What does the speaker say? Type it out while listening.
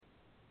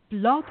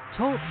Blog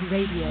Talk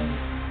Radio.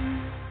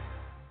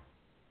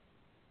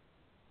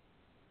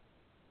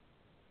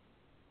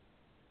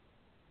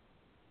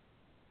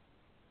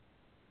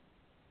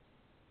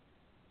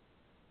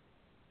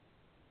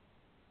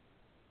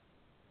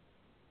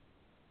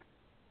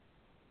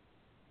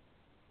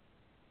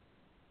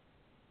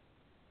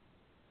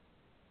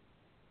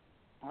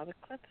 Well, the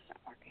clip isn't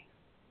working.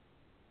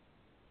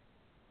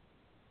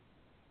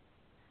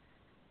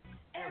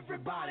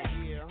 Everybody,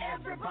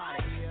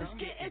 let's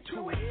get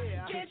into it.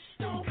 Get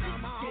stoked,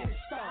 get it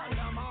started,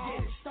 get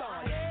it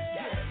started,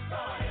 get it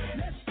started.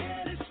 Let's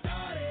get it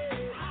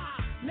started.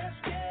 Let's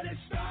get it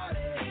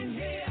started in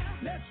here.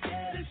 Let's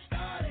get it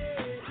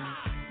started.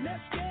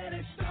 Let's get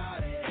it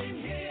started in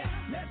here.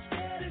 Let's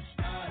get it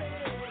started.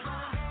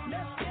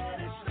 Let's get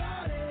it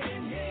started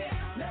in here.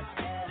 Let's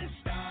get it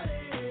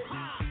started.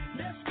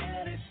 Let's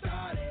get it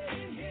started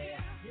in here.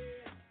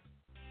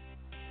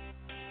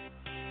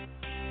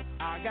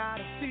 I got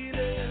a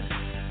feeling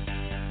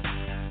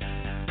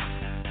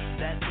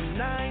that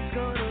tonight's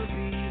gonna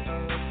be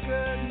a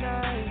good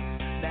night.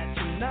 That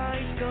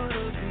tonight's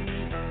gonna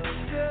be a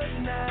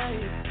good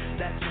night.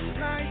 That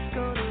tonight's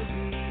gonna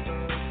be a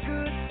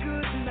good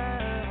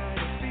night. I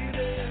feel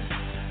it.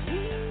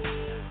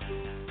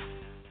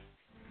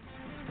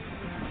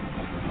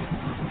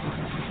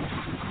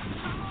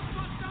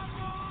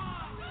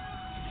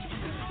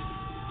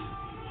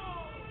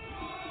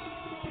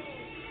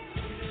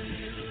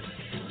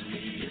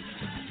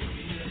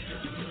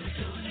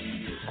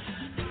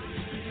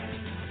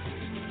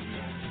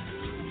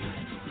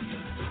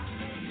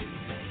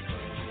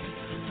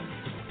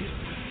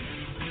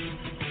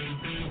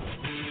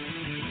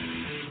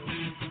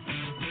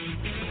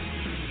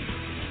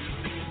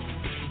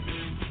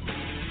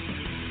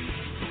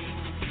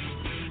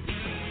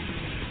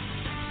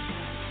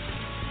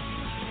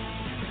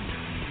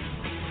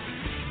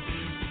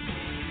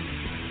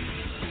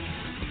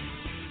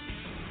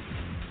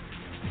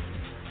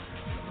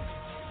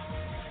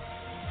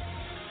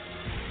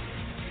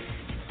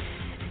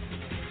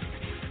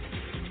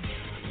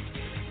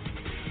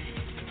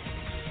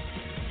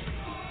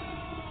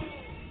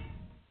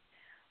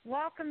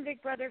 Welcome,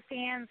 Big Brother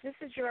fans. This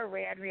is your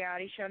Rad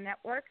Reality Show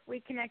Network.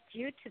 We connect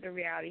you to the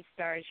reality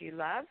stars you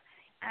love.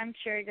 I'm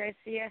Sherry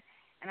Garcia,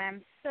 and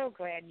I'm so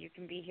glad you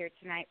can be here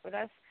tonight with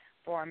us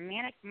for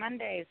Manic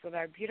Mondays with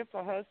our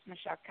beautiful host,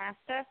 Michelle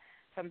Costa,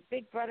 from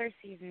Big Brother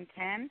Season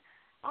 10,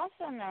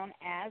 also known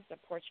as the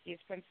Portuguese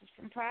Princess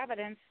from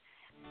Providence.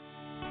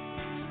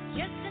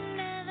 Just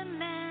another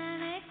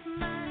manic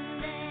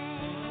Monday.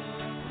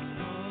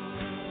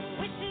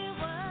 Wish it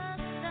was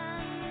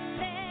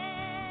Sunday.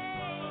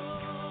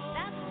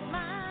 That's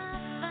my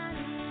fun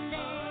day.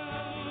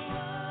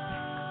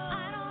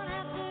 I don't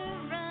have to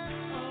run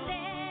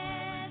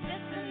there.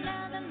 Just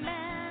another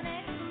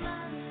manic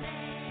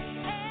Monday.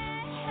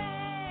 Hey,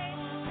 hey.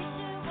 Wish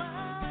it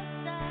was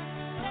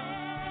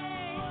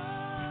Sunday.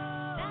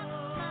 That's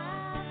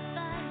my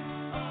fun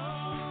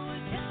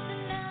day. Just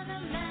another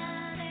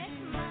manic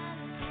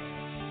Monday.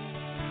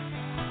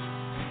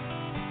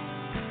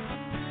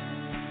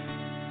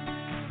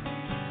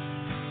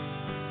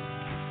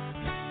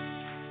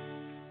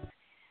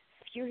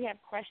 If you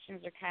have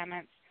questions or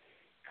comments,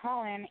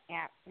 call in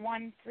at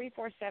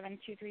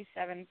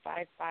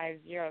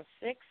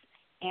 1-347-237-5506.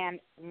 And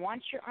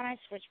once you're on our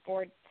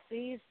switchboard,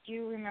 please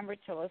do remember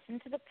to listen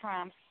to the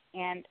prompts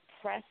and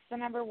press the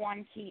number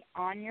 1 key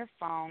on your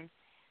phone.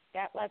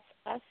 That lets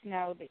us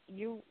know that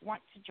you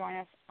want to join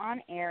us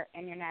on air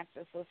and you're not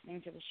just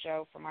listening to the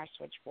show from our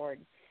switchboard.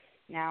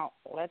 Now,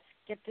 let's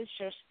get this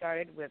show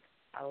started with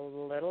a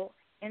little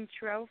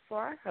intro for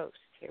our host.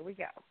 Here we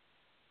go.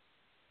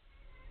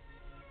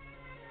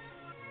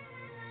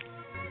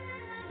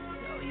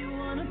 So you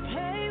wanna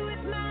play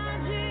with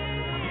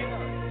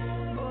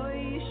magic? Boy,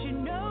 you should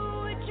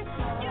know what you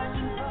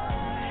should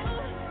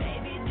know.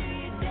 Baby, do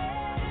you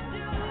dare to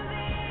do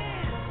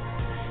this?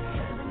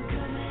 'Cause I'm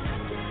coming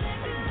at you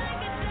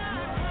like a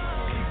dog.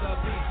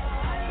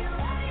 Are you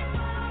ready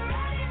for a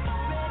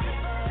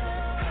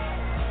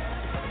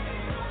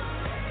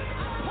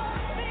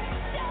perfect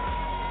show?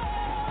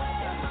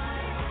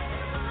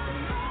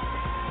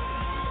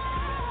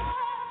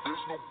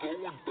 There's no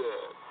going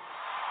back.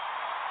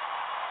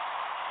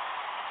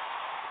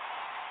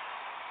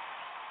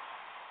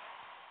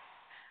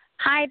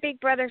 Hi, Big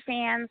Brother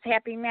fans.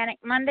 Happy Manic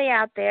Monday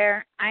out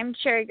there. I'm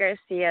Sherry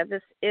Garcia.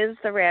 This is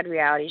the Rad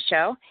Reality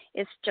Show.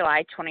 It's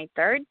July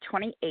 23rd,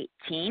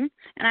 2018,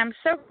 and I'm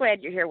so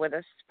glad you're here with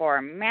us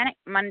for Manic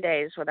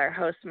Mondays with our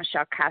host,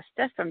 Michelle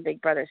Costa from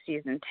Big Brother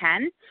Season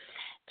 10.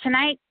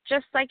 Tonight,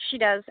 just like she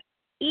does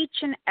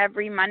each and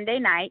every Monday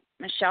night,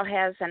 Michelle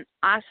has an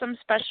awesome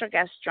special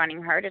guest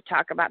joining her to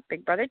talk about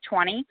Big Brother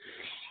 20,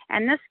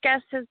 and this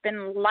guest has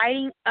been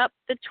lighting up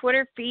the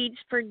Twitter feeds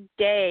for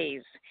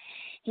days.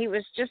 He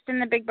was just in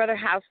the Big Brother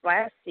house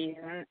last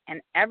season,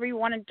 and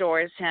everyone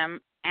adores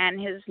him,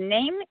 and his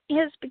name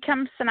has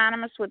become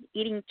synonymous with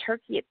eating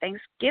turkey at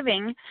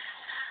Thanksgiving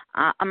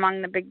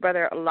among the Big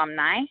Brother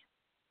alumni.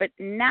 But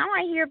now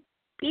I hear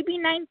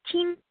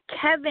BB19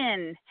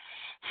 Kevin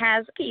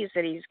has keys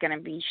that he's going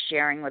to be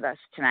sharing with us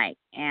tonight.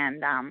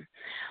 And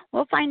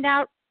we'll find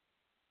out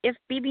if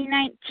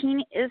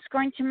BB19 is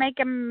going to make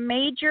a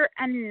major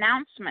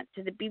announcement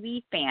to the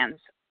BB fans,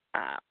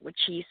 which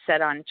he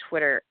said on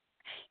Twitter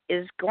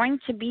is going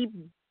to be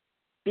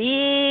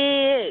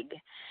big.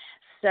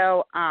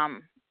 So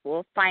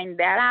we'll find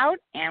that out.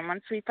 And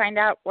once we find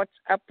out what's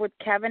up with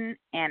Kevin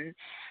and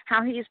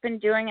how he's been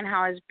doing and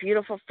how his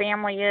beautiful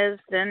family is,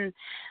 then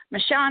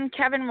Michelle and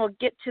Kevin will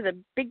get to the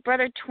Big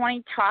Brother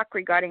 20 talk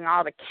regarding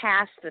all the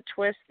cast, the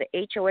twists, the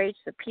HOH,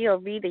 the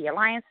POV, the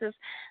alliances,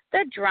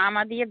 the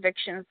drama, the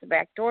evictions, the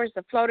backdoors,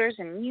 the floaters,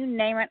 and you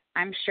name it,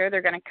 I'm sure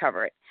they're going to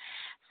cover it.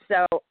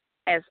 So,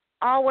 as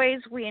always,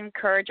 we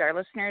encourage our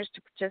listeners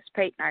to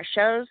participate in our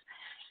shows.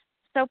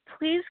 So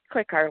please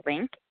click our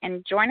link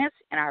and join us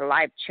in our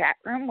live chat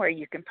room where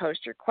you can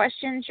post your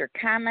questions, your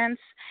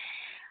comments,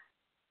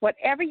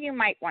 whatever you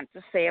might want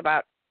to say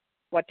about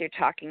what they're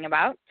talking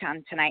about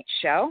on tonight's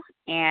show,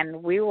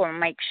 and we will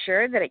make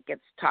sure that it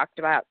gets talked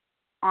about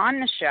on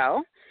the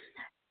show.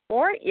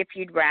 Or if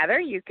you'd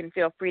rather, you can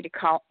feel free to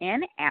call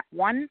in at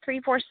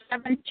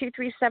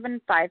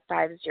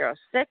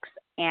 1-347-237-5506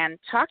 and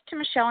talk to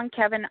Michelle and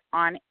Kevin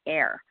on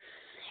air.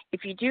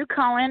 If you do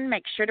call in,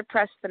 make sure to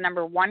press the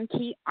number 1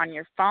 key on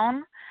your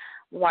phone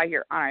while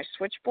you're on our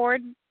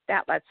switchboard.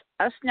 That lets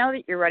us know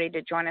that you're ready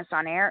to join us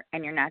on air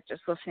and you're not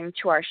just listening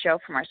to our show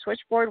from our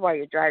switchboard while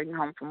you're driving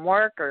home from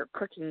work or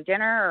cooking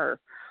dinner or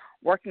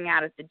working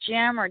out at the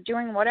gym or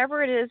doing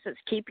whatever it is that's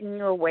keeping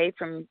you away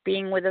from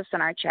being with us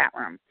in our chat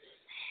room.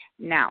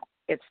 Now,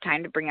 it's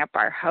time to bring up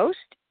our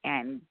host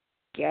and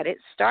get it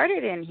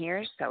started in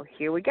here. So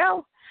here we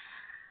go.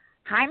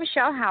 Hi,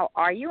 Michelle. How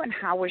are you and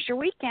how was your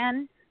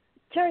weekend?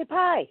 Cherry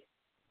pie.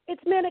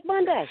 It's Manic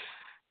Monday.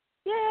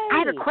 Yay!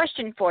 I have a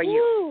question for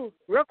you,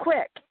 Woo. real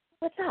quick.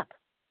 What's up?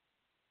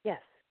 Yes.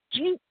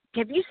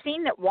 Have you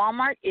seen that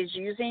Walmart is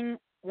using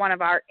one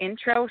of our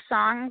intro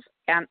songs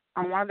on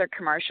one of their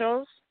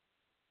commercials?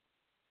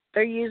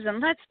 They're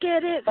using "Let's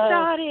Get It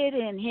Started"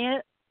 in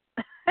here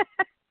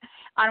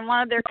on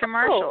one of their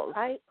commercials.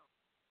 Oh,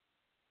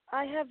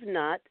 I have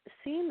not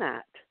seen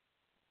that.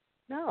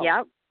 No.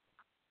 Yep.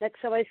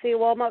 Next time I see a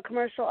Walmart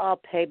commercial, I'll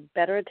pay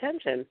better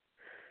attention.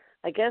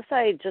 I guess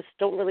I just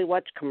don't really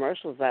watch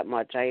commercials that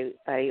much. I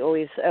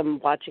always am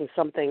watching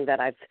something that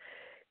I've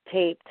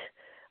taped,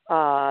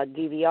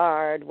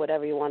 DVR'd,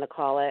 whatever you want to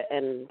call it,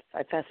 and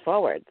I fast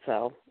forward.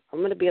 So I'm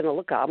going to be on the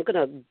lookout. I'm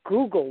going to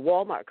Google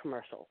Walmart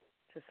commercial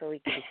just so we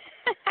can.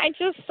 I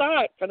just saw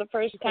it for the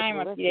first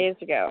time a few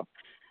days ago.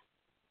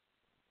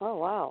 Oh,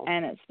 wow.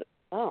 And it's,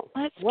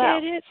 let's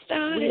get it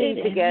started. We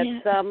need to get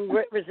some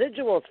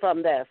residuals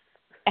from this.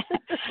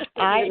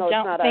 I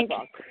don't think.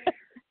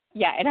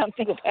 Yeah, I don't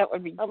think that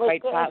would be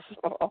quite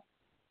possible.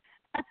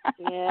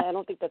 Yeah, I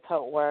don't think that's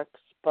how it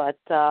works. But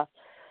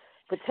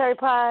cherry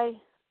pie,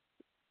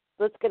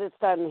 let's get it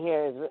started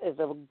here is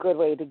a good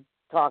way to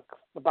talk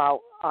about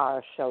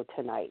our show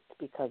tonight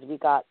because we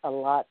got a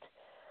lot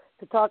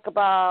to talk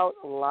about,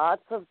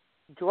 lots of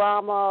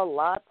drama,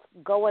 lots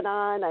going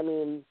on. I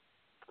mean,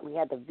 we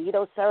had the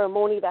veto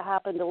ceremony that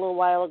happened a little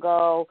while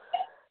ago.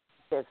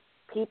 There's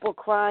people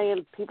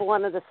crying. People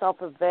wanted to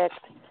self-evict.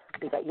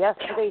 We got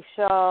yesterday's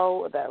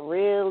show that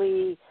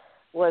really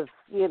was,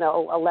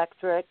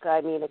 electric.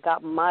 I mean, it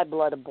got my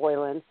blood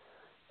a-boiling.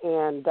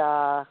 And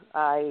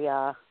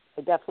I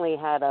definitely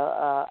had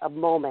a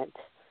moment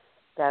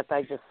that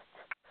I just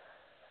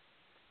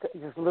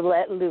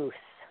let loose.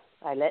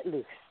 I let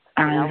loose.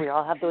 We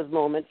all have those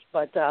moments.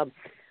 But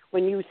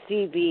when you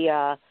see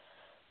the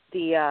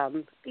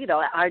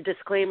our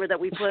disclaimer that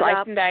we put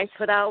out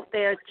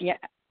there. Yeah.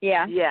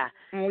 Yeah.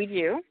 We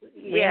do.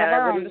 We have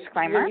our own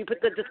disclaimer. When we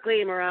put the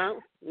disclaimer out,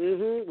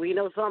 we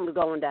know something's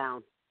going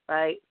down,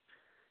 right?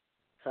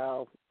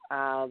 So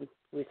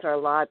we saw a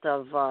lot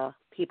of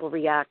people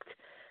react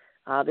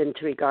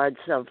into regards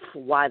of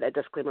why that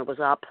disclaimer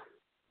was up.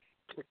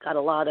 We got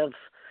a lot of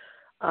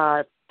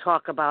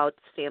talk about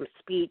Sam's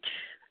speech.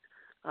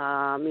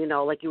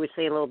 Like you were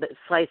saying a little bit,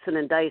 slicing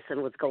and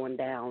dicing was going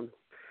down.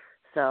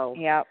 So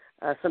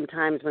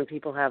sometimes when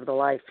people have the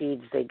live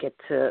feeds, they get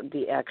to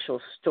the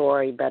actual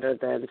story better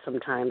than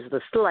sometimes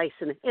the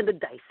slicing and the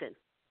dicing,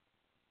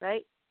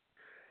 right?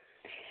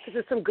 Because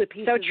there's some good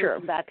pieces and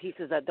some bad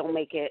pieces that don't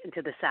make it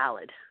into the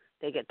salad.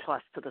 They get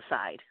tossed to the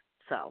side.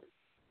 So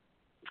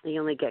you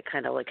only get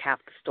kind of like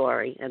half the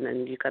story, and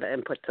then you got to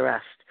input the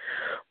rest.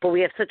 But we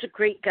have such a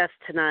great guest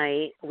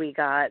tonight. We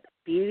got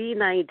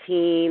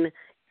BB19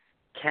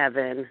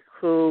 Kevin,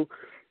 who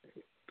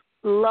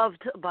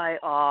loved by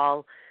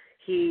all.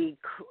 He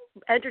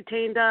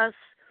entertained us.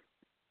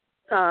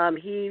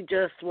 He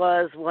just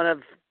was one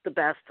of the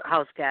best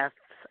house guests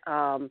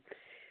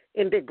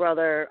in Big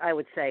Brother, I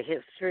would say,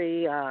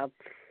 history.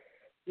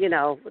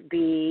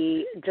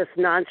 The just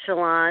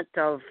nonchalant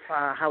of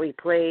how he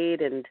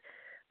played. And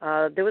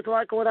there was a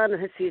lot going on in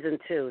his season,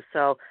 too.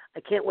 So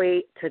I can't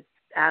wait to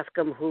ask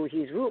him who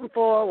he's rooting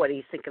for, what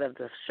he's thinking of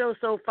the show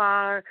so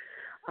far,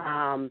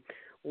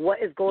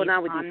 what is going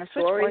on with these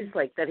stories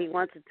like that he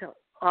wants to tell.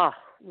 Oh,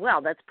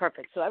 Well, that's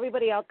perfect. So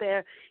everybody out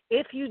there,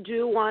 if you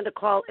do want to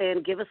call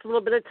in, give us a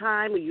little bit of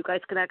time, or you guys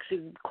can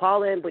actually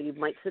call in, but you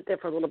might sit there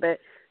for a little bit.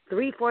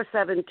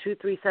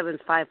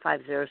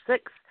 347-237-5506.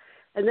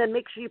 And then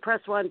make sure you press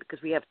 1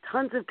 because we have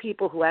tons of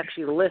people who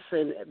actually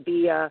listen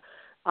via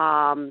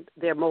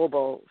their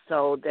mobile,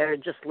 so they're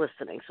just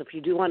listening. So if you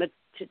do want to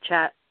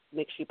chat,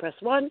 make sure you press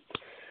 1.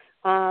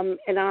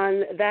 And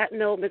on that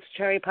note, Ms.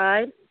 Cherry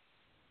Pie,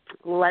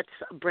 let's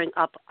bring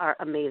up our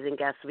amazing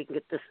guest so we can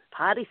get this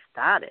party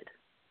started.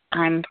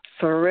 I'm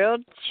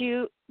thrilled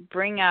to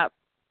bring up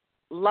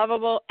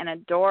lovable and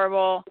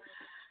adorable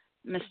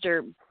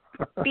Mr.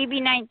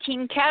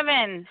 BB19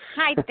 Kevin.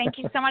 Hi, thank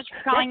you so much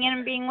for calling in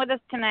and being with us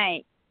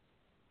tonight.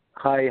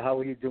 Hi, how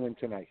are you doing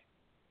tonight?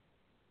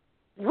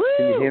 Woo!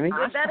 Can you hear me?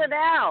 You're better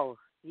now.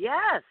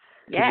 Yes.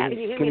 Yes. Can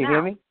you hear Can me you now?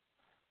 hear me?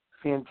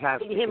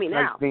 Fantastic. Can you hear me it's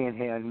now? Nice being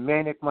here.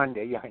 Manic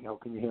Monday. Yeah, I know.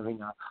 Can you hear me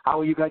now? How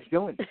are you guys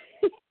doing?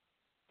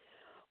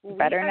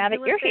 Better now that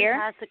you're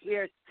fantastic.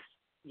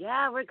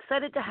 We're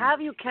excited to have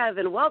you,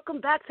 Kevin.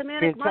 Welcome back to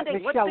Manic Monday.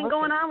 Michelle, What's been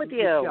going on with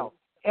you? Michelle,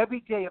 every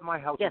day at my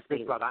house Yes, is Big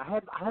baby. Brother.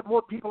 I had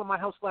more people in my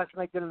house last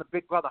night than in the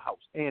Big Brother house.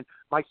 And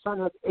my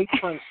son has 8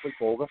 friends sleep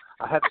over.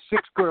 I have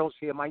 6 girls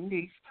here, my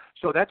niece.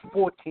 So that's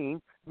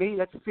 14. Me,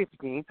 that's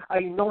 15.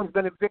 No one's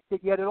been evicted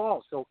yet at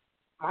all. So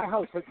my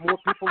house has more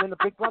people than the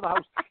Big Brother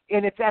house.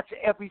 And that's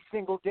every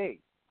single day.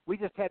 We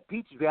just had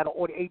pizzas. We had to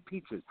order 8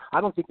 pizzas.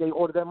 I don't think they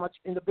order that much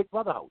in the Big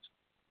Brother house.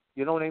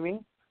 You know what I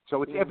mean?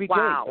 So it's every day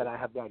that I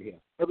have that here.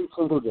 Every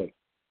single day.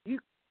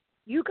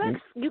 You guys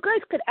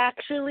could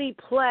actually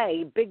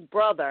play Big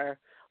Brother,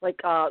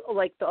 like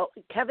the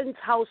Kevin's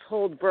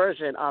household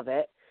version of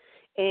it,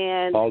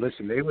 and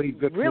Listen, they would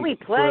evict really me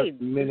the play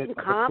first minute of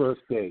the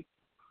first day.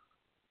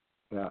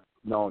 Yeah,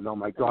 no,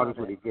 my daughters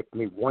would evict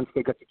me once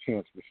they got the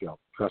chance, Michelle.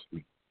 Trust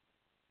me.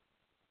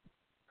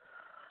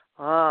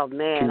 Oh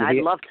man, I'd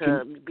love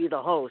to be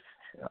the host.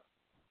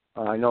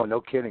 Yeah. I know,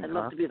 no kidding. I'd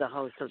love to be the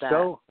host of that.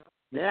 So,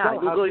 yeah, I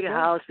can go to your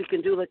house. We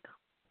can do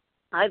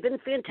I've been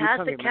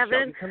fantastic,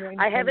 Kevin.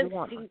 I haven't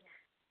seen.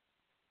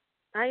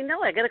 I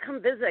know. I got to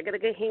come visit. I got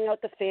to hang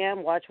out with the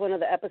fam, watch one of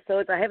the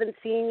episodes. I haven't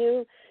seen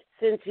you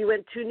since you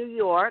went to New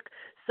York.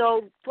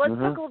 So let's talk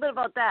a little bit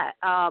about that.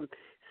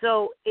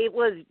 So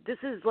this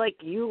is like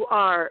you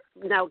are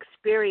now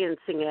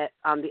experiencing it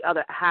on the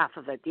other half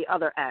of it, the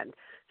other end.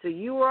 So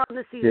you were on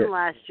the season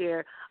last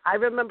year. I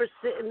remember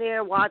sitting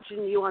there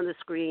watching you on the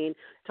screen.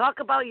 Talk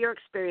about your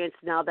experience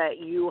now that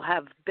you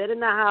have been in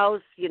the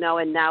house,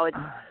 and now it's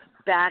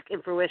back in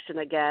fruition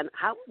again.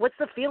 What's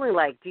the feeling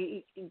like?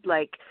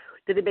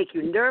 Did it make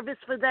you nervous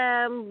for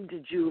them?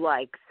 Did you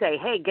say,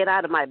 "Hey, get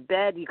out of my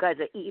bed. You guys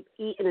are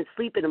eating and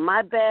sleeping in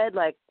my bed"?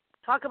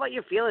 Talk about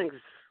your feelings.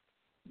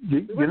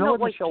 You know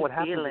what, Michelle, what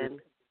happened feeling. is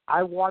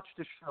I watched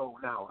the show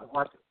now. I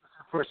watched the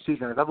first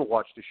season. I've ever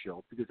watched the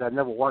show because I've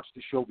never watched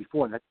the show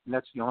before, and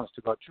that's the honest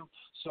to God truth.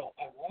 So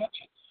I watch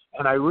it,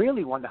 and I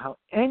really wonder how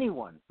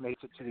anyone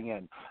makes it to the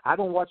end. I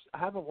haven't watched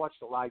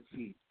the live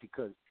feed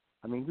because,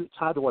 it's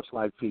hard to watch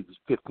live feeds.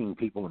 There's 15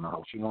 people in the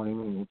house, you know what I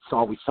mean? It's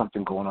always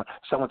something going on.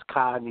 Someone's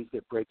car needs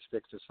their brakes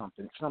fixed or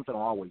something. It's something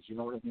always, you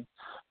know what I mean?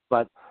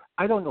 But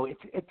I don't know.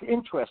 It's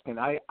interesting.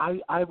 I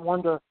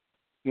wonder,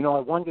 I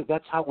wonder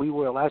that's how we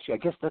were last year. I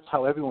guess that's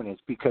how everyone is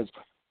because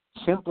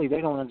simply they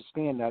don't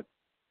understand that,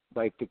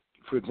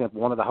 for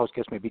example, one of the house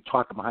guests may be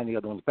talking behind the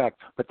other one's back,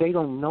 but they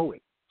don't know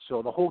it.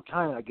 So the whole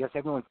time, I guess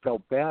everyone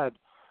felt bad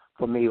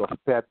for me or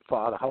bad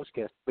for other house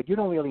guests, but you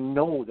don't really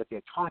know that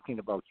they're talking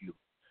about you.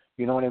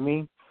 You know what I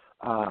mean?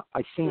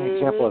 I seen an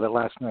example of it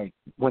last night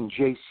when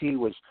JC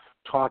was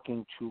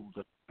talking to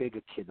the bigger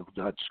kid,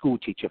 the school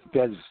teacher,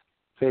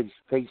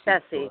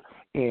 Fessy,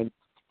 and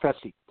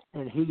Fessy,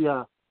 and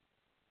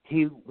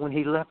he when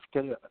he left,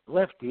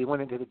 he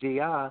went into the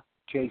DR,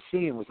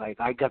 JC, and was like,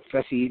 "I got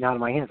Fessy eating out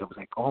of my hands." I was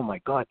like, "Oh my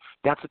God,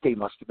 that's what they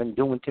must have been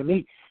doing to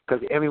me,"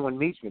 because everyone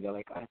meets me, they're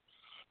like,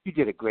 "You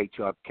did a great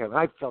job, Kevin."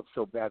 I felt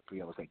so bad for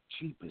you. I was like,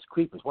 "Jeepers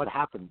creepers, what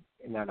happened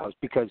in that house?"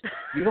 Because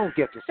you don't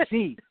get to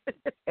see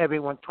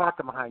everyone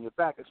talking behind your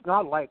back. It's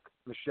not like,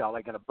 Michelle,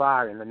 like in a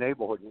bar in the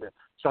neighborhood, and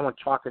someone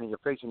talking in your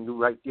face, and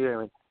you right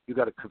there, and you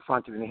got to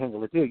confront it and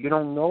handle it there. You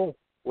don't know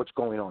what's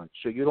going on,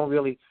 so you don't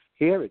really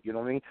hear it. You know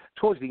what I mean?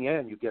 Towards the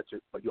end, you get to,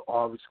 but you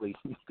obviously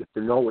get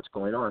to know what's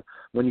going on.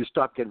 When you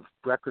start getting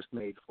breakfast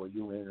made for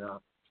you and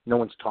no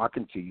one's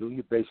talking to you,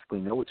 you basically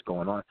know what's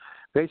going on.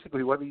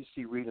 Basically, whoever you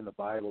see reading the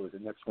Bible is the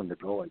next one to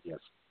go, I guess.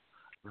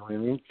 You know what I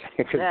mean?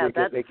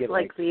 That's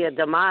like the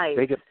demise.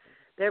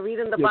 They're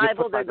reading the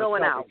Bible, they're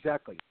going out.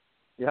 Exactly.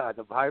 Yeah,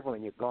 the Bible,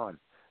 and you're gone.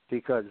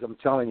 Because I'm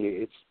telling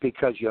you, it's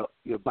because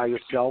you're by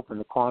yourself in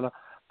the corner.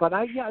 But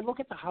I look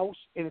at the house,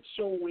 and it's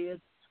so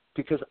weird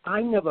because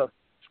I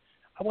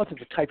wasn't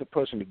the type of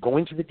person to go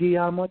into the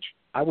DR much.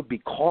 I would be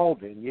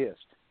called in, yes.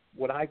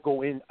 Would I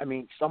go in?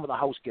 Some of the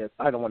house guests,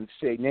 I don't want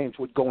to say names,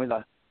 would go in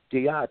the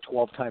DR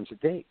 12 times a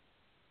day.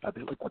 I'd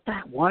be like, what the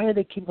heck? Why do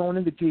they keep going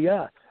into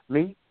DR?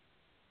 Me?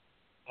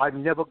 I've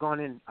never gone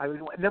in. I've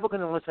never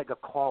gone in unless I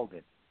got called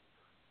in.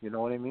 You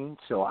know what I mean?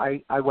 So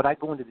when I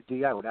go into the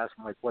DR, I would ask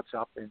them, like, what's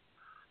up? And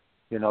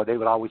You know, they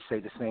would always say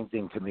the same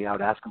thing to me. I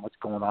would ask them what's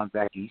going on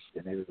back east,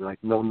 and they would be like,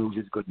 no news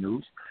is good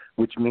news,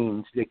 which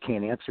means they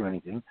can't answer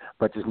anything,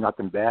 but there's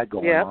nothing bad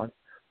going on.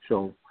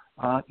 So,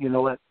 you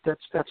know,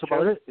 that's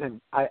about it.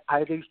 And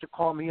they used to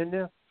call me in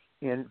there,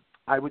 and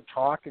I would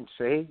talk and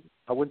say,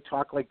 I wouldn't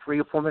talk like 3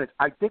 or 4 minutes.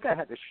 I think I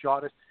had the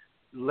shortest,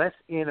 less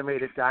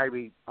animated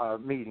diary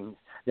meetings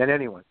than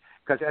anyone.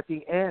 Because at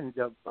the end,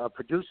 the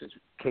producers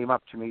came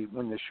up to me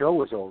when the show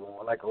was over, and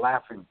were like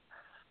laughing.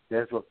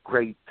 Those were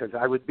great, because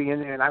I would be in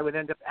there and I would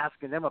end up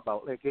asking them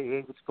about, like,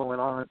 hey, what's going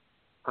on?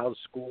 How's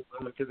school?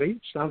 Because they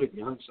sounded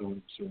young, so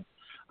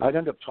I'd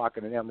end up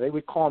talking to them. They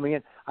would call me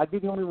in. I'd be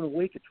the only one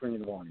awake at 3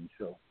 in the morning,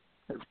 so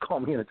they would call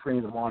me in at 3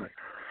 in the morning.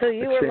 So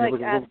you were like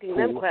asking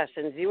them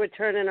questions. You were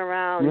turning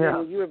around,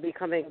 and you were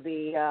becoming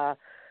the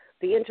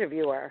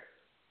interviewer.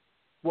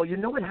 Well, you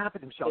know what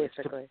happened, Michelle?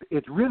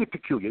 It's really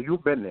peculiar.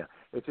 You've been there.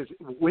 It's as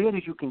weird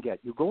as you can get.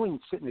 You go in and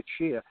sit in a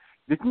chair.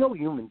 There's no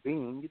human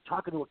being. You're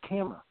talking to a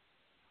camera.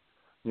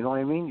 You know what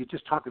I mean? You're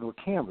just talking to a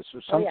camera. So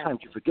sometimes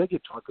you forget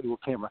you're talking to a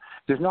camera.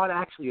 There's not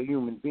actually a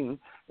human being,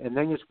 and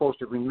then you're supposed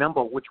to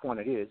remember which one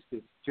it is.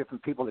 There's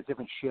different people at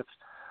different shifts,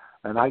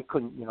 and I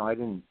couldn't, you know, I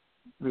didn't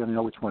really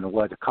know which one it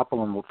was. A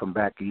couple of them were from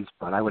back east,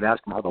 but I would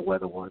ask them how the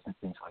weather was and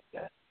things like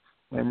that.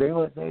 And they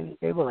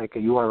were like, are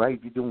you all right?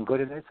 You doing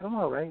good? And I said, I'm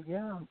all right.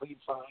 Yeah, I'm doing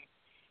fine.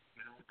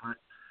 You know, but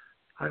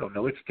I don't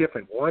know. It's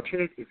different.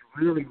 Watching it, it's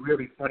really,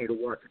 really funny to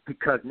watch it,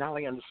 because now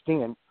I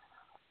understand.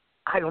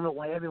 I don't know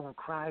why everyone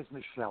cries,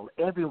 Michelle.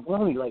 We're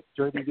only like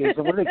 30 days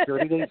in. What are they,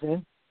 30 days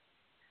in?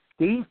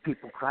 These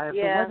people cry if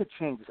the weather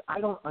changes.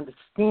 I don't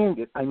understand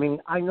it. I mean,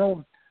 I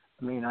don't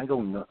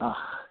know.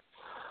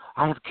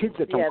 I have kids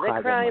that don't cry. Yeah,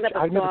 they're crying up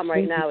a storm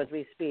right now as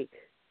we speak.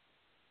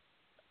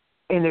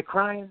 And they're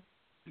crying?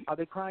 Are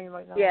they crying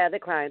right now? Yeah, they're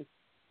crying.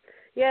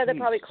 Yeah, they're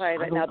probably crying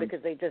right now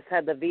because they just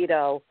had the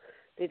veto.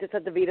 They just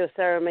had the veto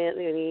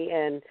ceremony,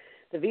 and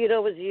the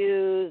veto was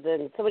used,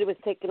 and somebody was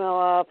taken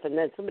off, and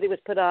then somebody was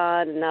put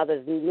on, and now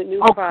there's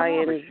new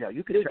crying,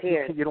 new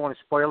tears. You don't want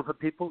to spoil it for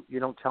people? You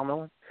don't tell no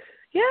one?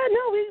 Yeah,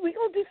 no, we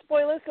don't do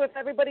spoilers, so if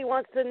everybody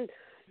wants to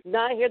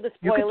not hear the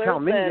spoilers, you can tell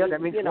me. then,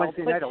 that means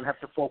Wednesday night I don't have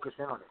to focus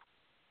in on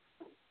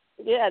it.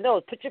 Yeah, no,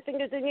 put your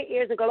fingers in your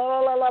ears and go la,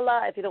 la, la, la,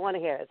 la if you don't want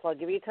to hear it. So I'll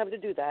give you time to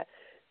do that.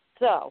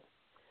 So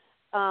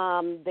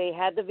they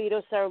had the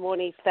veto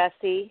ceremony.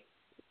 Fessy,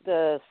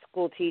 the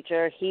school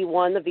teacher, he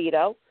won the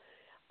veto.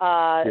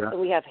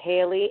 We have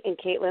Haley and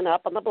Caitlin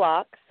up on the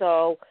block.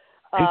 So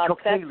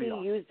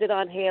Fessy used it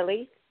on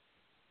Haley.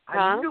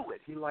 I knew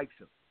it. He likes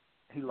him.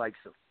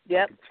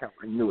 Yep. I could tell.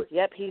 I knew it.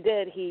 Yep, he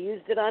did. He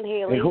used it on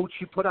Haley. And who'd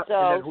she put up?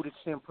 And then who did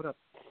Sam put up?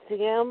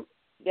 Sam.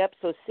 Yep.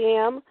 So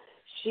Sam,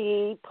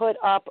 she put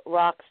up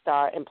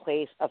Rockstar in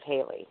place of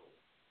Haley.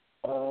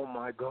 Oh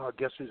my God!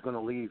 Guess who's going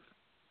to leave?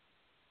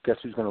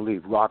 Rockstar's going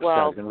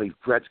to leave.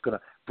 Brett's going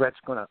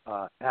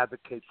to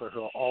advocate for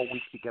her all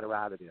week to get her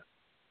out of there.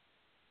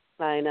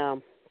 I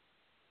know.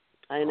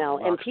 Oh,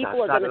 and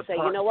people are going to say,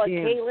 you know what,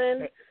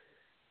 Caitlin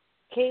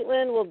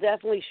will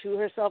definitely shoot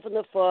herself in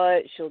the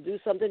foot. She'll do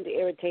something to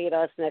irritate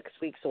us next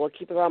week, so we'll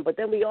keep her on. But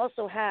then we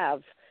also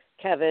have,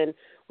 Kevin,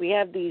 we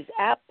have these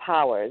app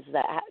powers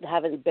that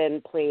haven't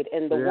been played,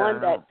 and the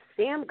one that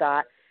Sam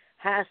got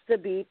has to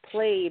be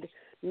played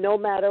no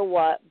matter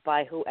what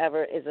by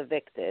whoever is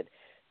evicted.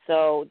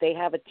 So they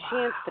have a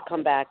chance to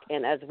come back.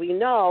 And as we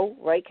know,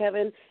 right,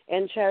 Kevin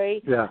and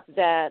Cherry,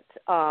 that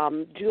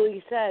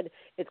Julie said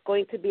it's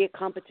going to be a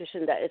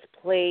competition that is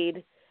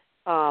played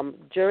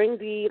during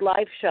the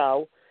live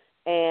show,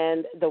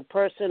 and the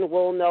person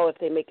will know if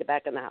they make it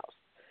back in the house.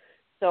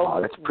 So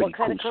that's pretty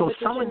cool. So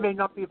someone may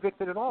not be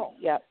evicted at all.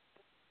 Yeah,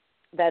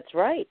 that's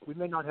right. We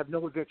may not have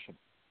no eviction.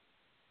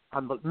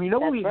 You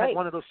know, we had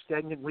one of those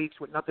stagnant weeks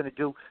with nothing to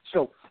do.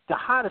 So the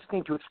hardest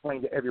thing to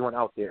explain to everyone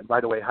out there, and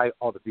by the way, hi,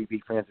 all the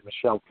BB fans and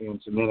Michelle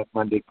fans and Manic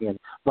Monday fans,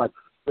 but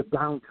the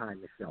downtime,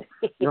 Michelle.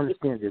 You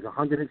understand, there's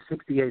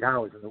 168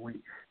 hours in the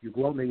week. You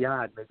go out in the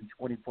yard maybe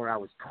 24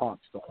 hours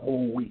tops the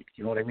whole week,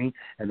 you know what I mean?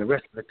 And the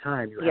rest of the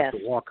time you have to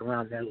walk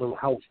around that little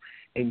house,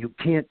 and you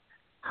can't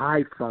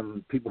hide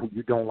from people who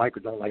you don't like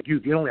or don't like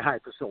you. You only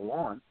hide for so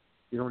long.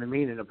 You know what I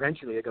mean? And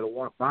eventually they're going to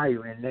walk by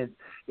you, and then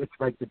it's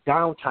like the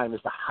downtime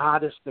is the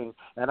hardest thing.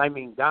 And I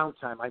mean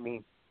downtime, I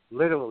mean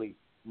literally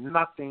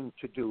nothing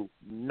to do,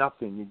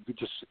 nothing. You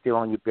just sit there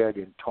on your bed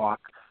and talk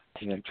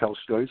and tell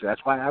stories. That's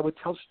why I would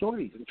tell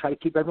stories and try to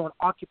keep everyone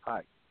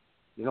occupied.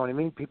 You know what I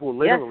mean? People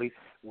literally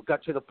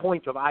got to the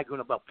point of arguing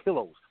about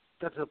pillows,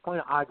 got to the point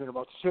of arguing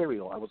about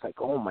cereal. I was like,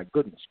 oh, my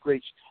goodness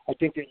gracious. I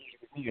think they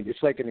need it.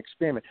 It's like an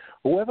experiment.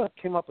 Whoever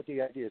came up with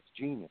the idea is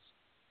genius,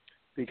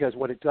 because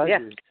what it does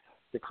is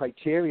the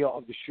criteria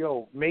of the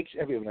show makes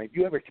everyone, like, if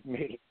you ever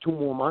made it 2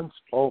 more months,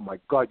 oh, my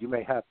God,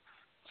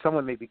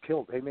 someone may be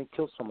killed. They may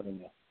kill someone in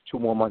there, 2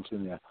 more months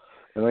in there.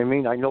 You know what I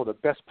mean? I know the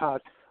best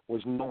part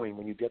was knowing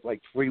when you get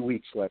like 3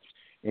 weeks left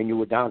and you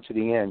were down to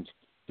the end,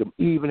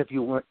 even if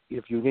you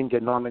didn't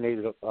get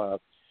nominated or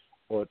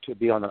to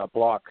be on a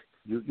block,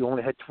 you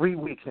only had 3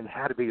 weeks and it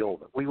had to be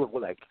over. We were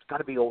like, it's got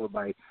to be over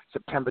by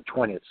September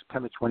 20th,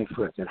 September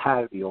 21st. It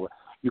had to be over.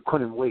 You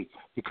couldn't wait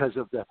because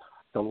of the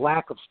the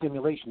lack of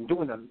stimulation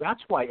doing them.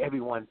 That's why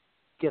everyone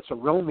gets a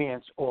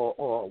romance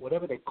or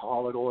whatever they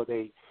call it, or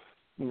they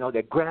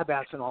grab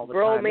ass and all the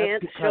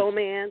romance, time.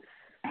 showmance.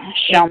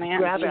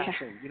 Grab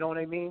action, you know what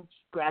I mean?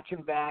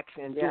 Scratching backs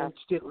and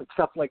doing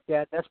stuff like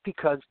that. That's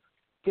because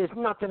there's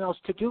nothing else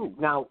to do.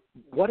 Now,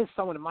 what is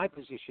someone in my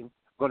position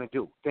going to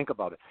do? Think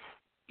about it.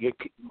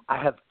 I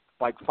have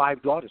like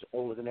 5 daughters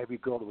older than every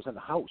girl that was in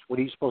the house. What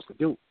are you supposed to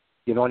do?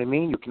 You know what I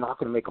mean? You're not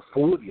going to make a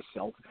fool of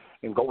yourself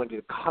and go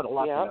into cuddle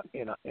up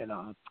in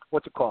a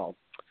what's it called?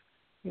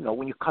 You know,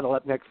 when you cuddle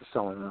up next to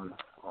someone.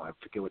 I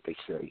forget what they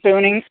say.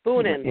 Spooning.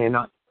 And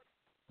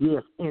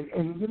yes,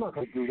 and you're not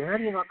going to do that.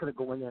 You're not going to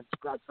go in there and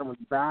scratch someone's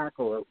back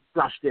or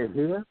brush their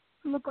hair.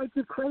 You look like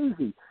you're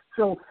crazy.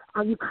 So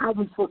how are you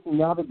supposed to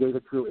navigate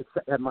it through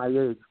at my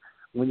age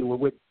when you were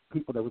with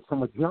people that were so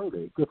much younger?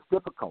 It gets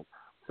difficult.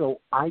 So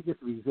I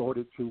just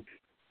resorted to,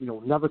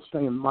 never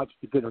saying much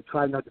to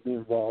try not to be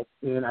involved,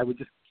 and I would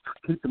just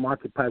keep them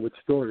occupied with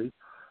stories.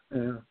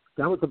 And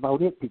that was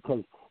about it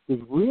because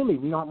there's really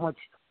not much.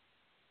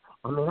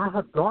 I mean, I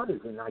have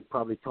daughters, and I'd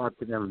probably talk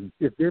to them.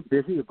 If they're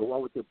busy or go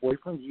out with their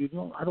boyfriends,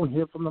 I don't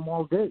hear from them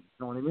all day. You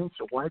know what I mean?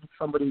 So why did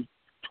somebody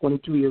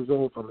 22 years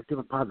old from a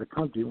different part of the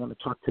country want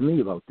to talk to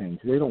me about things?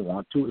 They don't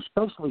want to,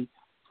 especially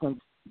since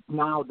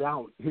now,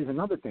 here's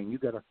another thing you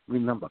got to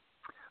remember.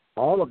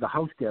 All of the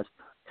house guests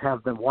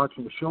have been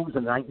watching the shows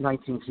in the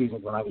 19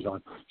 seasons when I was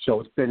on. So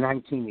it's been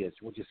 19 years,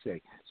 we'll just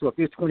say. So if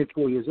they're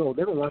 24 years old,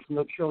 they've been watching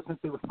the show since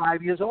they were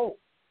 5 years old.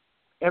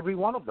 Every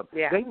one of them.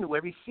 Yeah. They knew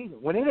every season.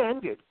 When it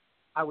ended,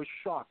 I was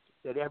shocked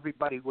that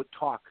everybody would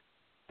talk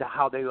to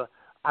how they were.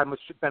 I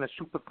must have been a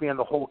super fan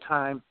the whole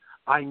time.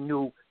 I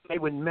knew they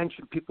would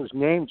mention people's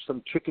names,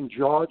 some Chicken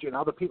George and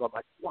other people. I'm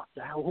like, what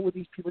the hell? Who are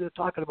these people they're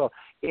talking about?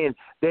 And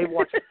they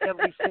watched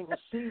every single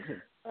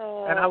season.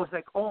 And I was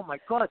like, oh, my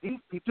God, these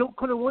people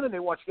couldn't win, and they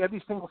watched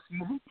every single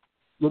season.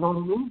 You know what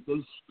I mean?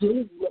 They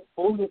still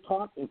all their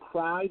talk and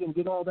cried and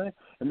did all that,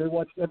 and they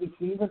watched every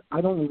season. I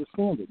don't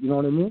understand it. You know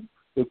what I mean?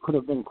 They could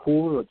have been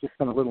cooler or just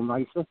been a little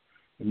nicer,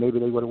 and maybe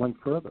they would have went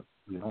further,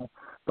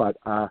 But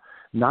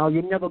now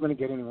you're never going to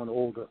get anyone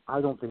older,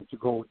 I don't think, to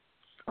go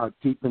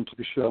deep into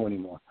the show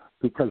anymore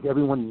because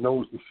everyone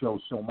knows the show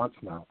so much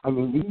now. I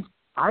mean,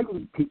 I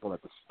meet people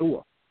at the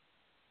store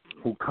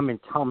who come and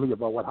tell me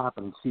about what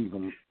happened in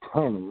season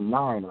 10 and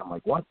 9, and I'm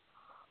like, what?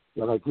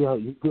 They're like, yeah,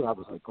 you did. I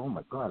was like, oh,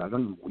 my God, I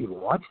don't even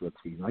watch that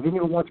season. I didn't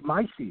even watch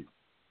my season.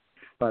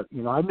 But,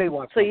 I may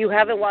watch. So you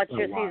haven't watched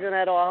your season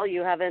at all?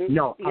 You haven't?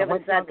 No. You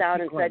haven't sat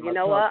down and said, you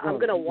know what, I'm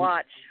going to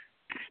watch.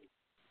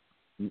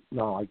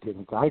 No, I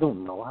didn't. I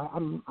don't know.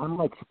 I'm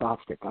like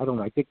spastic. I don't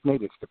know. I think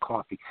maybe it's the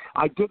coffee.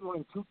 I did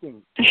learn 2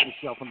 things,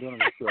 Michelle, from being on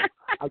the show.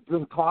 I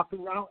drink coffee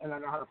now, and I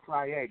know how to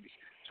fry eggs.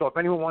 So if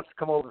anyone wants to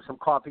come over with some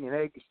coffee and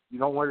eggs, you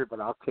don't worry about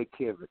it. I'll take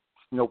care of it.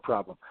 No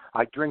problem.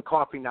 I drink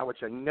coffee now,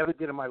 which I never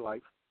did in my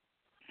life,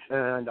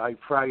 and I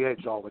fry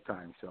eggs all the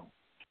time. So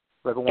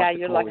whoever wants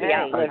you're to lucky.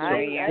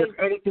 if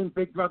anything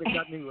Big Brother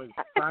got me was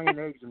frying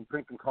eggs and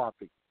drinking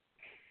coffee.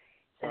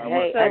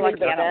 Hey, I like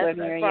the best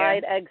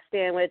fried egg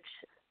sandwich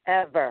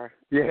ever.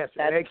 Yes,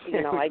 egg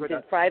sandwich. I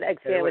did fried egg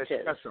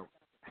sandwiches.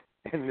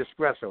 And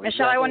espresso.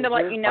 Michelle, I wanted to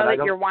let you know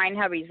that your wine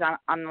hubby's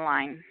on the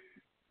line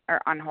or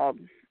on hold.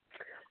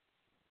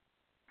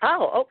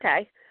 Oh,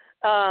 okay.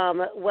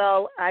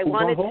 Well, I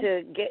wanted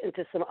to get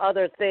into some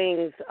other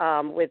things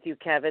with you,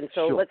 Kevin.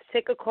 So let's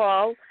take a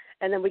call,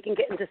 and then we can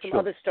get into some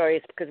other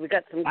stories because we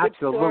got some good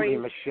stories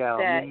Michelle.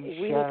 that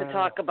we need to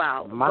talk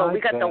about. So we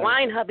got the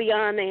wine hubby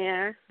on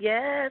there.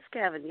 Yes,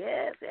 Kevin.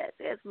 Yes,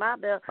 my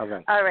bill.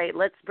 Okay. All right,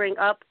 let's bring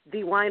up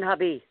the wine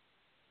hubby.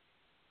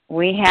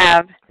 We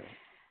have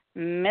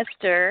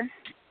Mr.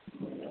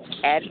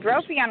 Ed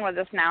Brophy on with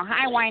us now.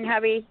 Hi, wine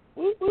hubby.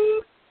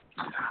 Woo-hoo.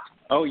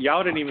 Oh,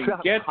 y'all didn't even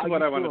get to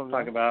what I wanted to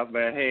talk about,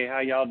 but hey, how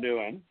y'all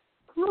doing?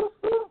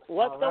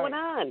 What's going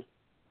on?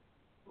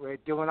 We're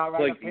doing all right.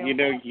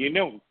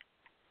 Well,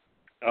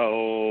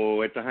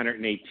 oh, it's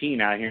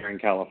 118 out here in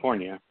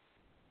California.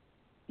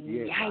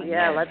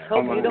 Yeah, let's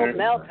hope you don't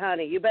melt,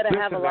 honey. You better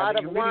have a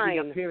lot of wine.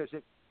 Up here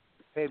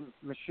hey,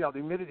 Michelle, the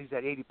humidity's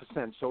at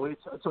 80%, so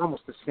it's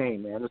almost the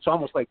same, man. It's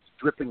almost like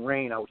dripping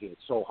rain out here.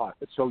 It's so hot.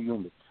 It's so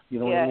humid. You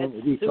know what I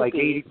mean? It's like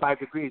 85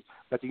 degrees,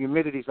 but the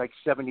humidity's like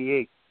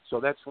 78. So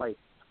that's like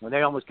when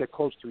they almost get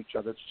close to each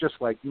other, it's just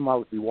like you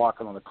might be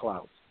walking on the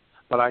clouds.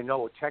 But I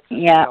know Texas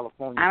and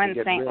California I'm in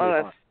St. Louis.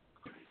 Hot.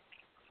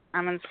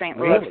 I'm in St.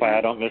 Louis. That's why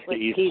I don't miss the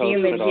East Coast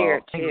humid at all.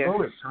 here, St.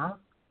 Louis, huh?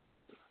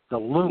 The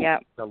Lou.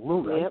 Yep. The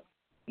Lou, right? Yep.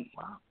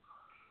 Wow.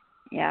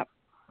 Yep.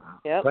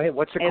 Yep. Go ahead.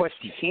 What's the question?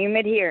 It's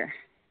humid here.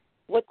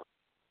 What's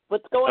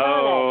going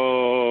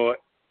on,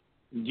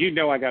 Ed?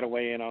 I got to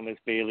weigh in on this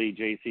Bailey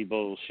JC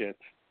bullshit.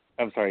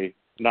 I'm sorry,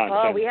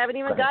 nonsense. Oh, we haven't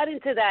even got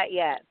into that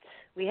yet.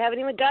 We got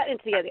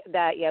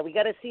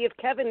to see if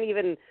Kevin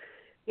even,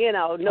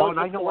 knows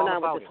what's going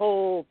on with this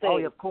whole thing. Oh,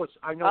 yeah, of course.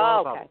 I know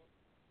all about okay. it.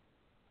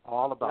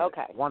 All about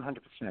it.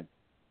 100%.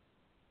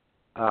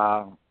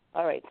 All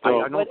right.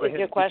 So what is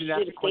your question,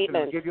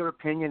 statement? Give your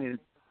opinion.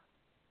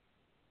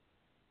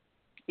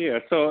 Yeah,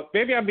 so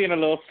maybe I'm being a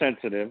little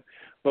sensitive,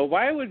 But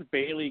why was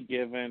Bailey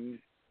given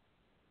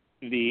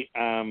the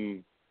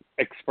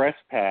express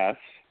pass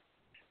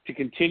to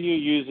continue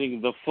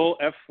using the full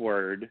F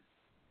word,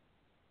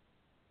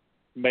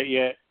 but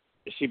yet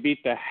she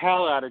beat the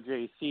hell out of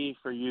JC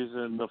for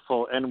using the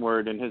full N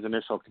word in his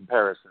initial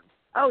comparison?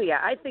 Oh, yeah,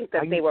 I think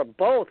that they were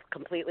both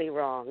completely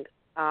wrong.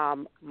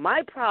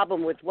 My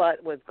problem with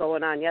what was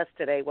going on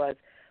yesterday was,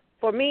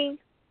 for me,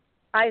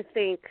 I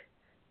think,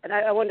 and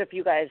I wonder if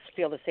you guys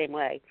feel the same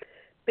way,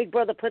 Big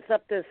Brother puts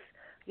up this,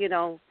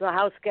 the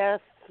house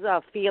guests'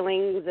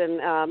 feelings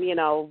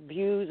and,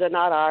 views are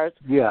not ours.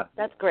 Yeah.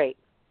 That's great.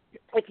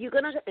 If you're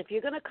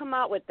gonna come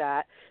out with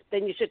that,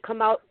 then you should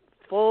come out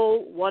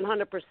full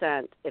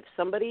 100%. If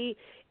somebody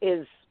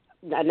is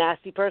a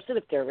nasty person,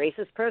 if they're a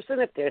racist person,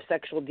 if they're a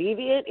sexual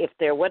deviant, if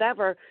they're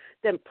whatever,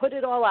 then put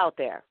it all out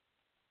there,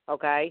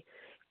 okay?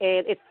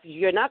 And if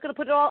you're not going to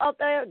put it all out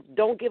there,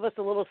 don't give us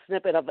a little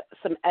snippet of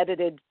some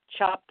edited,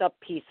 chopped up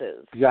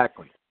pieces.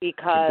 Exactly.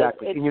 Because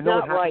it's and you know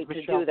not right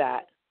to do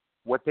that.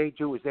 What they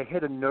do is they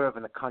hit a nerve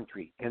in the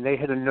country, and they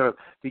hit a nerve.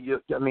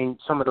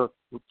 Some of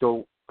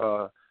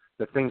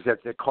the things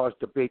that cause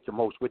debate the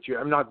most, which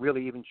not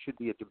really even should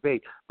be a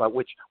debate, but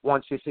which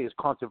once they say is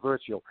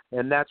controversial,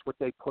 and that's what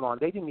they put on.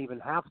 They didn't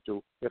even have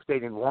to, if they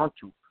didn't want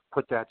to,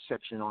 put that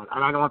section on.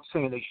 And I'm not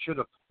saying they should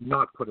have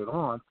not put it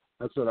on.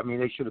 That's what I mean.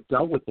 They should have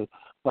dealt with it.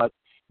 But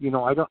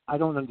I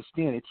don't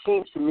understand. It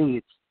seems to me,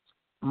 it's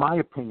my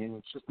opinion.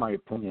 It's just my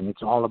opinion.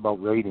 It's all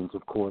about ratings,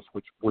 of course,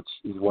 which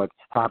is what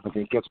happens.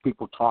 It gets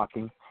people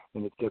talking,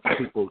 and it gets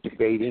people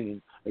debating,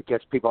 and it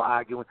gets people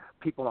arguing,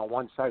 people on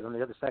one side, on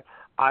the other side.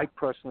 I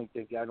personally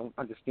think I don't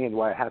understand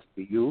why it has to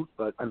be used,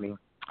 but,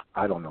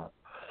 I don't know.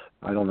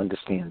 I don't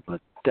understand,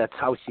 but that's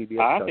how CBS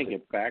does I think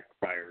it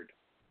backfired.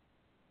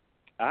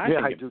 I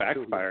think it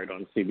backfired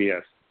on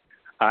CBS.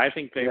 I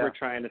think they were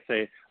trying to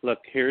say, look,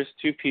 here's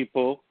two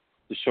people,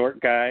 the short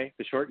gay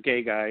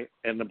guy,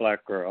 and the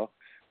black girl.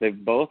 They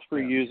both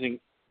were using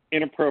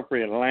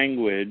inappropriate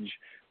language,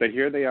 but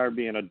here they are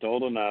being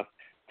adult enough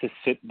to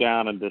sit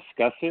down and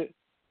discuss it.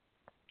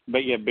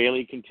 But yet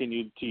Bailey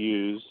continued to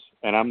use,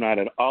 and I'm not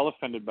at all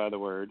offended by the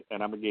word,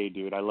 and I'm a gay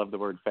dude. I love the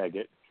word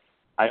faggot.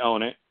 I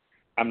own it.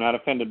 I'm not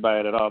offended by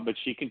it at all, but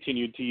she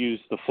continued to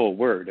use the full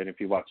word. And if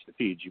you watch the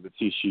feeds, you would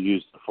see she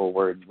used the full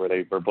words where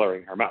they were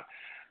blurring her mouth.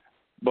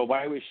 But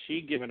why was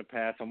she given a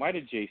pass, and why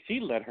did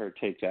JC let her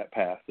take that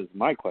pass is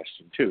my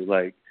question, too.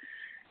 Like,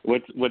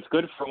 what's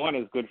good for one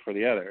is good for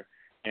the other.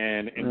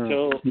 And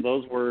until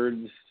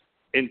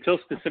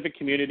specific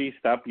communities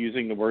stop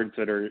using the words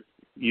that are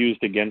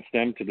used against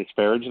them to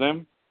disparage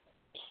them,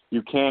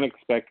 you can't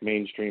expect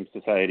mainstream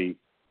society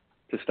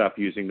to stop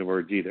using the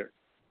words either.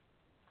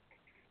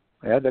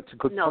 Yeah, that's a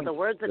good point. No, the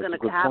words are going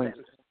to happen.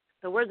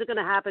 The words are going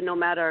to happen no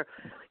matter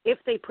if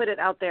they put it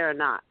out there or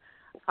not.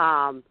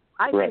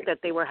 I think that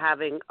they were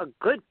having a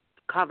good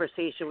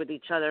conversation with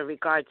each other in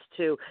regards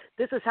to,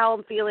 this is how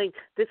I'm feeling,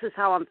 this is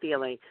how I'm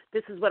feeling,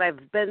 this is what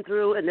I've been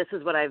through, and this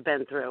is what I've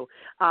been through.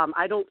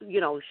 I don't,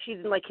 she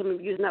didn't like him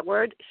using that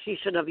word. She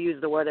shouldn't have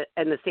used the word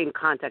in the same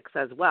context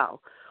as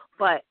well.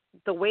 But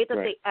the way that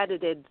they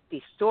edited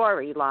the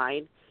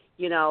storyline,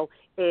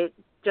 it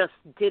just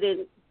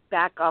didn't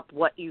back up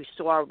what you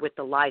saw with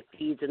the live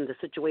feeds and the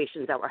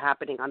situations that were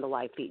happening on the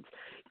live feeds.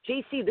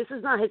 JC, this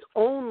is not his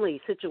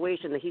only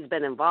situation that he's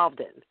been involved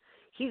in.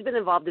 He's been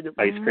involved in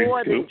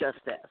more than just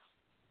this.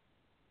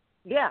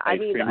 Yeah, the ice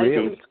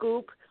cream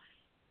scoop.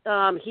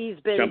 He's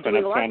been jumping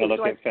doing up, a lot trying to of things.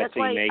 look at That's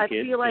why naked. I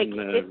feel like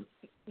if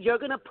you're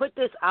going to put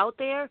this out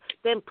there,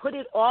 then put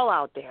it all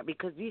out there,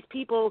 because these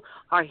people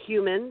are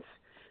humans.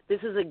 This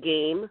is a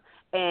game,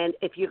 and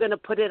if you're going to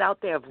put it out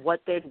there of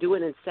what they're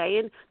doing and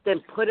saying,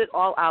 then put it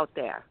all out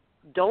there.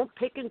 Don't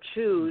pick and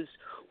choose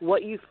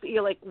what you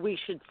feel like we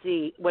should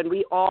see when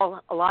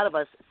a lot of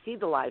us see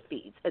the live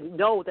feeds and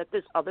know that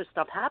there's other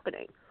stuff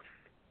happening.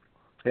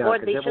 Yeah, or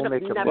they should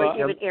have never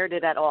even aired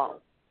it at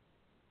all.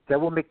 That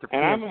will make the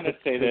and I'm going to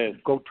say this.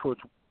 Go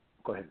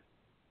ahead.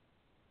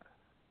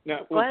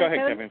 No, go ahead,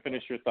 Kevin.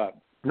 Finish your thought.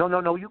 No,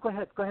 you go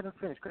ahead. Go ahead and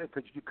finish. Go ahead,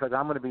 because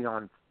I'm going to be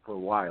on for a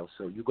while,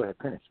 so you go ahead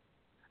and finish.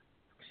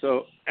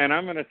 So, and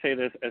I'm going to say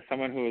this as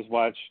someone who has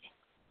watched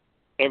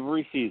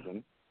every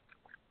season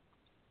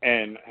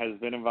and has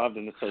been involved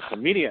in the social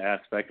media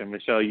aspect, and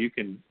Michelle, you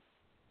can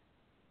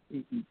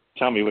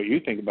tell me what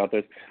you think about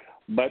this,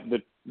 but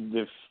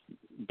the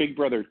Big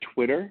Brother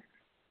Twitter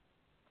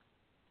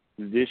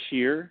this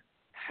year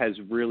has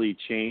really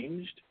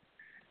changed.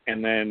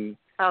 And then,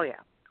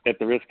 at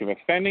the risk of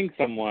offending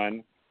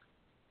someone,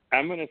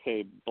 I'm going to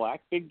say Black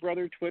Big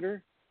Brother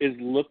Twitter is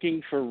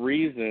looking for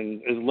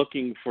reasons, is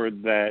looking for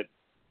that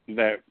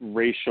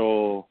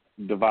racial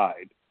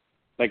divide.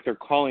 Like, they're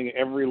calling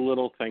every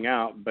little thing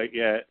out, but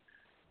yet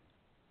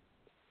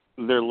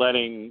they're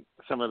letting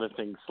some of the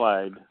things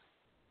slide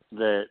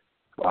that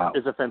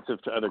is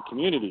offensive to other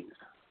communities.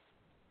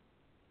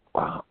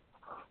 Wow.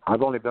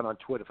 I've only been on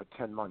Twitter for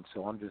 10 months,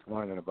 so I'm just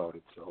learning about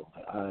it. So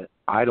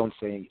I don't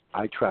say,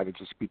 I try to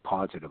just be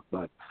positive,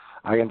 but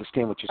I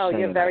understand what you're saying.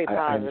 You're very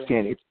positive. I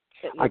understand it.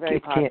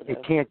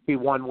 It can't be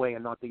one way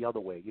and not the other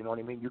way. You know what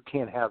I mean? You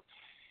can't have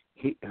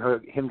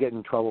him getting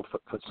in trouble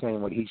for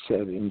saying what he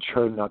said and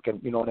her not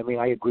getting, you know what I mean?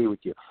 I agree with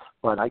you.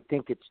 But I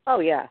think it's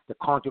the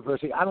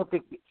controversy. I don't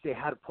think they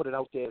had to put it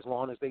out there as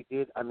long as they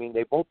did. I mean,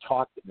 they both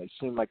talked and they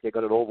seemed like they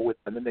got it over with,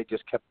 and then they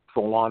just kept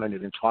prolonging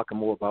it and talking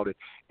more about it,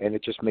 and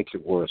it just makes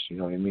it worse, you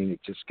know what I mean? It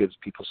just gives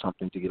people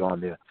something to get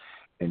on there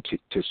and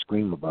to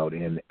scream about.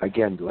 And,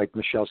 again, like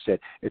Michelle said,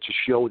 it's a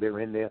show. They're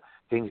in there.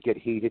 Things get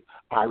heated.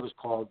 I was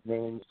called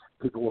names.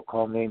 People were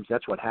called names.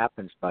 That's what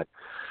happens. But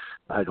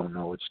I don't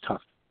know. It's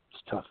tough.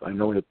 It's tough. I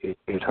know it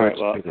hurts.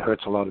 It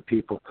hurts a lot of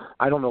people.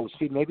 I don't know.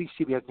 See, maybe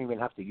CBS doesn't even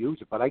have to use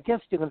it, but I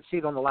guess they're going to see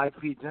it on the live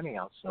feeds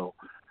anyhow. So,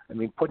 I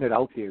mean, putting it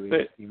out there,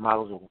 you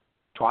might as well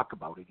talk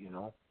about it, you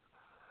know.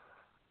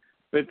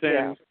 But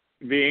then,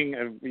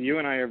 being you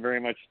and I are very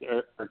much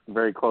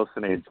very close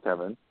in age,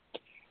 Kevin,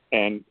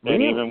 and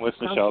even with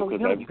Michelle,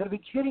 because you got to be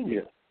kidding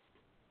me.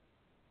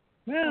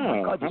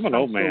 No, God, I'm an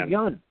old man. So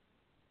young.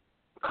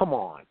 Come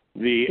on.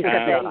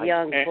 That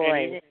young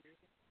boy.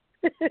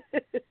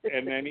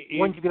 And then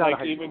when did you get out of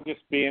high even school?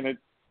 just being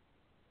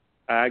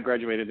I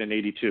graduated in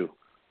 82.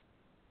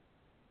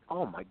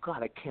 Oh my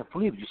God, I can't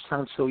believe it. You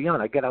sound so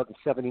young. I got out in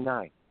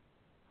 79.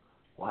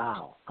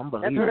 Wow,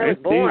 unbelievable. That's when I was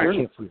born. I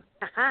can't believe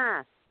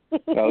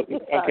it. Well,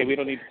 okay, we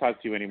don't need to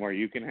talk to you anymore.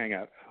 You can hang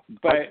out.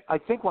 But I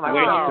think when I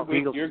was the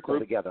Beatles your still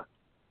group together.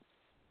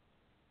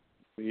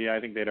 Yeah, I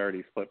think they'd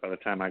already split by the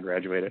time I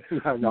graduated.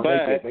 No, but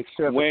they did. They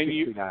served when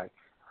 69.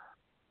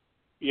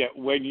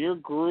 when your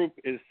group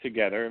is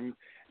together,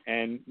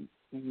 and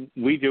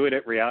we do it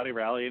at Reality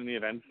Rally and the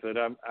events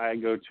that I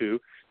go to,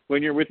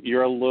 when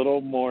you're a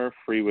little more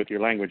free with your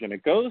language. And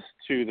it goes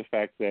to the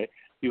fact that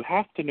you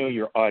have to know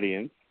your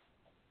audience,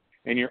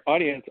 and your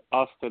audience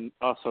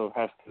also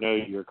has to know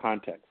your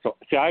context. So,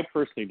 I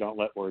personally don't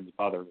let words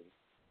bother me.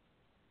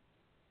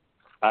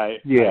 I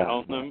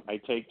own them, I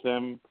take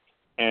them,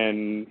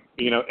 and,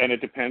 and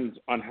it depends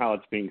on how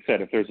it's being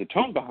said. If there's a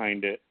tone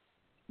behind it,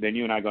 then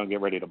you and I are going to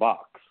get ready to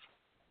box.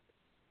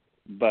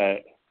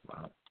 But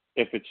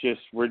if it's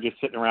just, we're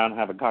just sitting around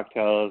having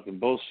cocktails and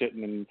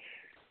bullshitting, and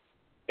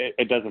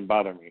it doesn't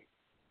bother me.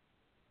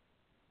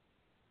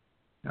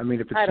 I mean,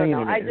 if it's I don't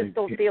know. I just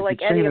don't feel like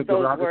any of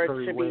those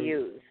words should be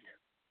used.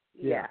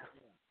 Yeah.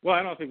 Well,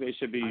 I don't think they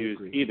should be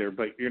used either,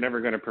 but you're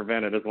never going to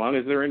prevent it as long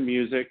as they're in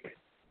music,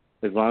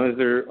 as long as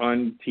they're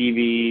on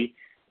TV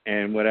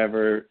and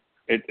whatever.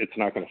 It's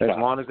not going to stop.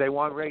 As long as they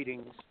want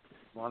ratings.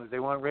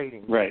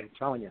 Right. I'm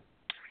telling you.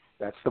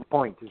 That's the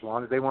point. As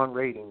long as they want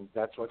ratings,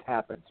 that's what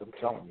happens. I'm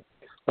telling you.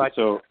 But,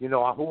 who am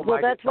I? Well,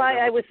 that's why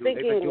I was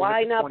thinking,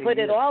 why not put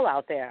it all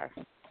out there?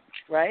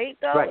 Right?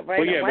 Right.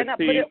 Well, why not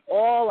put it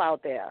all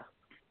out there?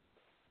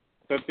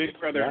 But Big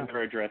Brother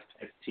never addressed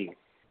 15.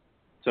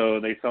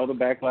 So they saw the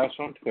backlash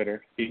on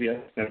Twitter.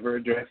 CBS never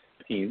addressed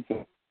 15.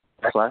 So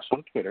backlash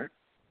on Twitter.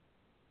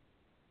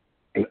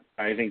 And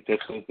I think this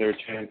was their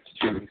chance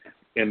to,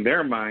 in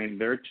their mind,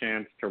 their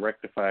chance to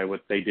rectify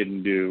what they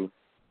didn't do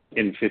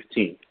in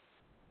 15.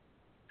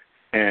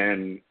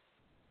 And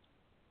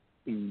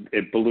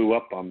it blew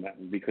up on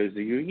them because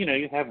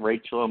you have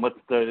Rachel and what's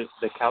the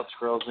couch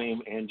girl's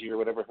name, Angie or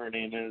whatever her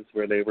name is,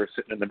 where they were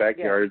sitting in the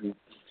backyard and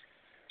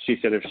she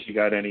said if she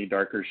got any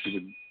darker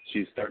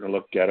she's starting to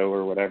look ghetto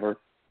or whatever.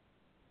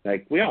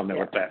 Like, we all know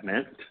what that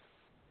meant.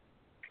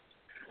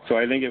 So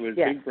I think it was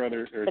Big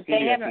Brother or but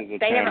CBS's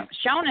they haven't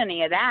shown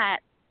any of that.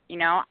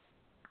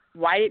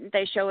 Why didn't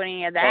they show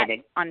any of that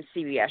on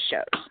CBS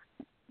shows?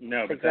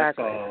 No, but that's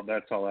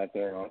all out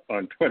there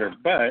on Twitter.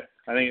 But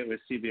I think it was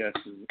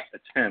CBS's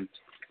attempt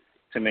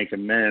to make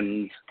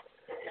amends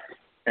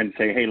and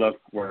say, hey,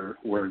 look, we're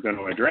going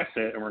to address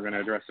it, and we're going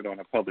to address it on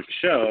a public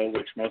show,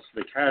 which most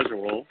of the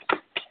casuals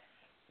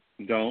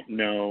don't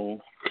know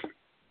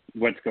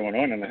what's going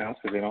on in the house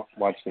because they don't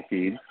watch the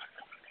feed.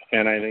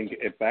 And I think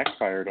it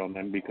backfired on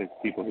them because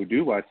people who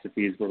do watch the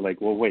feeds were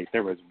like, well, wait,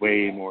 there was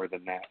way more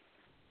than that.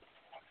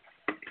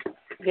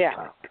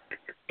 Yeah.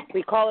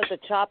 We call it the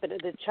chopping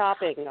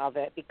of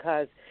it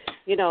because,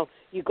 you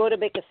go to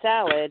make a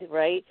salad,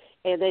 right?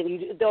 And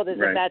then there's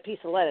a bad piece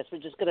of lettuce. We're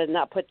just going to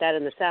not put that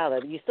in the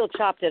salad. You still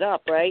chopped it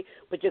up, right?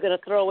 But you're going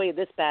to throw away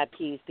this bad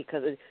piece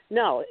because, it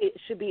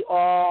should be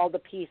all the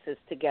pieces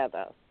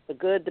together. The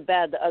good, the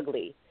bad, the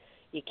ugly.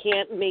 You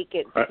can't make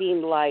it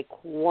seem like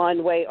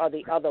one way or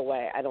the other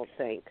way, I don't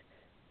think.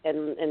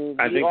 And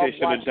I think they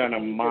should have done a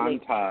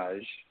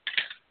montage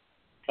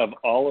of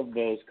all of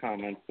those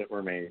comments that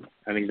were made.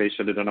 I think they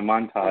should have done a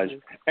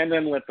montage and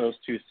then let those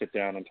two sit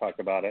down and talk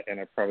about it, and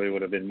it probably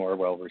would have been more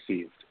well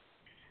received.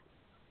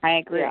 I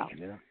agree. Yeah.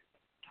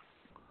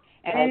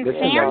 And I think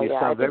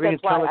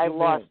that's why I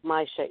lost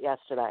my shit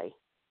yesterday.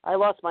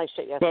 Well, because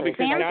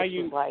Sam, now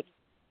you...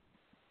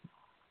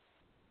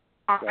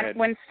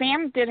 when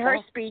Sam did her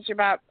speech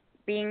about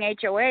being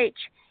HOH,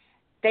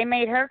 they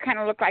made her kind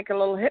of look like a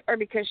little Hitler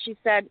because she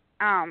said, this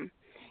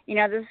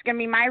is going to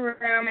be my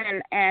room,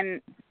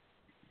 and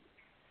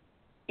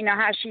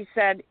how she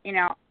said, you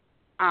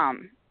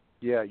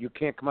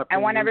can't come up. I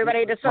want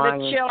everybody to sort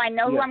of chill. I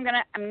know who I'm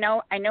gonna. I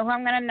know who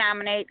I'm gonna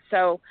nominate.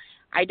 So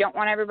I don't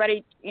want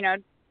everybody,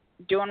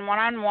 doing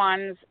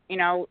one-on-ones.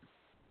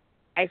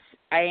 I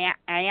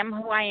am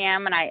who I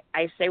am, and I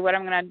say what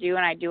I'm going to do,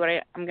 and I do what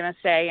I'm going to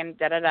say, and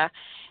da-da-da.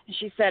 And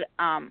she said,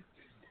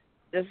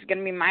 this is going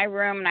to be my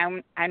room,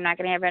 and I'm not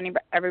going to have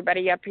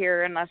everybody up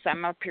here unless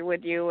I'm up here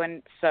with you,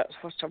 and so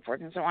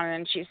forth and so on.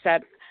 And she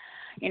said,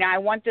 I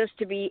want this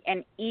to be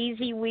an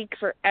easy week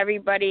for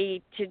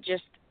everybody to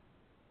just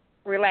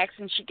relax.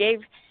 And she gave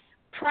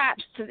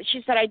props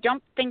she said, I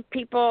don't think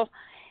people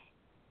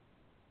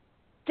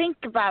think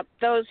about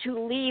those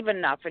who leave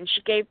enough. And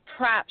she gave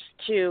props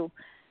to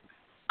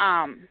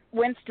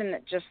Winston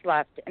that just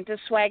left, and to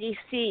Swaggy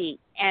C,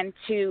 and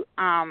to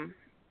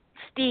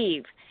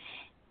Steve.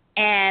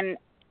 And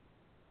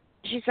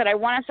she said, I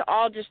want us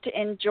all just to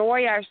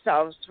enjoy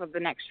ourselves for the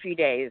next few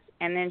days.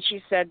 And then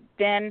she said,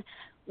 then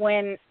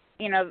when,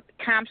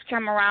 comps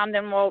come around,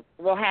 then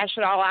we'll hash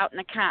it all out in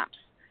the comps.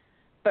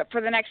 But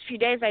for the next few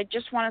days, I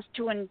just want us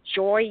to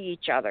enjoy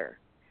each other.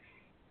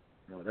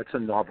 No, that's a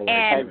novel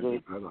idea.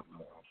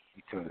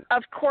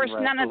 Of course,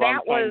 none of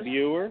that was...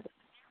 Viewer,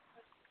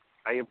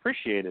 I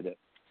appreciated it.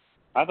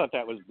 I thought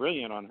that was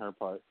brilliant on her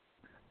part.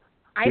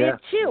 I did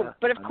too,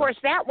 but of course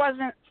that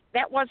wasn't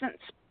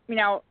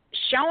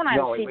shown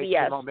on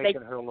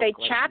CBS. They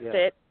chopped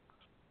it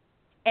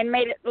and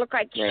made it look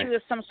like she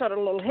was some sort of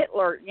little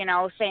Hitler,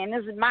 saying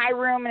this is my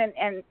room, and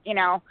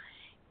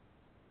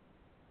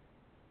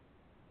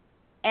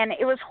and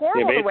it was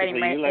horrible the way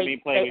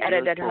they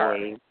edited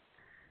her.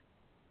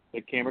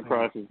 It came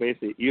across as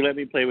basically, you let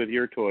me play with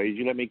your toys,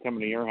 you let me come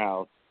into your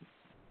house,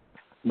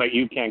 but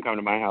you can't come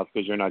to my house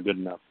because you're not good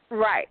enough.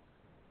 Right.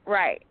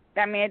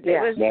 I mean,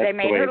 they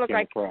made her look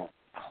like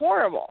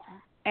horrible,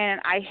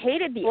 and I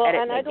hated the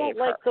edit. And I don't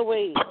like the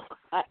way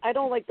I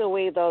don't like the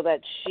way though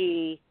that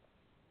she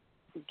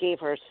gave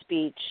her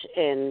speech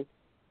in,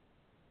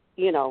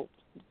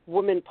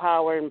 woman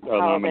power and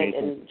empowerment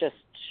and just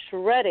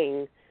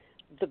shredding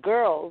the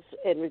girls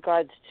in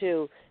regards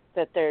to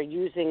that they're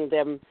using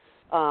them,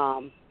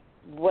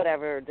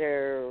 whatever,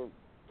 their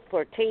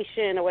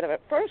flirtation or whatever.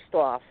 First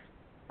off,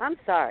 I'm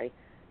sorry,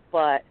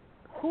 but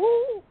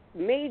who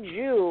made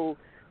you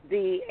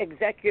the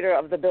executor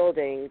of the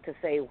building to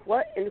say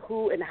what and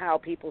who and how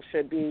people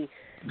should be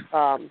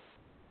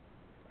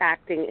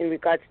acting in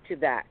regards to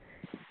that?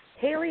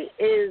 Haley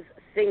is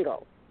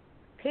single.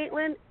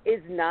 Caitlin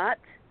is not.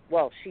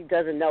 Well, she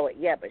doesn't know it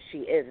yet, but she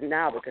is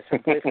now because her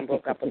boyfriend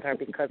broke up with her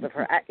because of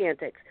her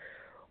antics.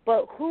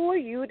 But who are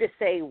you to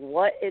say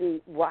what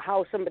and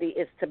how somebody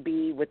is to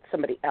be with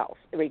somebody else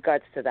in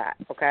regards to that?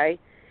 Okay,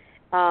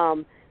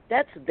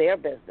 that's their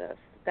business.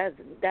 That's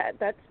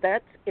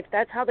if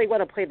that's how they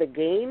want to play the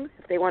game.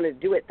 If they want to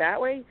do it that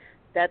way,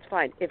 that's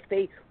fine. If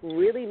they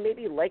really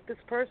maybe like this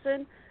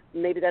person,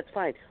 maybe that's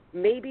fine.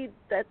 Maybe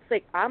that's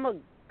like I'm a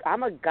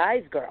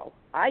guy's girl.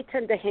 I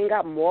tend to hang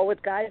out more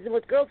with guys than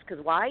with girls.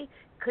 Because why?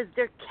 Because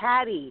they're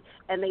catty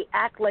and they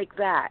act like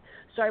that.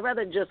 So I'd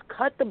rather just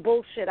cut the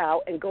bullshit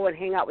out and go and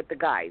hang out with the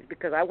guys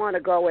because I want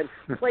to go and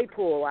play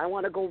pool. I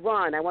want to go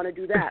run. I want to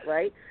do that,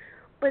 right?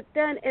 But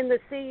then in the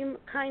same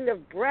kind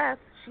of breath,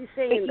 she's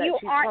saying that she's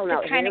calling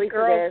out Haley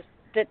for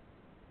this.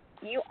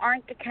 You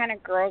aren't the kind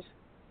of girls,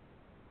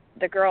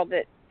 the girl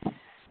that,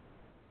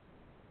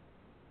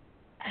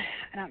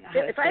 I don't know how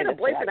if I had a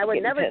boyfriend, I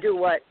would never do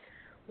what,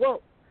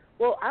 well,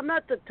 I'm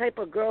not the type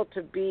of girl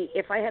to be,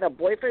 if I had a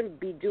boyfriend,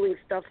 be doing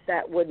stuff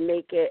that would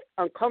make it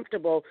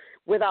uncomfortable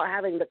without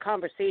having the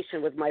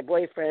conversation with my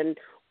boyfriend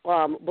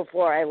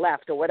before I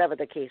left or whatever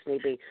the case may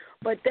be.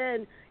 But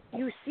then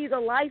you see the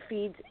live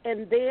feeds,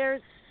 and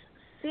there's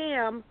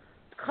Sam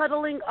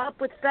cuddling up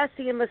with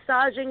Fessy and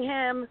massaging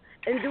him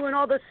and doing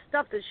all the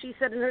stuff that she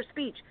said in her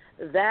speech.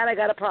 That I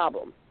got a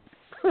problem.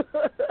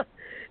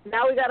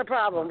 Now we got a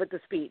problem with the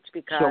speech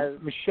because... So,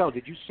 Michelle,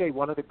 did you say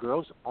one of the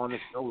girls on the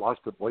show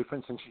lost her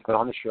boyfriend since she's been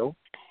on the show?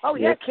 Oh,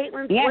 yeah,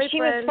 Caitlin's boyfriend she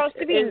was supposed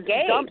to be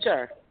engaged. Dumped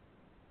her.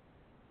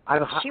 I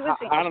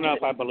don't know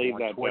if I believe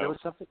that, Twitter though. Or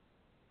something?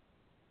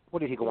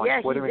 What did he go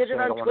on Twitter and say? Yeah, he did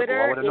it on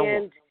Twitter,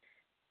 and...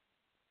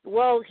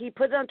 Well, he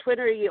put it on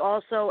Twitter. He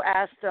also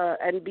asked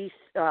CBS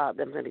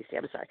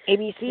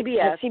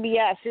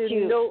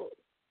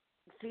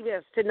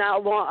to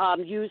now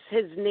use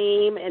his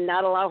name and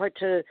not allow her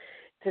to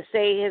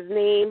say his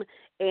name.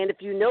 And if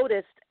you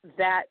noticed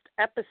that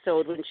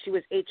episode when she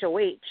was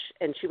HOH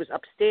and she was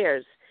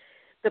upstairs,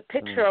 the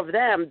picture of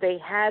them, they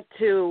had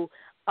to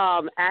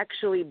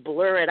actually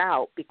blur it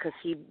out because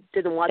he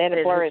didn't want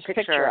his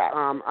picture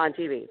on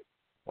TV.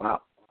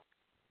 Wow.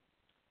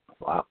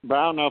 But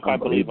I don't know if I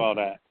believe all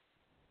that.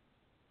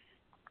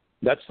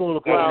 That's the little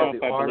girl.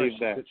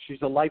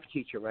 She's a life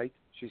teacher, right?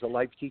 She's a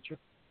life teacher?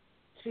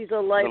 She's a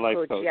life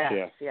coach,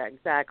 yes. Yeah,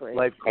 exactly.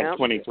 Life coach. At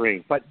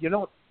 23. But,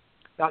 now,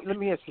 let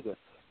me ask you this.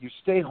 You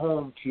stay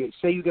home,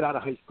 say you get out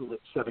of high school at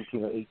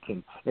 17 or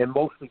 18, and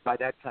mostly by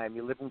that time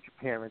you're living with your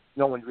parents.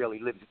 No one really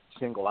lives in a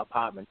single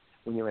apartment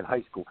when you're in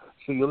high school.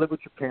 So you live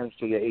with your parents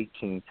till you're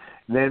 18.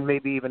 And then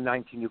maybe even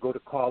 19, you go to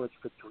college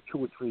for 2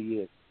 or 3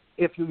 years,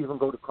 if you even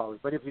go to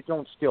college. But if you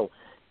don't still,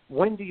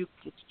 when do you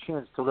get the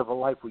chance to live a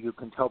life where you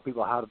can tell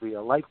people how to be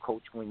a life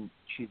coach when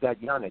she's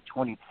that young at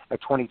 23?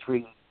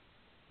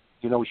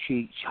 You know,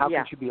 how Yeah.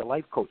 can she be a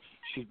life coach?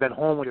 She's been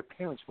home with her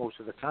parents most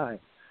of the time.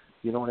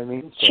 You know what I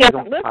mean? So She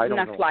hasn't lived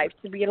enough life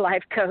to be a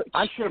life coach.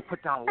 I should have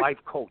put down life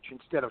coach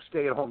instead of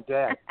stay-at-home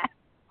dad.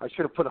 I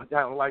should have put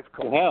down life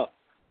coach. Hell,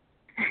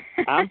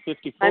 I'm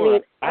 54. I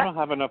mean, I don't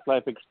have enough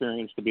life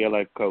experience to be a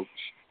life coach.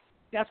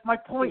 That's my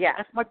point. Yeah.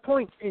 That's my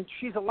point. And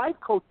she's a life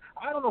coach.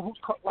 I don't know whose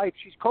life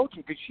she's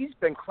coaching because she's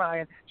been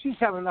crying. She's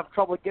having enough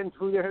trouble getting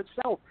through there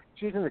herself.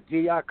 She's in the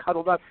DR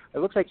cuddled up. It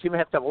looks like she may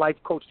have to have a life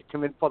coach to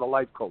come in for the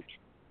life coach.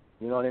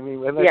 You know what I mean?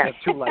 We have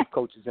two life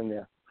coaches in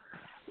there.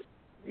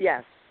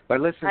 Yes.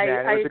 But listen,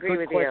 man, I it was a agree good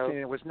with question.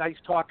 you. It was nice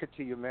talking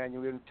to you, man.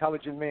 You're an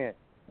intelligent man,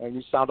 and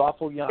you sound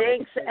awful young.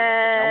 Thanks,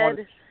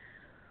 Ed.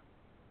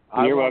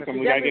 You're welcome.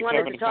 We got to get wanted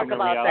Kevin to to come talk to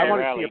about Reality I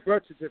want to see Rally. a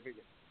birth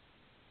certificate.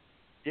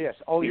 Yes.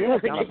 Oh, You yeah.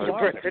 want to down get in your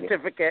Florida. birth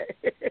certificate.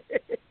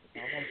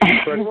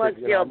 He wants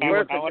your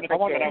birth I want to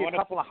certificate. see a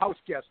couple of house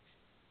guests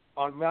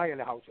on my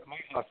house. My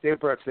house, their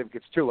birth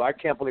certificates too. I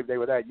can't believe they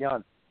were that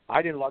young.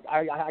 I didn't look.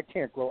 I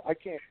can't grow. I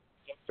can't.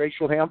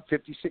 Facial hair. I'm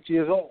 56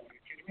 years old. Are you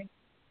kidding me?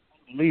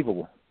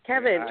 Unbelievable.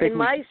 Kevin, Take in me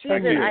my 10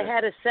 season, I years.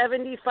 had a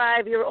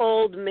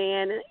 75-year-old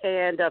man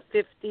and a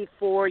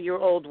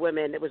 54-year-old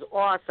woman. It was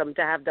awesome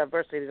to have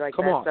diversity like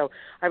Come that. on. So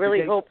I really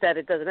Did they- hope that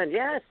it doesn't end.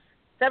 Yes,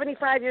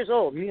 75 years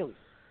old. Really?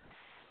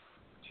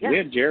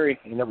 Yeah, Jerry.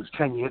 And that was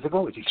 10 years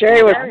ago. Is he Jerry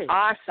still was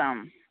alive?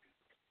 awesome.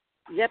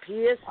 Yep, he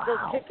is still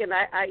Wow. kicking.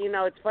 I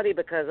it's funny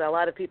because a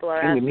lot of people are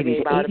Can you asking mean me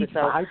he's about him. So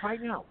 85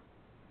 right now?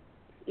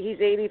 he's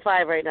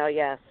 85 right now.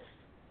 Yes,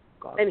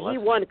 God and bless he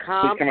him. won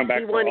comp. coming back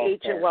He for won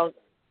All-Star. Well,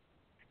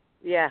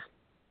 yeah.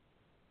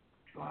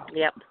 Wow.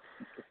 Yep.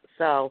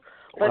 So,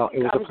 but Well, it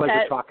was a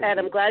pleasure talking to Ed,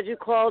 you. I'm glad you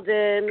called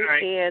in All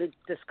right. and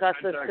discussed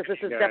I'm this because this talking is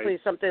to you definitely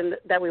guys. something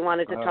that we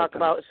wanted to talk Okay.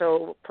 about.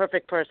 So,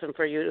 perfect person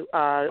for you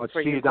Let's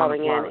for see you you down in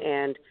calling in, Florida.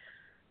 and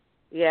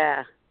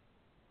yeah,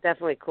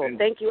 definitely cool. And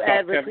Thank you, talk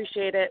Ed. We Kevin.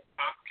 appreciate it.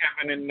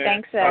 Kevin and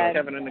Thanks, talk Ed.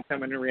 Kevin into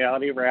coming to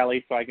Reality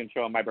Rally so I can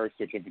show him my birth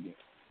certificate.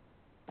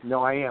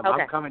 No, I am.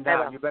 Okay, I'm coming I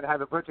down. will. You better have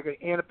a birth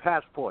certificate and a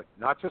passport.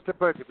 Not just a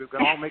birth certificate. We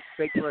can all make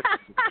fake birth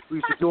certificates. We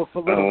used to do it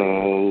for little.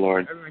 Oh,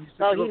 Lord. Everyone used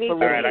to Oh, do he it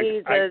for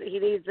needs little. he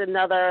needs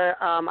another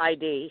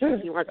ID.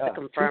 He wants to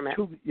confirm it.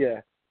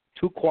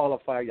 Too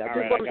qualified. All Two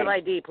right, forms I of got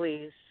ID,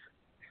 please.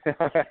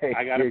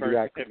 I got a birth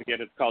Exactly. certificate.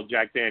 It's called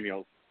Jack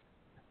Daniels.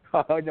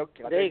 Oh, no,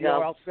 There you go.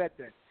 You're all set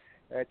then.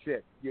 That's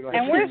it. You don't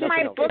have And to where's do my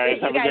nothing else. book Guys,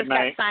 that have you a guys good got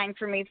night. signed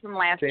for me from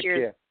last Take year's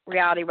care.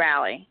 Reality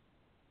Rally?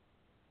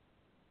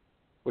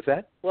 What's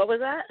that? What was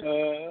that?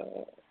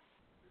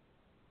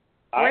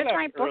 I Where's left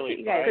my book early, that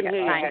you guys so got I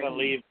had signed? to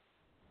leave.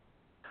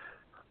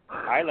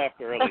 I left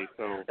early,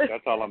 so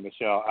that's all on the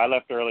show. I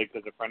left early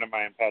because a friend of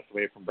mine passed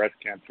away from breast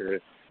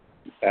cancer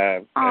Oh,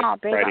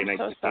 at babe, Friday I'm night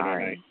so to Saturday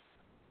sorry. night.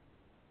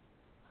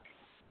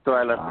 So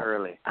I left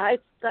early.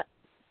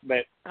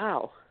 But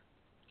Oh.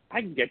 I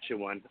can get you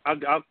one. I'll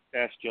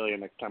ask Jillian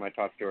next time I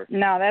talk to her.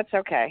 No, that's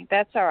okay.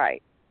 That's all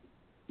right.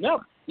 No,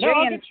 I'll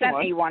Jillian get you sent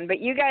one. me one, but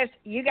you guys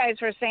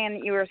were saying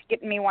that you were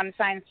getting me one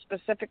signed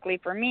specifically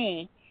for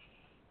me,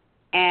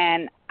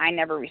 and I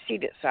never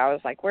received it. So I was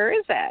like, "Where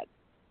is that?"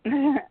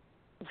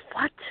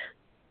 What?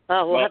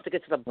 Oh, we'll Well, have to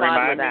get to the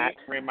bottom of that.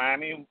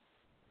 Remind me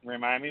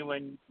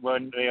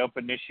when they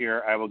open this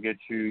year. I will get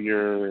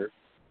you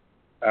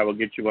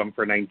one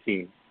for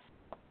 19,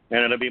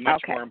 and it'll be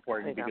much Okay. more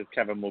important There you because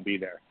Kevin will be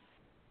there.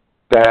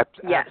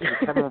 Yes.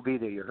 Kevin will be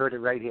there. You heard it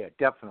right here.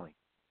 Definitely.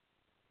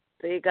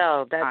 There you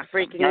go. That's Awesome.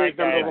 freaking All news right,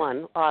 number guys.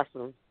 one.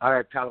 Awesome. All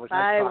right, pal. It was Bye,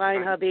 nice talking.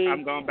 Ryan hubby.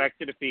 I'm going back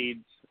to the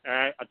feeds. All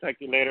right, I'll talk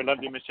to you later. Love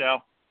you,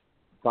 Michelle.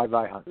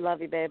 Bye-bye, hon.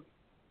 Love you, babe.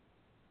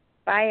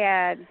 Bye,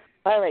 Ed.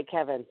 All right,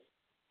 Kevin.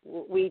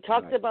 We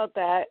talked Right. about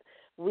that.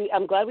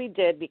 I'm glad we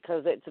did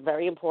because it's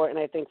very important,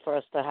 I think, for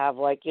us to have,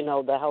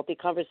 the healthy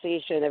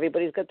conversation.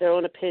 Everybody's got their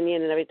own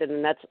opinion and everything,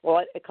 and that's all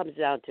it comes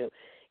down to,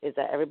 is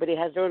that everybody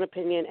has their own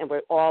opinion, and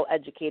we're all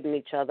educating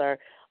each other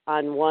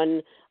on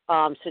one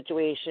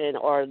situation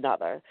or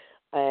another.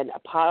 And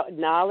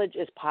knowledge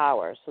is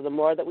power. So the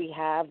more that we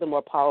have, the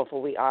more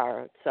powerful we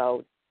are.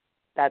 So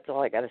that's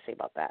all I got to say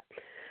about that.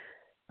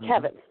 Mm-hmm.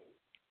 Kevin.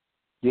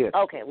 Yes.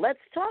 Okay, let's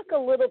talk a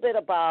little bit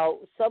about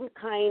some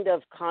kind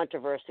of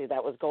controversy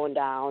that was going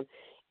down,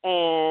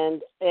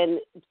 and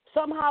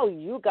somehow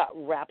you got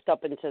wrapped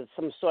up into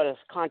some sort of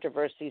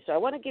controversy. So I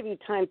want to give you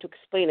time to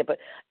explain it. But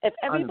if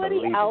everybody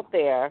Unbelievable. out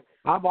there,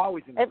 I'm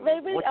always in the if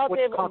everybody What's out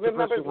there controversial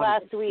remembers when-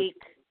 last week,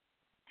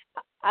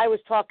 I was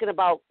talking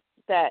about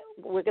that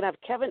we're going to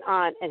have Kevin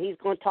on, and he's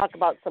going to talk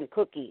about some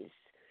cookies.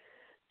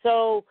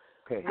 So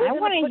Okay. we're I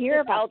gonna wanna put hear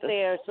this about out this.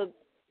 there.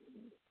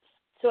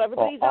 So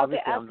everybody's out there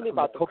obviously, asking me I'm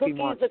about the the cookie cookies,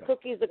 monster.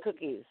 the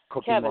cookies.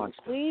 Cookie Kevin,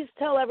 monster. please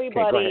tell go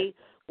everybody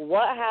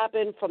what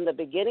happened from the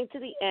beginning to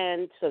the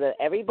end so that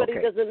everybody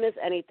Okay. doesn't miss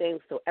anything.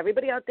 So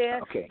everybody out there,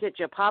 Okay. get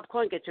your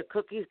popcorn, get your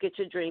cookies, get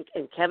your drink,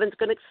 and Kevin's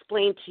going to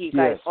explain to you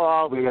guys Yes.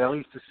 all We got at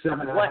least a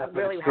 7.5 what minute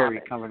really story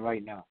happened. coming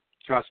right now.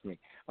 Trust me.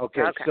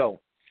 Okay, Okay. so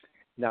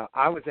now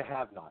I was a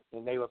have-not,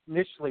 and they were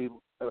initially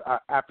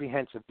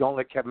apprehensive. Don't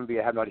let Kevin be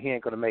a have-not. He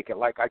ain't going to make it.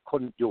 Like I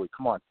couldn't do it.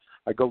 Come on.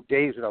 I go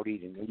days without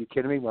eating. Are you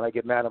kidding me? When I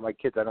get mad at my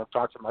kids, I don't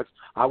talk so much.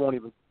 I won't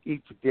even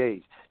eat for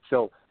days.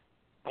 So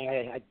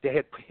they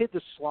had hid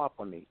the slop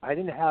on me. I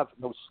didn't have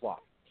no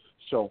slop.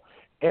 So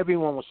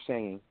everyone was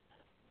saying,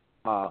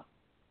 I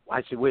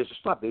said, where's the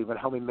slop? They even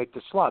helped me make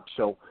the slop.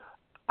 So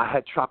I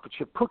had chocolate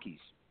chip cookies,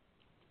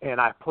 and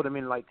I put them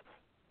in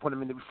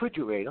the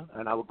refrigerator,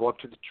 and I would go up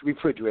to the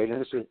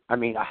refrigerator.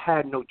 And I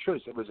had no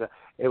choice. It was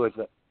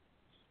the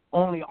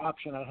only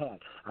option I had.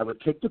 I would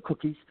take the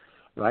cookies,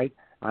 right,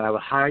 and I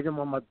would hide them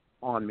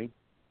on me.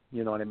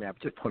 You know what I mean? I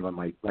would just put them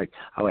on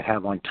I would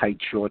have on tight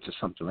shorts or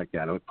something like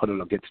that. I would put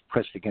it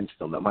pressed against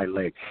my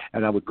leg,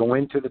 and I would go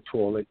into the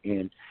toilet,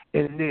 and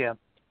in there,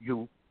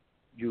 you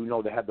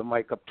know, they have the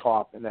mic up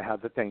top, and they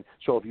have the thing.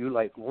 So if you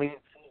lean forward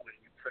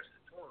and you press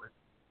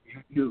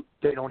the toilet,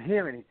 they don't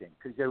hear anything,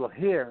 because they will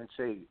hear and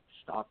say,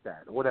 stop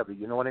that, or whatever,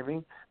 you know what I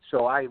mean?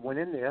 So I went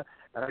in there,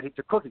 and I'd eat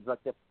the cookies. But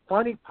the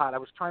funny part, I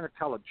was trying to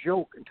tell a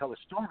joke and tell a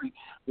story.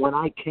 When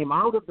I came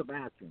out of the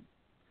bathroom,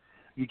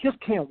 you just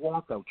can't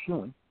walk out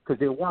chewing, because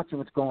they're watching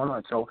what's going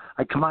on. So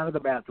I come out of the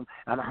bathroom,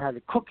 and I had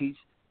the cookies,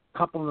 a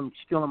couple of them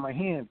still in my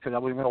hand, because I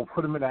was going to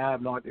put them in the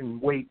have-not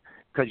and wait,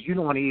 because you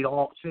don't want to eat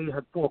all, say you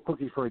had 4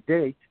 cookies for a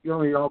day, you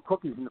only eat all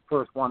cookies in the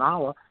first 1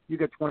 hour, you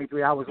get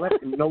 23 hours left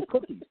and no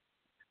cookies.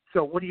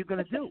 So what are you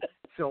going to do?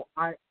 So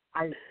I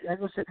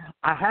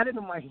had it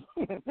in my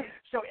hand.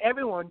 So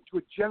everyone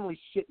would generally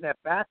sit in that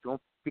bathroom,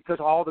 because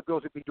all the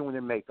girls would be doing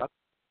their makeup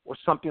or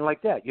something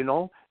like that, you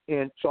know.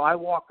 And so I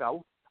walk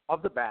out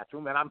of the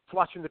bathroom, and I'm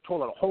flushing the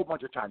toilet a whole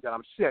bunch of times, and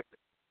I'm sick,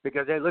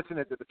 because they're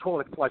listening to the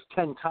toilet flush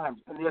 10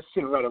 times, and they're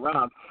sitting right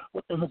around.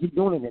 What the hell is he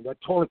doing in there? That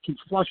toilet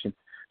keeps flushing.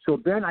 So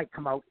then I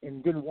come out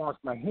and didn't wash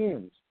my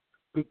hands,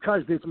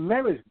 because there's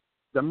mirrors.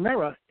 The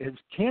mirror has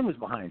cameras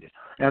behind it.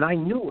 And I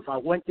knew if I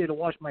went there to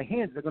wash my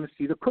hands, they're going to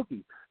see the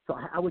cookies. So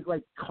I was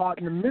caught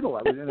in the middle.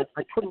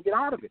 I couldn't get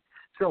out of it.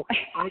 So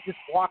I just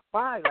walked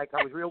by like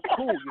I was real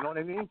cool, you know what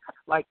I mean?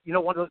 Like, you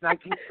know, one of those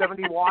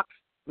 1970 walks,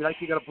 like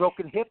you got a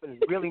broken hip and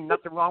there's really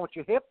nothing wrong with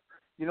your hip.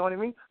 You know what I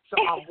mean? So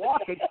I'm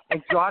walking,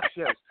 and Josh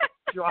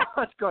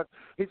goes,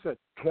 he said,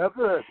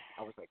 Kevin.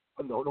 I was like,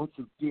 oh, no, don't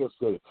you dare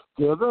say it.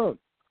 Kevin,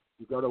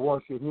 you got to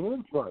wash your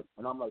hands, bud.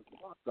 And I'm like,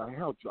 what the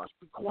hell, Josh?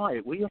 Be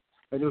quiet, will you?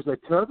 And he was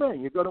like,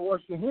 Kevin, you got to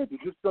wash your hands. You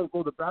just don't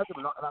go to the bathroom.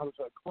 And I was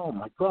like, oh,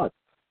 my God.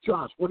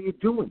 Josh, what are you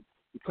doing?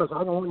 Because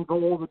I don't want to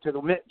go over to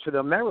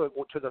the mirror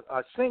or to the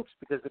sinks,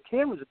 because the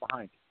cameras are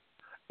behind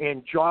it.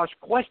 And Josh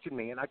questioned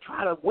me, and I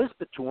tried to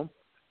whisper to him.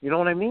 You know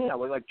what I mean? I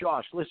was like,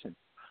 Josh, listen,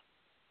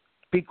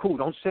 be cool.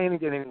 Don't say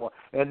anything anymore.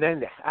 And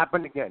then it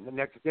happened again. The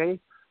next day,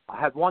 I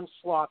had one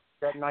slop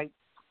that night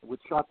with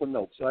chocolate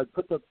milk. So I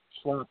put the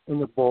slop in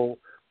the bowl,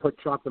 put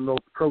chocolate milk,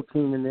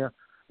 protein in there,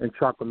 and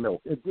chocolate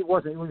milk. It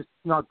was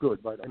not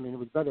good, but, I mean, it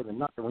was better than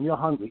nothing. When you're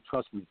hungry,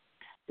 trust me,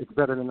 it's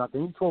better than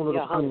nothing. You throw a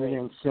little honey in there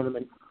and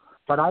cinnamon.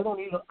 But I don't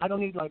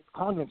eat like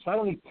condiments. I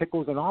don't eat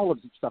pickles and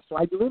olives and stuff. So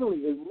I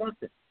literally ate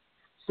nothing.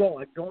 So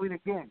I go in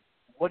again.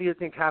 What do you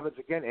think happens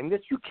again? And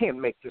this, you can't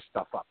make this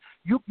stuff up.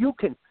 You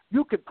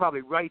could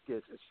probably write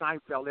this, a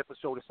Seinfeld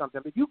episode or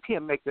something, but you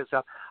can't make this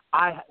up.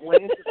 I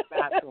went into the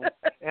bathroom,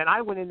 and I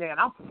went in there, and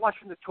I'm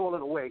flushing the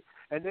toilet away,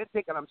 and they're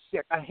thinking I'm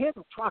sick. I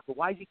handle chocolate.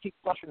 Why does he keep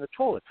flushing the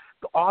toilet?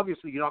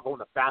 Obviously, you're not going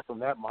to the bathroom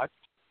that much.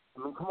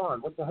 I mean, come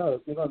on, what the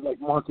hell? You're not like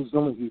Marcus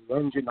Zillman, he's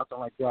revenge, nothing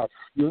like that.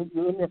 You're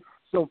in there.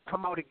 So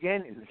come out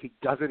again, and he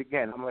does it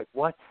again. I'm like,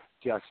 what?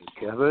 Justin,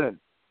 Kevin,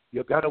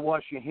 you got to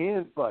wash your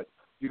hands, bud.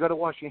 You got to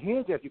wash your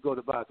hands after you go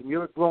to the bathroom.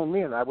 You're a grown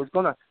man. I was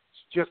going to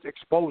just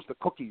expose the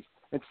cookies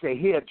and say,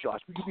 here, Josh,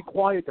 would you be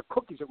quiet? The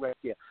cookies are right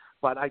here.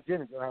 But I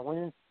didn't. And I went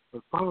in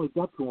and finally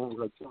got to him and was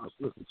like, Josh,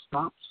 listen,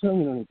 stop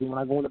saying anything when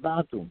I go in the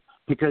bathroom,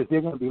 because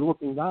they're going to be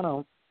looking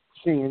down,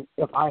 seeing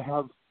if I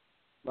have,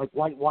 like,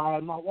 why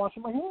I'm not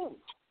washing my hands.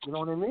 You know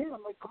what I mean?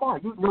 I'm like, come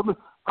on.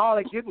 All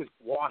I did was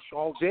wash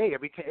all day,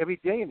 every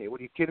day in there.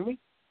 What, are you kidding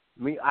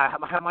me? I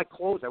have my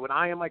clothes. I would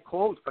iron my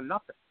clothes for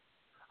nothing.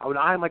 I would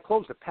iron my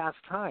clothes to pass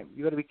time.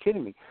 You got to be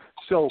kidding me.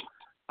 So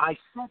I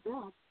said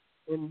that,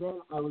 and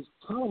then I was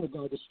telling the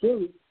guy the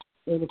story,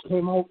 and it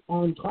came out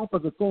on top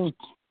of the thing,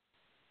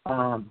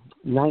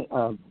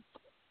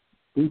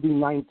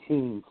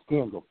 BB19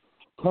 scandal.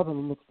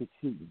 Kevin mixed the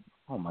cheating.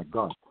 Oh, my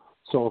God.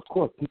 So, of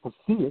course, people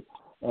see it,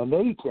 and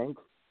they think,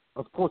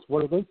 of course,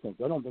 what do they think?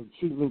 They don't think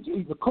cheating means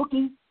eat the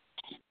cookie.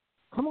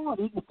 Come on,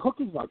 eating the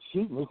cookies not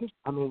cheating, is it?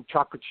 I mean,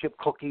 chocolate chip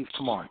cookies,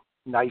 come on.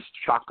 Nice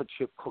chocolate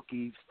chip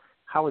cookies.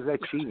 How is that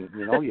cheating?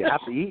 You know, you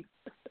have to eat.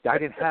 I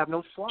didn't have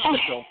no slop.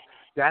 So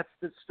that's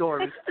the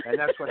story, and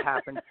that's what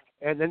happened.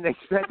 And then they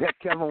said that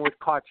Kevin was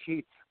caught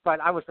cheating. But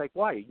I was like,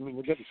 why? You mean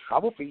you get in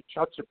trouble for eating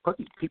chocolate chip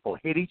cookies? People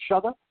hit each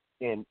other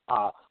and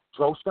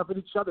throw stuff at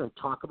each other and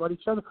talk about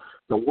each other.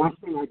 The worst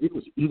thing I did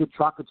was eat a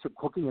chocolate chip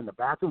cookie in the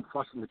bathroom,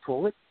 flush in the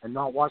toilet, and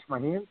not wash my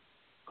hands?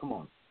 Come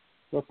on.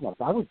 That's nuts.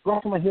 I was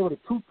brushing my hair with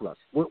a toothbrush.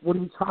 What are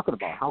you talking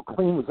about? How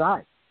clean was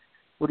I?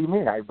 What do you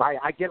mean? I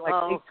get like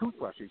 8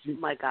 toothbrushes.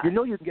 My God. You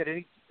know you can get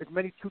as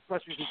many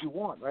toothbrushes as you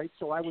want, right?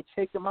 So I would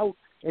take them out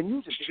and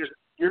use it, because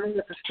You know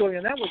what the story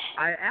on that was?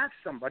 I asked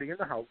somebody in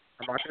the house,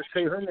 I'm not going to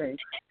say her name,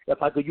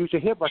 if I could use a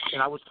hairbrush,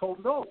 and I was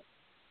told no.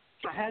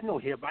 So I had no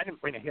hairbrush. I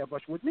didn't bring a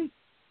hairbrush with me.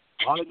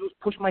 All I do is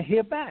push my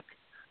hair back.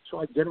 So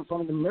I get in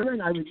front of the mirror,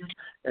 and I would use,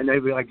 and they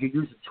were like, you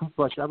use a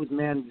toothbrush. I was,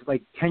 man,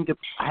 like 10 different,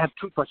 I have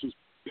toothbrushes.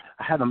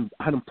 I had them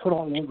put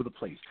all over the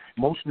place.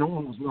 No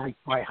one was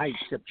my height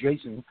except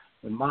Jason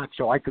and Mark,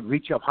 so I could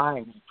reach up high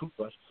and use a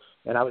toothbrush,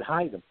 and I would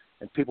hide them.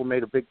 And people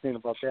made a big thing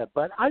about that.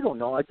 But I don't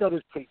know. I thought it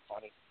was pretty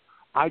funny.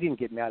 I didn't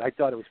get mad. I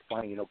thought it was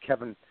funny. You know,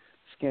 Kevin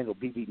scandal,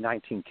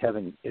 BB19,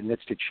 Kevin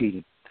admits to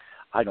cheating.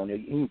 I don't know.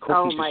 Eating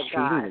cookies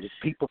is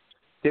cheating.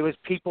 There was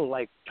people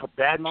like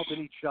bad-mouthing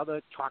each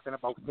other, talking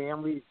about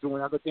families,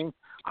 doing other things.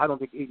 I don't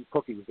think eating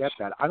cookies was that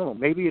bad. I don't know.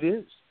 Maybe it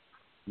is.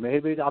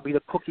 Maybe I'll be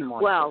the cookie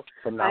monster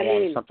from now on,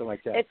 or something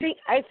like that.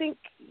 I think,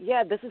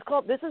 yeah, this is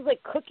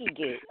like Cookie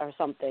Gate or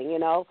something, you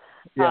know.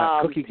 Yeah,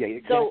 Cookie Gate,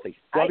 exactly.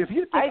 So well, if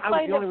you think I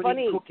was the only one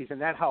funny. eating cookies in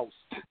that house,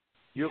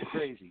 you're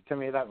crazy. Tell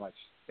me that much.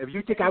 If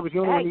you think I was the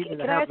only one eating in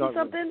the house, can I ask you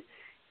something?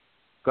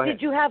 Go ahead.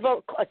 Did you have a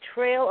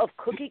trail of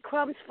cookie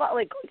crumbs,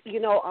 like, you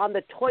know, on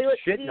the toilet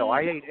seat? No, I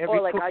ate every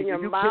or like cookie. on your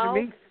Are you mouth?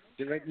 kidding me?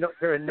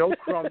 There are no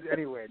crumbs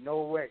anywhere.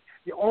 No way.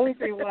 The only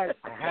thing was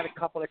I had a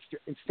couple extra.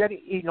 Instead of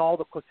eating all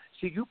the cookies,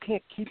 see, you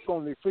can't keep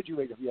going in the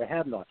refrigerator if you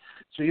have none.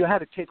 So you had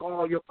to take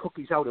all your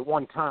cookies out at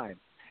one time.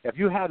 If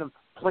you had them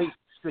placed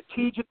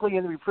strategically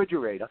in the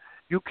refrigerator,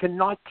 you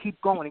cannot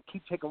keep going and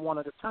keep taking one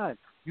at a time.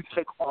 You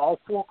take all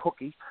 4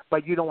 cookies,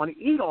 but you don't want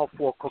to eat all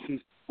 4 cookies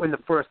in the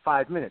first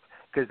 5 minutes,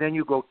 because then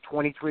you go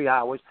 23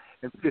 hours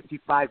and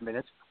 55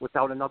 minutes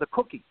without another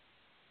cookie.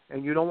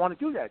 And you don't want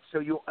to do that. So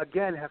you,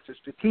 again, have to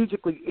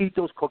strategically eat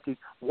those cookies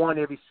one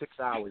every 6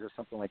 hours or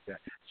something like that.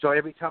 So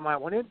every time I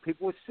went in,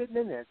 people were sitting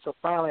in there. So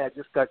finally I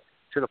just got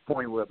to the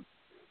point where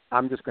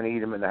I'm just going to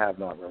eat them in the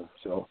have-not room.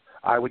 So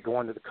I would go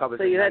under the covers.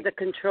 So you had to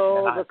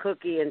control the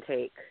cookie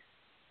intake.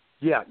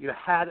 Yeah, you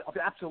had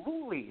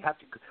absolutely have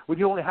to. When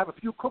you only have a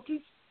few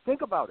cookies,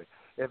 think about it.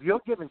 If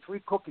you're given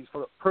 3 cookies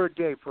per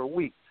day for a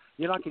week,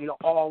 you're not going to eat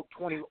all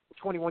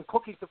 21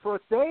 cookies the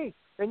first day.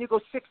 Then you go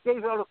 6 days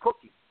without a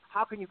cookie.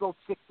 How can you go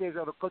 6 days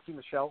without a cookie,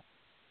 Michelle?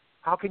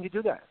 How can you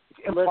do that? It's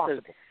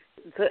impossible.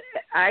 Listen, so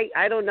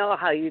I don't know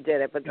how you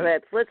did it, but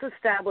let's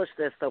establish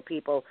this, though,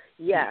 people.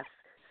 Yes.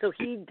 So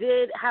he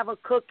did have a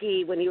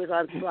cookie when he was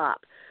on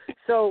slop.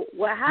 So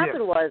what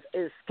happened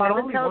is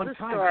Kevin tells a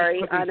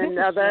story on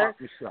another.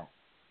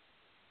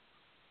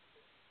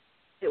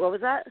 What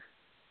was that?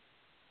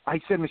 I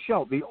said,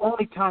 Michelle, the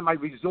only time I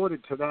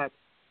resorted to that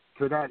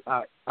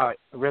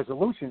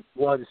resolution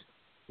was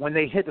when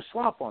they hid the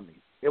slop on me.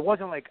 It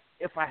wasn't like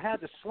if I had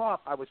the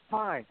slop, I was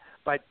fine.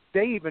 But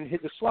they even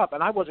hid the slop,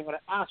 and I wasn't going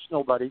to ask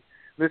nobody,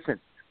 listen,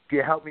 do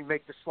you help me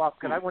make the slop?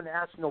 Because I wouldn't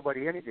ask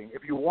nobody anything.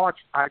 If you watch,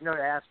 I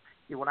never asked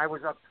you when I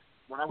was up.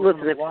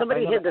 Listen, if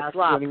somebody hid the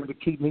slop, anyone to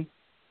keep me.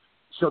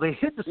 So they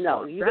hid the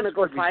slop. No, you're going to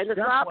go find the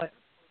slop?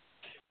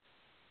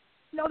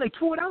 No, they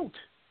threw it out.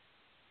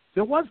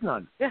 There was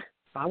none. Yeah.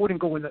 I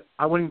wouldn't go into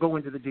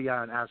the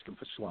DR and ask him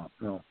for slop.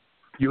 No.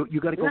 You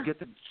got to go get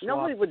the slop.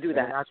 Nobody would do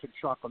that. And ask for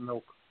chocolate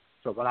milk.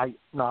 So, but I'd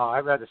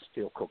rather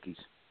steal cookies.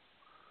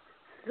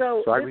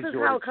 So this is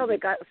how come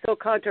it got so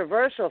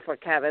controversial for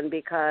Kevin,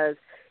 because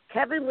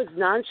Kevin was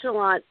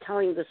nonchalant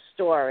telling the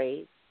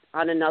story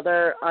on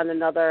another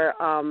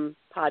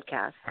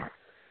podcast.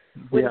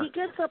 When he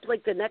gets up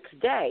like the next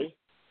day,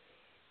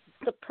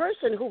 the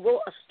person who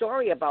wrote a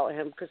story about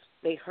him, because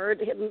they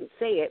heard him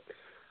say it,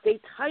 they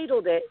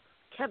titled it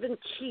 "Kevin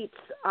Cheats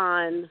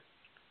on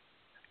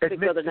Big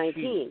Brother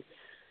 19."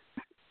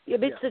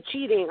 Admits to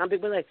cheating on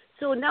Big Brother.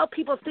 So now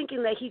people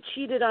thinking that he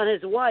cheated on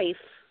his wife.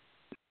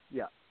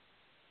 Yeah.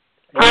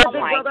 Oh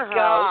my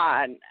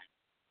God.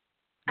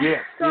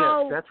 Yeah,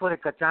 so, that's what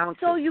it got down to.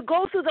 So you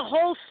go through the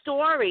whole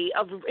story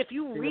of, if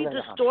you read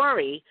the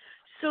story,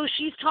 so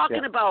she's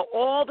talking about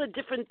all the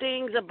different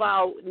things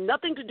about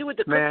nothing to do with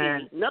the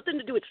cookie, nothing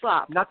to do with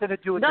slop. Nothing to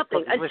do with nothing,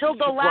 the cookie. until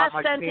the last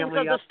sentence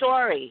of the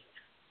story.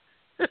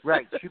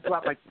 Right. She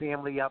brought my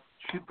family up.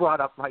 She brought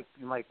up my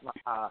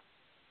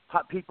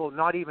people,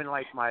 not even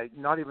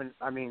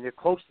they're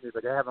close to me,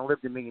 but they haven't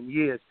lived with me in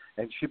years.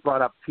 And she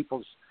brought up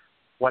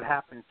what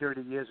happened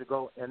 30 years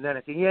ago. And then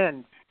at the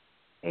end,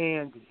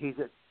 and he's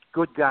a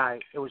good guy,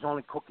 it was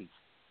only cookies.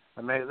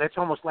 I mean, that's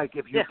almost like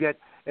if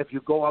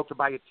you go out to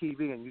buy a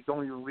TV and you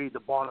don't even read the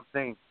bottom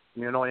thing,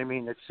 you know what I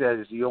mean? It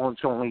says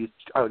it's only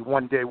a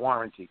 1-day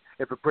warranty.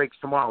 If it breaks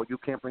tomorrow, you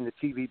can't bring the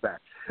TV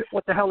back.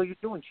 What the hell are you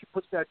doing? She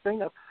puts that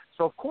thing up.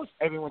 So, of course,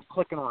 everyone's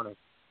clicking on it,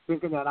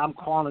 thinking that I'm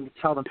calling to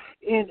tell them.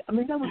 And, I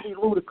mean, that would be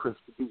ludicrous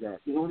to do that.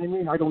 You know what I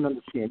mean? I don't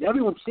understand.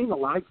 Everyone's seen the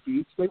live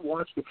feeds. They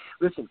watched it.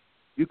 Listen,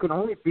 you can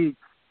only be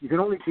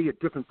a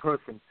different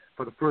person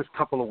for the first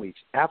couple of weeks.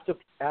 After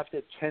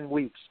 10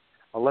 weeks,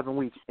 11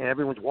 weeks, and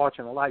everyone's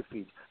watching the live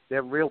feeds,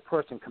 that real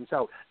person comes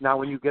out. Now,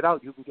 when you get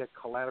out, you can get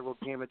collateral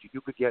damage.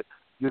 You can get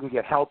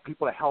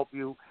people to help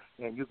you,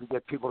 and you can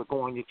get people to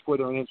go on your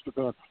Twitter and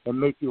Instagram and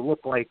make you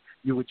look like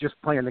you were just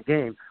playing the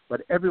game.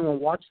 But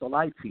everyone watched the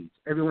live feeds.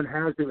 Everyone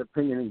has their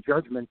opinion and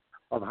judgment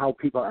of how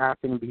people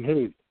act and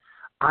behave.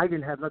 I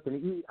didn't have nothing to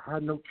eat. I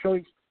had no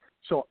choice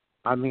So,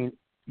 I mean,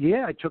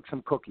 yeah, I took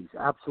some cookies.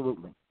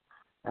 Absolutely.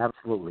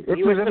 If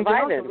You were there's anything else,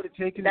 I surviving. would have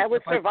taken That it.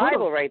 was If I could've.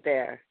 survival right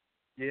there.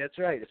 Yeah, that's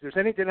right. If there's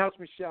anything else,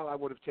 Michelle, I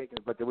would have taken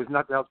it, but there was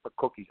nothing else but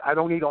cookies. I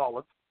don't eat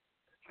olives.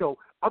 So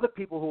other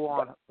people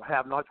who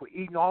have nuts were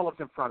eating olives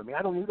in front of me.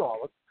 I don't eat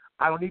olives.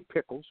 I don't eat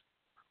pickles.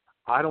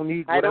 I don't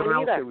need whatever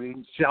else they were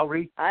eating,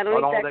 celery. I don't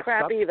eat all that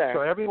crap stuff. either.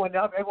 So everyone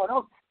else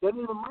doesn't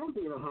even mind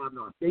being a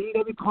have-not. They eat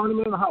every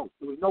condiment in the house.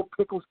 There was no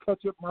pickles,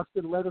 ketchup,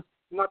 mustard, lettuce,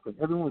 nothing.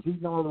 Everyone was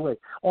eating all the way.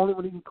 Only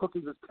one eating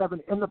cookies was Kevin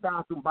in the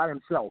bathroom by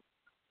himself,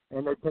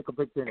 and they'd take a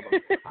big thing of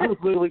it. I was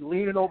literally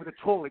leaning over the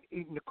toilet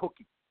eating the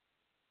cookie.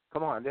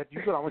 Come on,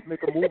 you could almost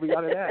make a movie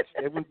out of that.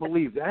 They wouldn't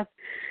believe that.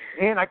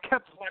 And I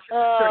kept flushing.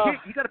 So here,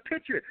 you got to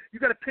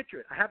picture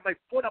it. I have my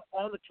foot up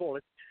on the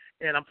toilet,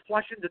 and I'm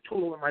flushing the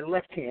toilet with my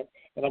left hand,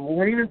 and I'm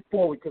leaning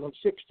forward because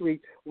I'm 6'3",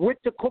 with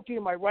the cookie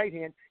in my right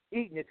hand,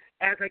 eating it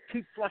as I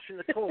keep flushing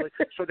the toilet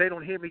so they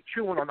don't hear me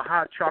chewing on the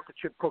hard chocolate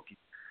chip cookie.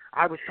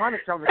 I was trying to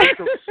tell them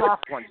those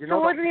soft ones. So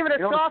it wasn't even a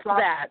soft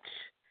batch.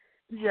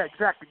 Yeah,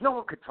 exactly. No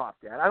one could top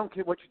that. I don't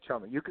care what you tell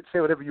me. You can say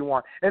whatever you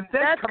want. And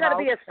then That's got to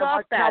be a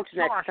soft batch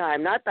next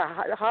time, not the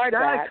hard batch.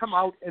 Then I come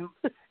out,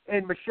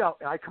 and Michelle,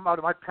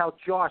 and my pal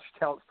Josh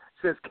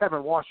says,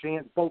 Kevin, wash your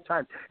hands both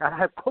times. And I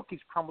have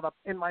cookies crumbled up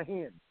in my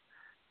hand.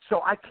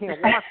 So I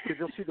can't wash because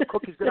you'll see the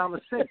cookies go down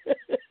the sink.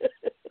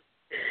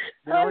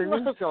 You know what I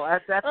mean? So I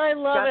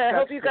love it. I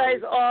hope you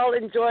guys all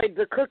enjoyed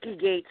the Cookie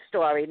Gate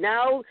story.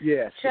 Now,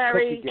 yes,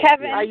 Cherry,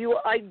 Kevin,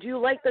 do you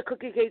like the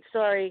Cookie Gate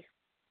story?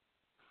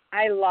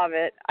 I love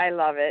it.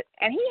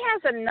 And he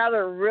has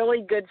another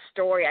really good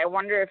story. I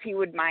wonder if he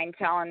would mind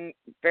telling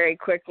very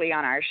quickly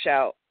on our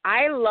show.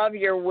 I love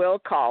your will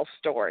call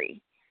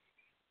story.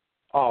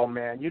 Oh,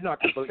 man, you're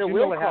not going to believe the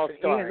will call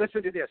story. Ian,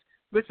 listen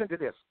to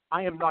this.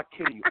 I am not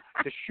kidding you.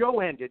 The show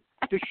ended.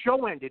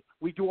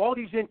 We do all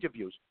these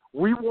interviews.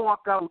 We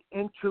walk out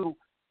into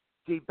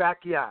the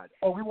backyard.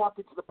 We walk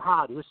into the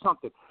party or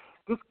something.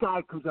 This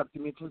guy comes up to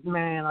me and says,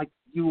 man,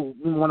 you're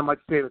one of my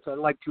favorites. I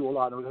liked you a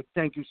lot. I was like,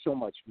 thank you so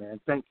much, man.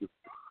 Thank you.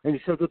 And he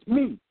said, it's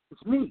me.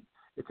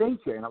 It's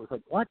AJ. And I was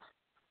like, what?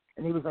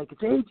 And he was like,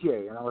 it's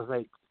AJ. And I was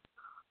like,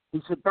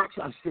 he said,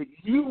 I said,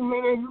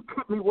 you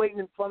kept me waiting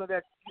in front of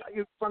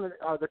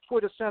the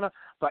Twitter Center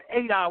for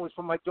 8 hours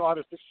for my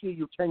daughters to see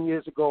you 10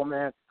 years ago,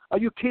 man. Are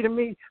you kidding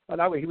me?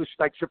 And he was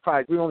like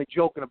surprised. We were only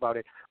joking about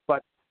it.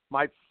 But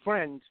my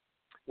friend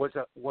was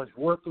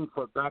working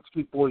for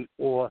Backstreet Boys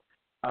or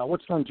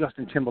what song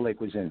Justin Timberlake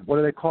was in? What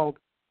are they called?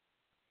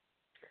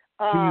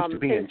 He used to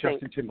be in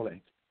Justin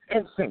Timberlake.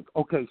 NSYNC.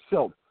 Okay,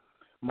 so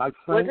my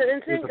friend was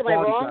it NSYNC? Am I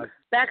wrong?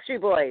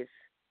 Backstreet Boys.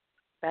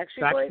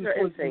 Backstreet Boys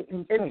or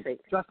NSYNC? NSYNC.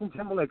 Justin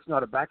Timberlake's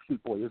not a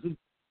Backstreet Boy, is he?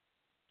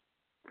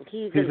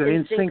 He's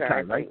an NSYNC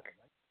guy, right?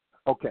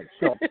 Okay,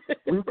 so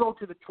we go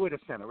to the Twitter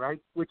Center, right,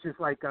 which is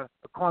like a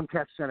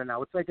contest center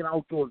now. It's like an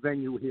outdoor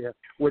venue here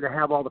where they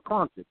have all the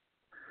concerts.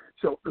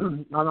 So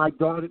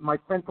my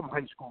friend from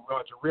high school,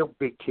 Roger, real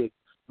big kid,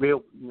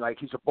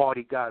 he's a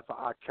bodyguard for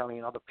R. Kelly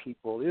and other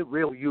people. He's a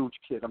real huge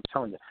kid, I'm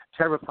telling you,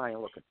 terrifying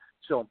looking.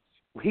 So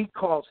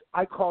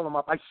I call him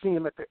up. I see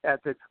him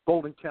at the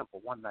Golden Temple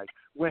one night.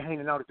 We're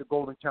hanging out at the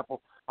Golden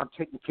Temple. I'm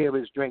taking care of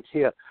his drinks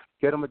here.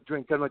 Get him a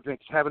drink. He's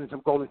having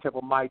some Golden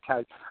Temple Mai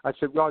Tai. I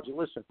said, Roger,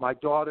 listen, my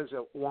daughters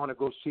want to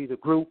go see the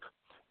group.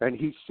 And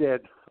he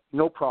said,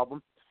 no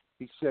problem.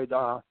 He said,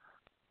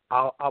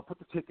 I'll put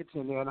the tickets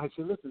in there. And I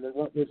said, listen,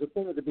 there's a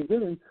thing at the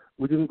beginning.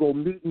 We didn't go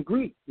meet and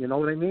greet, you know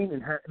what I mean,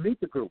 and meet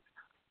the group.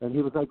 And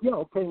he was like, yeah,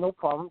 okay, no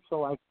problem.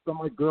 So I got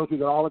my girls. We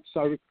got all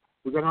excited.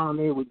 We got on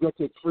there. We get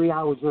there 3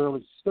 hours early.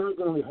 It's still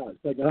really hard.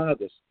 It's like,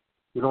 this.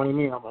 You know what I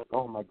mean? I'm like,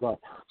 oh, my God.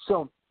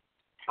 So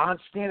I'm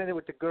standing there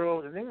with the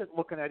girls, and they're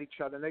looking at each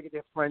other, and they get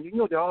their friends. You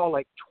know, they're all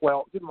like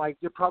 12.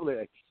 They're probably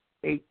like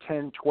 8,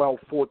 10, 12,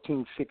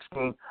 14,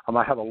 16. I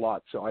might have a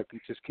lot, so I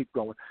can just keep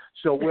going.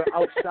 So we're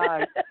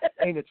outside,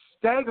 and it's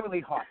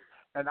staggeringly hot,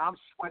 and I'm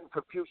sweating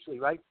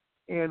profusely, right?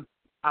 And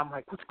I'm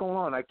like, what's going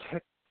on? I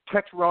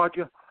text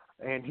Roger,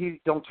 and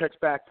he don't text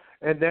back.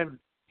 And then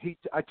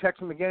I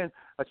text him again.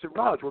 I said,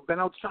 Roger, we've been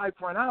outside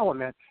for an hour,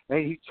 man. And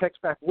he texts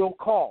back, we'll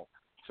call.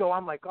 So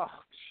I'm like, oh,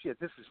 shit,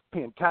 this is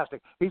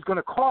fantastic. He's going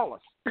to call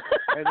us.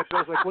 And the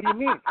girl's like, what do you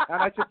mean?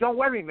 And I said, don't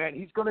worry, man.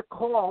 He's going to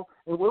call,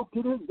 and we'll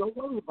get in. Don't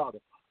worry about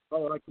it.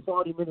 Like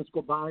 40 minutes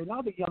go by.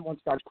 Now the young one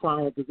starts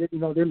crying because,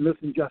 they're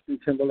missing Justin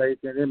Timberlake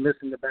and they're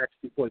missing the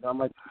Backstreet Boys. I'm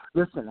like,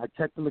 listen, I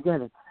text him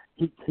again, and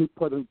he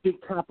put in big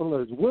capital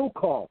letters, will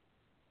call.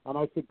 And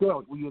I said,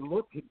 girls, will you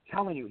look? He's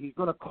telling you he's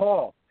going to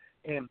call.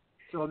 And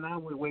so now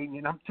we're waiting,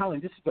 and I'm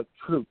telling you, this is the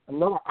truth.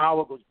 Another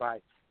hour goes by,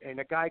 and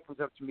a guy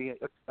comes up to me,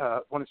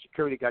 one of the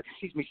security guys,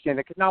 he sees me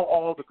standing there. Now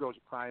all the girls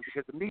are crying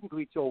because the meet and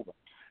greet's over.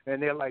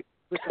 And they're like,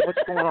 listen, what's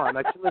going on? And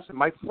I said, listen,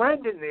 my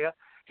friend in there,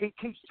 he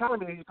keeps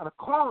telling me that he's going to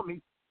call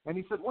me. And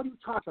he said, what are you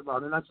talking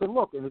about? And I said,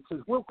 look, and it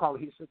says will call.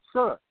 He said,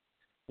 sir,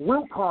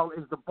 will call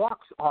is the box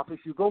office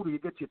you go to, you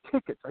get your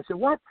tickets. I said,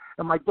 what?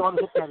 And my daughter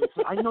looked at me and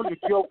said, I know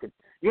you're joking.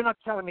 You're not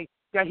telling me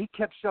that he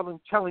kept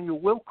telling you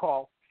will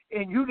call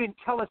and you didn't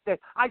tell us that.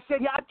 I said,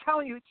 yeah, I'm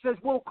telling you, it says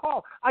we'll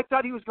call. I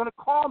thought he was going to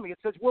call me. It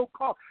says we'll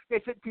call.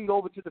 They said, Pete,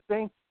 over to the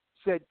thing,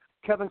 said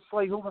Kevin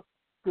SCHLEHUBER,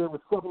 there were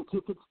 7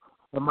 tickets,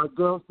 and my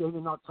girls, they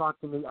did not talk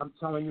to me. I'm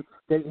telling you,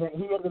 he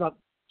ended up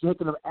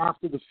taking them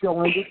after the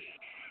show ended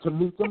to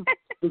meet them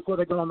before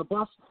they got on the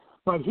bus.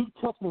 But he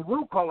texted me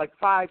will call like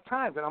 5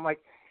 times, and I'm like,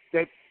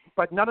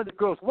 but none of the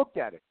girls looked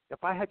at it.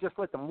 If I had just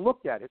let them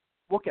look at it,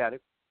 where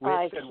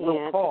it said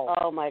will call.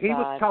 Oh, my he God.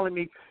 was telling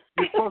me,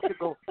 you're supposed to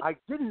go, I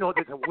didn't know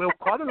there's a will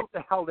call. I don't know what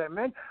the hell that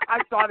meant. I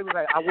thought he was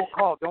like, I will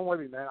call. Don't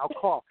worry, man. I'll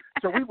call.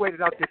 So we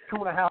waited out there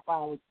 2.5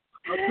 hours.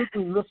 I think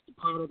we missed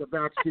part of the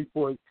Backstreet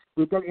Boys.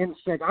 We got in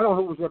sync. I don't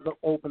know who was ever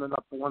opening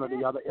up for one or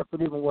the other, if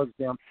it even was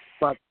them.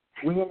 But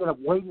we ended up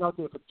waiting out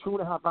there for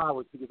 2.5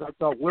 hours because I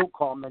thought will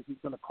call meant he's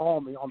going to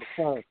call me on the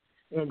phone.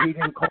 And he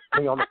didn't call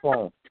me on the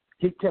phone.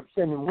 He kept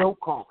sending will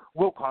call.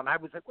 And I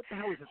was like, what the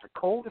hell, is this a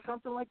cold or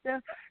something like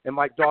that? And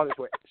my daughters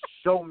were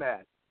so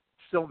mad.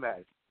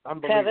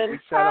 Unbelievable. Kevin, we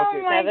sat out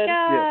there. my Kevin,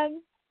 God. Yeah.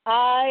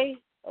 I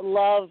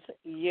love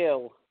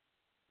you.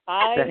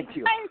 Thank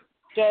you.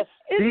 Just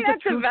Isn't that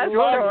the best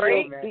love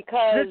story? you, man.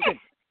 because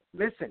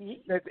Listen,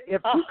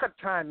 if you got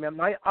time, man,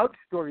 my UGG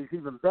story is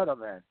even better,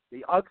 man.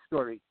 The UGG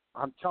story,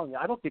 I'm telling you,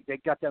 I don't think they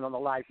got that on the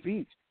live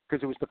feeds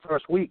because it was the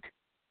first week.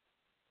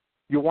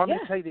 You want me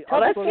to tell you the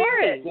UGG Let's story? hear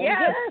it.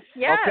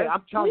 Yes. Okay,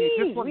 I'm telling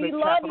you, this one we may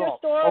love cap it your off.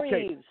 stories.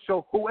 Okay,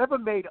 so whoever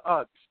made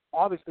UGGs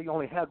obviously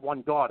only had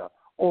one daughter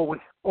or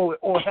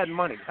had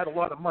money, had a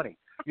lot of money.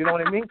 You know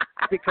what I mean?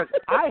 Because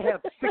I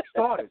have 6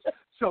 daughters.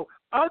 So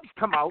UGGs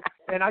come out,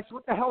 and I said,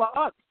 what the hell are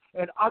UGGs?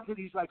 And UGGs are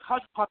these like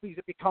hush puppies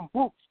that become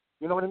boots.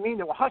 You know what I mean?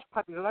 They were hush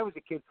puppies when I was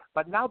a kid,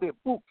 but now they're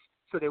boots.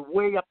 So they're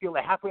way up your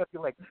leg, halfway up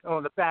your leg. And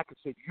on the back it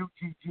said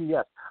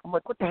UGGS. I'm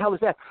like, what the hell is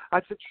that? I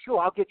said, sure,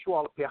 I'll get you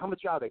all a pair. How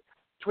much are they?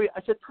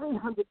 I said,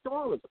 $300.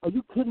 Are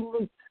you kidding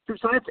me?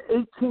 So that's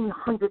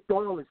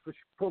 $1,800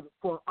 for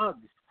UGGs.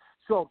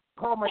 So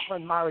call my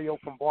friend Mario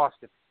from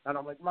Boston. And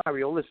I'm like,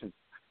 Mario, listen,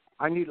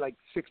 I need like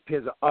 6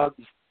 pairs of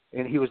UGGs.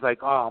 And he was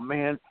like, oh,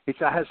 man. He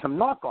said, I have some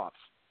knockoffs.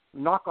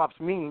 Knockoffs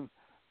mean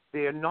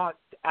they're not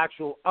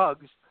actual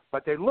UGGs,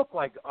 but they look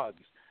like UGGs.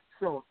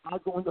 So I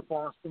go into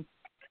Boston,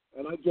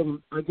 and I give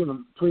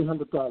him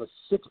 $300,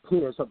 6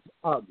 pairs of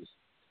UGGs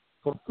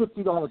for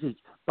 $50 each.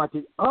 But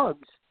the UGGs,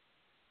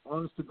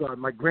 honest to God,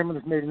 my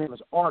grandmother's maiden name is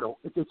Otto.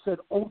 It said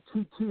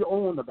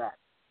OTTO on the back.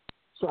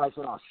 So I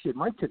said, oh, shit,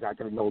 my kids aren't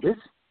going to know this.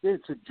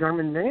 It's a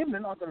German name.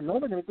 They're not going to know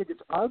it. They're going to think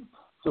it's UGG.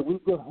 So we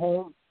get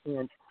home,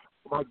 and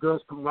my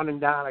girls come running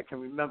down. I can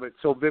remember it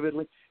so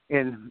vividly.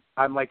 And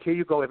I'm like, here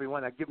you go,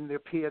 everyone. I give them their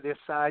pair, their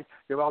size.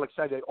 They're all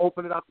excited. They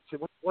open it up and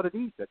say, what are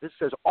these? This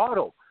says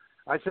Otto.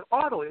 I said,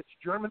 Otto, it's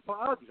German for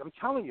UGGs. I'm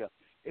telling you.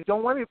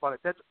 Don't worry about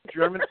it. That's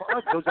German for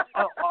UGGs. Those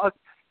are UGGs.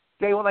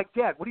 They were like,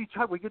 Dad, what are you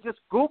talking about? We could just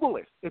Google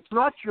it. It's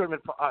not German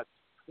for UGGs.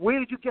 Where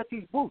did you get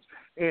these boots?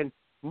 And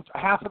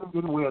half of them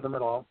didn't wear them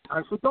at all.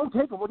 I said, don't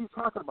take them. What are you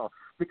talking about?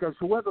 Because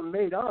whoever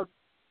made UGGs,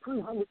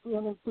 $350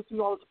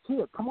 a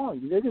pair. Come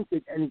on. They didn't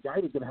think any guy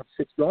was going to have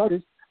 6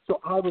 daughters. So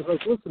I was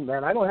like, listen,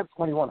 man, I don't have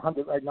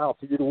 $2,100 right now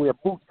for you to wear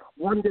boots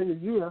one day a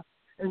year,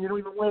 and you don't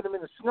even wear them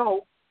in the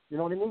snow. You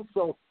know what I mean?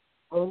 So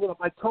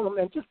I told them,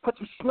 man, just put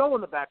some snow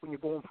in the back when you're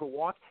going for a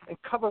walk and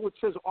cover what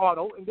says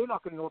Otto, and they're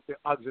not going to know if they're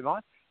UGGs or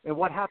not. And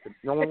what happened?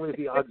 No one wears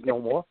the UGGs no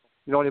more.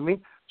 You know what I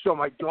mean? So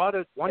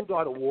one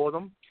daughter wore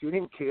them. She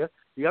didn't care.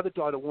 The other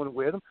daughter wouldn't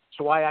wear them.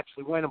 So I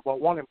actually went and bought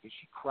one of them because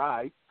she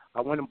cried.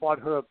 I went and bought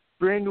her a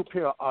brand new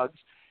pair of UGGs.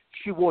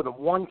 She wore them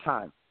one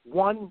time.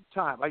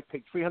 I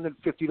paid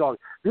 $350.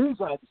 These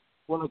UGGs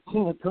were like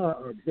Tina Turner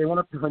UGGs. They went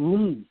up to her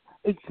knees.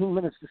 18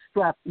 minutes to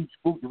strap each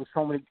boot. There was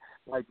so many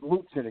like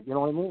loops in it. You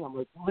know what I mean? I'm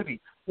like, Libby,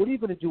 what are you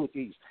going to do with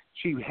these?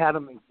 She had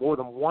them and wore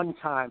them one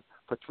time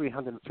for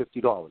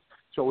 $350.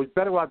 So it was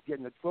better off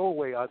getting the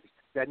throwaway UGGs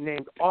that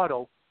named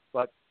Otto,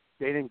 but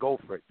they didn't go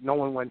for it. No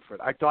one went for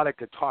it. I thought I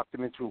could talk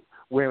them into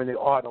wearing the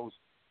Ottos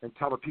and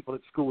tell the people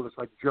at school it's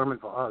like German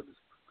for UGGs.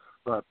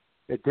 But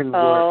it didn't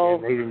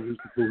work, and they didn't use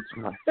the boots.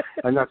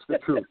 And that's the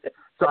truth.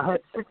 So I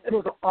had 6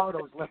 pairs of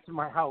Ottos left in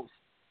my house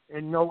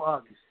and no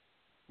UGGs.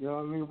 You know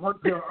what I mean? One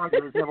pair of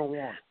UGGs was never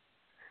worn.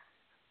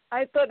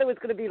 I thought it was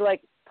going to be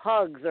like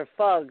Pugs or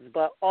Fugs,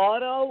 but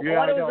Otto? Yeah,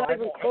 Otto's not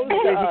even close to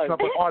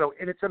UGGs. Otto,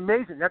 and it's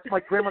amazing. That's my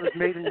grandmother's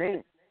maiden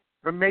name.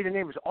 Her maiden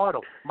name is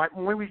Otto.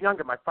 When we were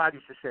younger, my father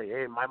used to say,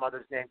 hey, my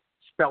mother's name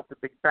spelled the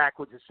big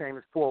backwards the same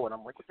as forward.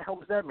 I'm like, what the hell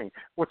does that mean?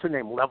 What's her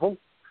name, Level?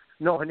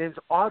 No, her name's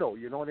Otto.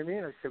 You know what I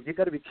mean? I said, you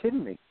got to be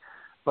kidding me.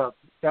 But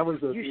that was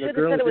you should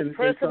have said it was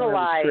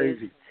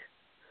personalized.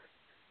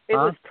 It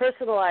was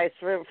personalized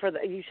for the.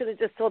 You should have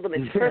just told them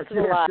it's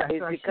personalized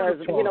because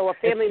a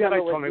family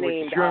member was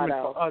named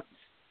Otto.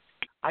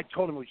 I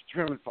told him it was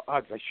German for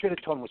UGGs. I should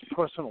have told him it was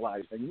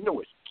personalized. I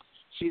knew it.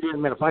 See,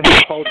 man, if I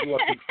had called you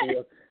up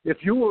before, if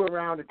you were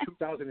around in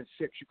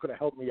 2006, you could have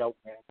helped me out,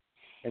 man.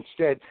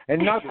 Instead,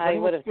 and now I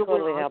would have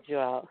totally helped you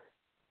out.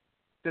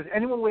 Does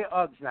anyone wear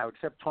UGGs now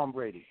except Tom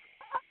Brady?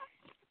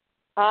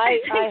 I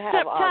have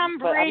Except Tom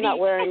Uggs, but I'm not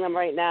Brady. wearing them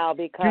right now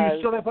Do you because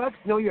still have Uggs?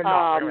 No, you're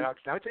not wearing Uggs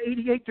now. It's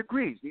 88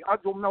 degrees. The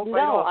Uggs will melt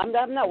right no, off.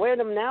 I'm not wearing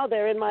them now.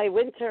 They're in my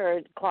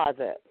winter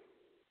closet.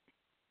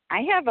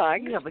 I have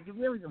Uggs. Yeah, but you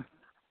really don't.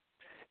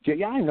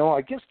 Yeah, I know.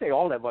 I guess they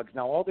all have Uggs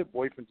now. All their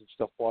boyfriends and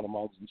stuff bought them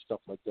Uggs and stuff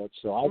like that.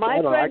 So I My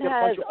don't know. I friend got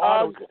a has bunch of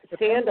autos. Ugg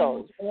If anyone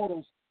sandals. needs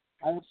autos,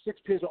 I have 6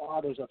 pairs of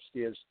autos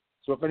upstairs.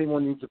 So if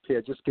anyone needs a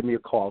pair, just give me a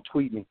call.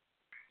 Tweet me.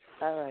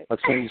 All right. I'll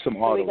send you some So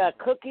autos. we got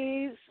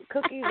cookies,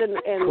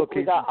 and we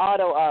Cookies. got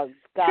auto Uggs.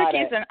 Got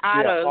Cookies it. and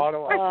autos. Yeah,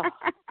 auto Uggs.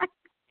 Oh,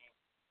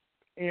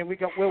 And we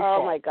got Will oh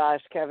Call. my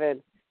gosh,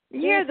 Kevin.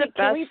 You're the Can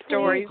best we please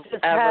stories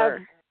just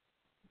ever.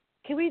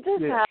 Can we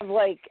just Yeah. have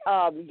like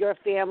your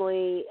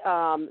family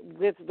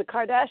with the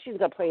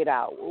Kardashians are played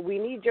out? We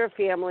need your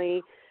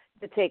family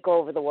to take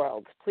over the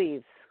world,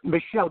 please.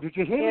 Michelle, did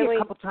you hear me Family. a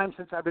couple times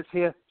since I was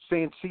here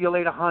saying "see you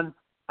later, hun"?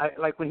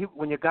 Like when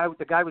the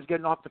guy was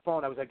getting off the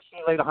phone, I was like, "See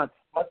you later, hun."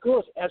 My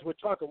girls, as we're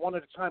talking, one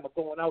at a time, are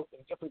going out in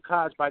different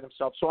cars by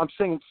themselves. So I'm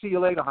saying "see you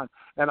later, hun,"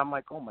 and I'm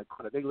like, "Oh my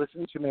God, are they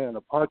listening to me on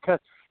a podcast?"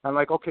 I'm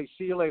like, "Okay,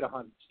 see you later,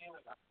 hun." See you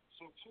later.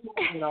 So two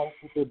went out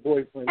with their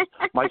boyfriends.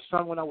 My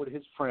son went out with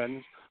his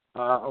friends.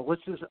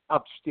 Alyssa's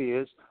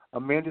upstairs.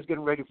 Amanda's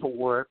getting ready for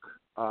work.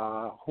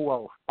 Who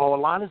else? Oh,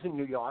 Alana's in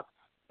New York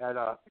at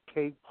a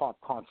K-pop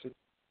concert.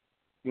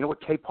 You know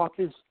what K-pop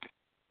is?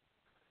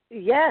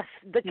 Yes,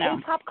 the No.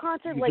 K-pop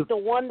concert, like the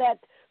one that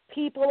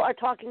people are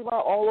talking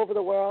about all over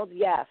the world.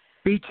 Yes.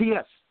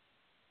 BTS.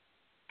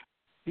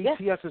 Yes.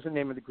 BTS is the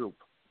name of the group.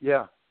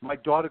 Yeah. My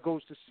daughter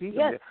goes to see them.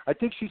 Yes. There. I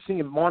think she's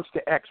seeing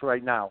Monster X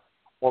right now,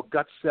 or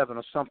Gut 7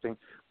 or something.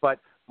 But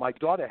my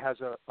daughter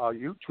has a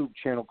YouTube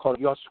channel called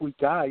Your Sweet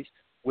Guys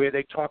where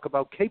they talk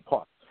about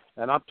K-pop.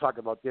 And I'm talking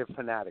about they're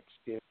fanatics.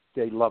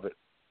 They love it.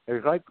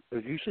 It's like,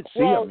 you should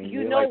see Well, them.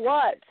 you know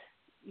what?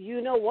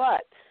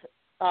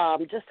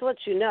 Just to let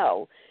you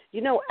know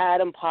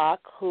Adam Pock,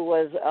 who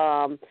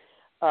was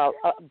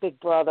a Big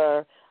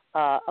Brother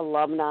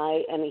alumni,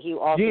 and he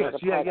also was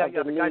a part of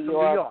the guy from New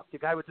York. The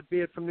guy with the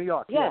beard from New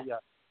York. Yeah.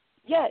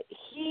 Yeah,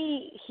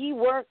 he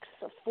works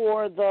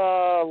for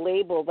the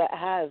label that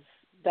has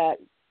that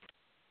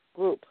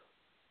group.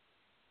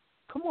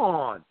 Come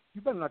on.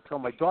 You better not tell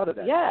my daughter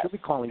that. Yes. She'll be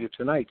calling you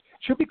tonight.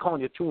 She'll be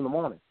calling you at 2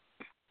 a.m.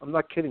 I'm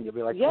not kidding. You'll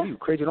be like, Yeah. "Are you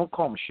crazy? Don't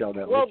call Michelle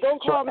that Well, late."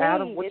 don't call me.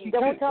 Adam, what's he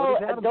Don't do? What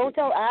does Adam don't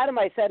do? tell Adam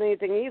I said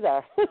anything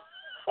either.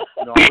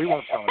 No, we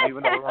won't tell him,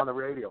 even though we're on the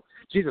radio.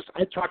 Jesus,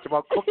 I talked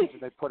about cookies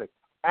and they put it.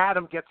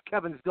 Adam gets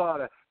Kevin's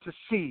daughter to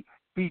see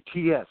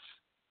BTS.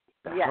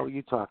 The Yes. hell are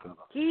you talking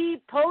about?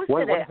 He posted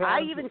What it. I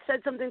happened? even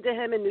said something to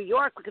him in New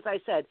York because I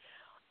said,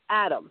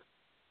 Adam,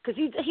 because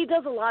he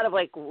does a lot of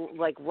like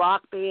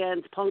rock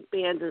bands, punk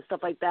bands, and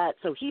stuff like that.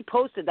 So he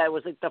posted that it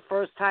was like the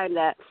first time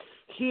that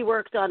he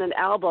worked on an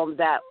album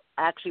that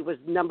actually was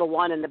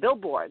 #1 in the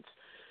Billboards.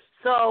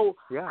 So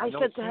Yeah, I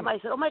said to him, I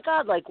said, "Oh my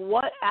God, like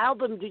what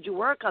album did you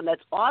work on?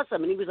 That's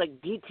awesome!" And he was like,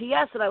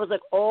 "BTS," and I was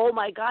like, "Oh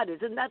my God,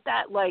 isn't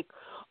that like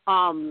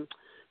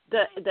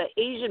the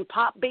Asian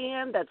pop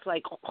band that's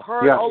like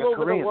heard all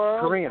over Korean, the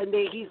world?" Korean. And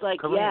he's like,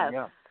 Korean, "Yes,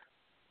 yeah.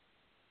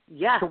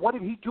 yeah." So what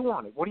did he do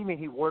on it? What do you mean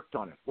he worked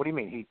on it? What do you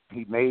mean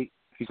he's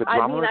a I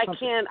drummer mean, or I something?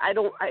 can't.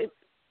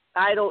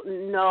 I don't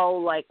know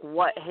like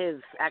what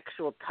his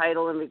actual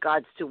title in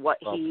regards to what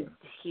his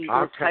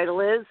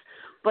title is,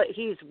 but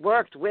he's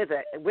worked with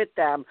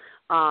them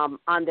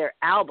on their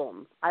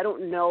album. I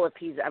don't know if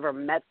he's ever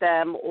met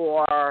them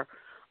or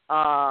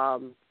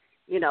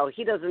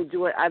he doesn't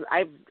do it.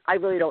 I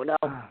really don't know.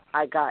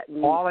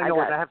 All I know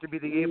is I have to be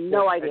the airport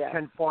no idea. at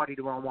 10:40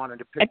 to want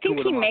to pick I think two of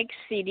he them up. makes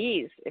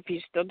CDs. If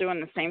he's still doing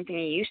the same thing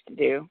he used to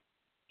do,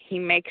 he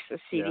makes a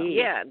CD.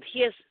 Yeah,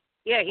 he is.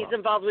 Yeah, he's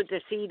involved with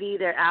their CD,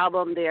 their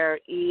album, their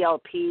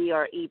ELP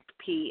or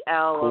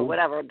EPL or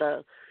whatever.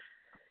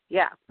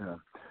 Yeah,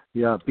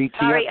 BTS.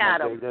 Sorry,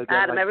 Adam. They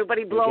Adam,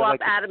 everybody blow get up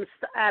like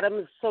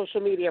Adam's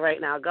social media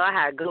right now. Go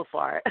ahead, go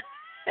for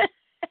it.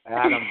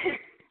 Adam,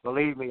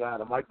 believe me,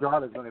 Adam, my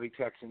daughter's going to be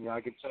texting you.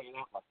 I can tell you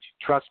that much.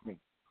 Trust me.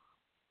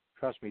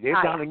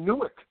 They're down in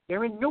Newark.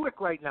 They're in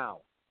Newark right now.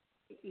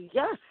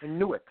 Yes. In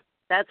Newark.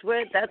 That's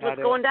what's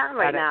going down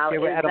right now. They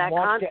were is at that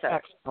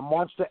concert. a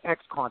Monster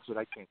X concert,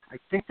 I think. I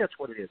think that's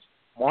what it is.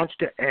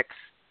 Monster X.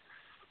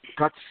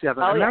 Gut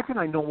 7. Oh, Imagine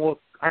I know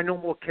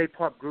more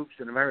K-pop groups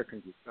than American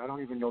groups. I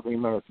don't even know the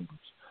American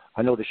groups.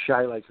 I know the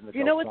Shy Lights and the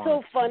You know what's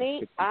so Delphonics.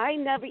 funny? I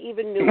never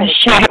even knew what a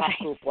K-pop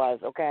group was,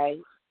 okay?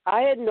 I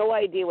had no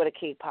idea what a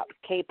K-pop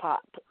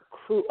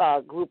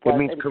group was It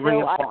means until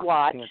Korean I pop.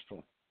 watched.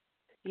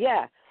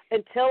 Yeah,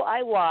 until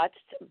I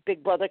watched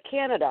Big Brother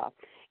Canada.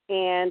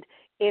 And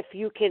if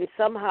you can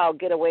somehow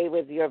get away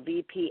with your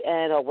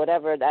VPN or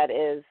whatever that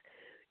is,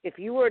 if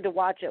you were to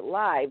watch it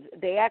live,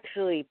 they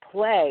actually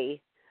play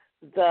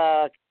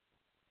the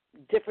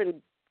different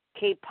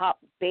K-pop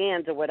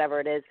bands or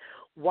whatever it is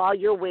while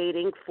you're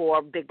waiting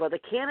for Big Brother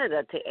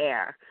Canada to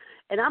air.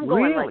 And I'm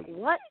going like,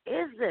 what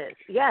is this?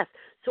 Yes.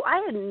 So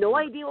I had no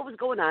idea what was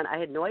going on. I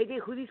had no idea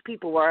who these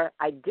people were.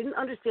 I didn't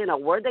understand a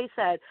word they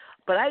said,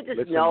 but I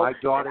just know my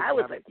that I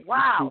was like,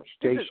 wow,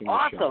 this is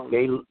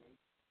awesome.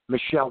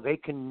 Michelle, they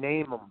can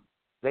name them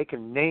they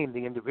can name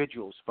the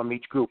individuals from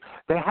each group.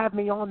 They have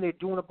me on there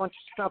doing a bunch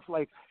of stuff,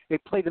 like they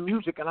play the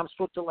music, and I'm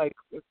supposed to, like,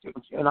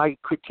 and I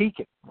critique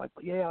it. I'm like,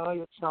 yeah,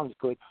 it sounds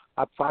good.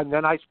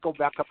 Then I go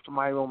back up to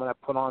my room and I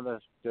put on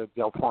the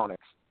Delphonics.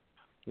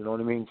 You know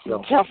what I mean?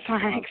 So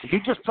Delphonics. you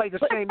just play the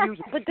same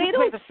music. But they you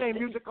don't play the same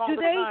music all do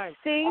the they time.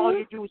 sing? All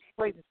you do is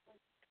play.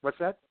 What's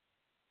that?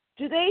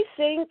 Do they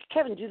sing,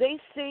 Kevin? Do they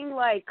sing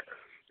like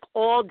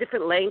all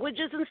different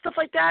languages and stuff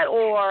like that,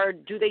 or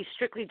do they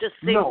strictly just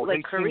sing No, like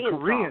they Korean sing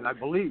Korean, songs? I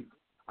believe.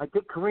 I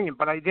think Korean,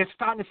 but they're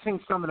starting to sing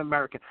some in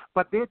American.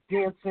 But their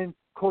dancing,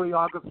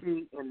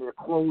 choreography, and their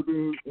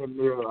clothing, and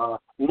their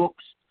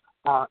looks,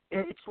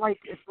 it's like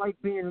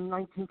being in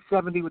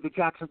 1970 with the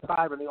Jackson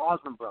 5 and the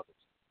Osmond Brothers.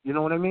 You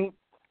know what I mean?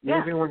 Yeah.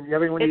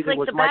 Everyone It's either like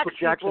was the Michael Backstreet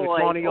Jackson or Boys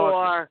Johnny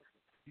Osmond.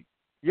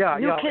 or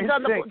New Kids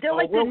on the Block. They're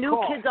like the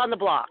New Kids on the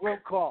Block. Will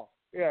Call.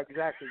 Yeah,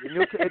 exactly.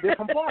 They're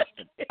from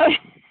Boston.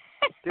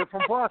 They're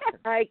from Boston.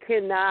 I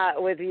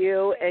cannot with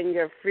you and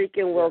your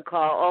freaking will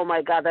call. Oh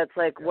my God, that's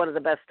like one of the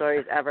best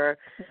stories ever.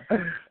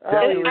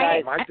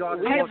 My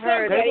daughter. I'm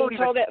so glad he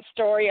told that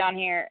story on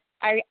here.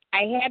 I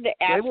had to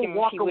ask him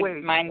if he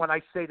would mind. When I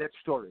say that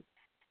story.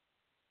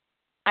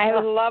 I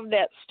love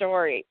that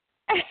story.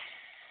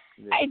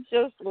 Yeah. I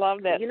just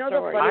love that You know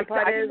story. the funny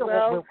part I is, know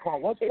well, what will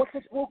call. What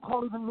does will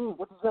call even mean?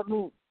 What does that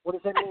mean? What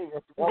does that mean?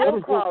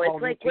 will call.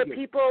 It's like where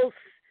people.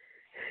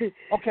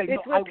 Okay,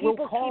 it's no, where I will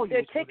people call keep their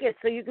you. tickets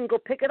so you can go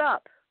pick it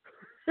up.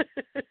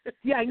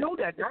 Yeah, I know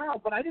that now,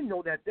 but I didn't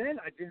know that then.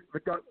 I didn't.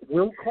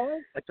 Will call?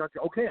 I thought,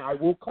 okay, I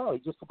will call. He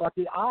just forgot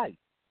the I.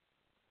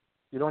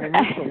 You know what I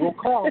mean? So we'll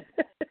call.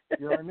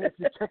 You know what I mean? If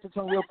you check the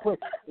tone real quick,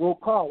 we'll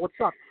call. What's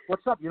up?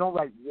 What's up? You don't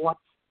write what's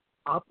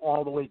up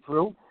all the way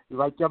through. You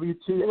write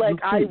WT. Like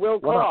I will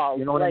call.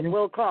 You know what like I mean?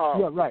 will call.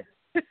 Yeah, right.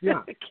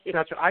 Yeah,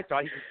 that's what I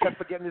thought. He just kept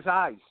forgetting his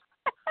eyes.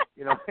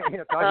 You know,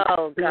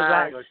 oh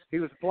gosh, he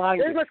was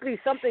blinded. There must be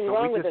something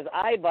wrong with his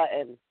eye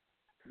button.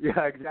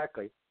 Yeah,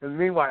 exactly. And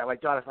meanwhile, my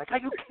daughter's like, "Are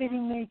you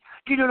kidding me?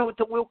 You don't know what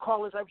the will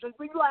call is?" I was like,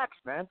 "Relax,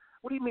 man.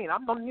 What do you mean? I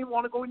don't even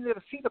want to go in there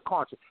to see the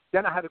concert."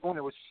 Then I had to go in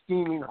there. It was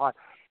steaming hot,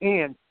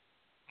 and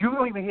you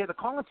don't even hear the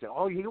concert.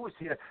 All you hear was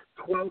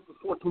 12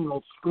 to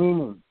 14-year-olds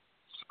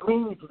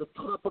screaming to the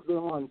top of their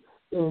lungs,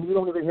 and you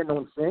don't even hear no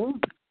one sing.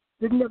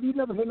 You never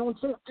hear no one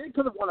sing. They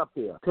could have went up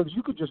there because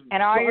you could just.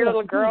 And all your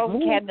little girls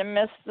had to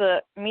miss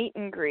the meet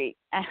and greet,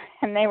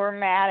 and they were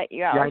mad at you.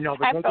 Yeah, I know.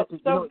 But I felt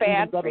so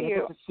bad for you. They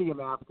get to see them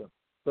after.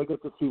 They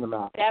get to see them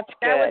after. That's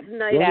good. That was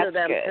nice of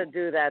them good. to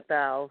do that,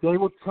 though. They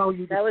will tell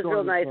you the story. That was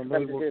real nice of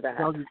them to do that.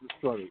 Tell you the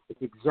story.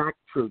 It's exact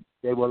truth.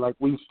 They were like,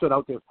 we stood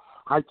out there.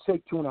 I'd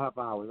say 2.5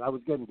 hours. I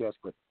was getting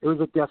desperate. It was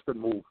a desperate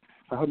move.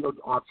 I had no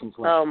options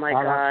left. Oh my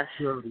gosh.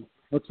 Security.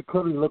 And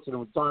security looked at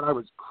him and thought I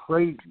was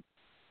crazy.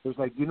 It was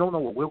like, you don't know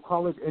what will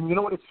call is? And you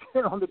know what? It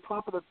said on the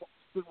top of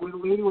the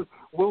lady was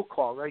will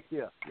call right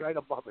there, right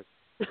above it.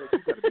 Like, you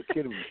got to be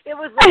kidding me. It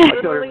was like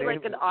literally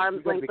like an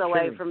arm's length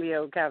away from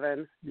you,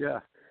 Kevin. Yeah.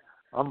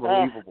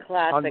 Unbelievable. Oh,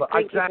 classic.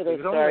 Thank you for those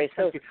stories.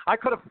 So, I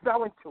could have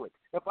fell into it.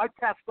 If I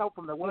passed out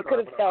from the weather, you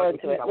could have fell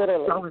into it,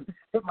 literally.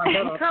 Hit my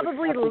head you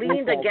probably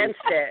leaned against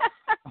it.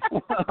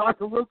 I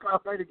could look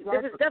out right against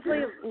it. Was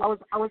definitely.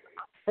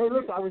 Hey,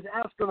 listen, I was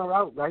asking her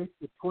out, right?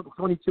 With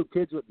 22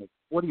 kids with me.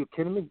 What, are you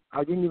kidding me?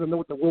 I didn't even know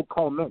what the will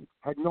call meant.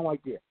 I had no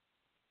idea.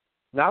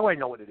 Now I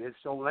know what it is.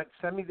 So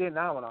send me there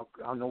now, and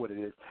I'll know what it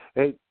is.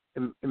 Hey,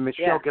 and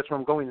Michelle, guess where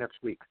I'm going next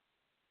week?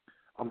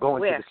 I'm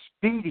going to the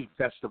Speedy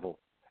Festival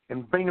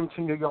in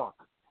Binghamton, New York.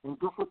 And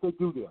guess what they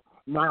do there?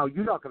 Now,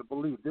 you're not going to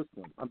believe this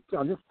one. I'm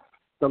telling you,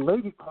 the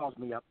lady calls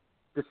me up.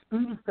 The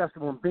Speedy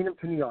Festival in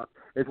Binghamton, New York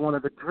is one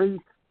of the 3,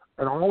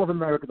 in all of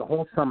America, the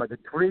whole summer, the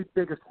 3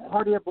 biggest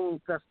hot air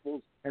balloon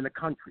festivals in the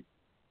country.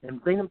 In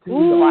Binghamton,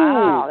 New York.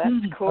 Wow,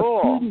 that's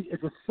cool. A Speedy is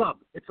a sub.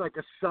 It's like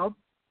a sub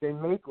they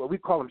make, well, we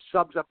call them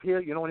subs up here,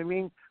 you know what I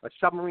mean? A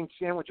submarine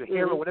sandwich, a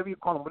hero, whatever you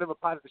call them, whatever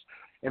part of this.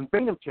 In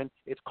Binghamton,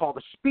 it's called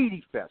the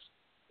Speedy Fest.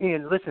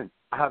 And listen,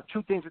 I have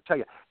 2 things to tell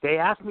you. They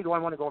asked me, do I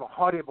want to go to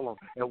hot air balloon?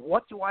 And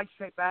what do I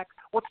say back?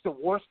 What's the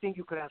worst thing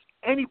you could ask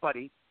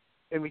anybody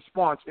in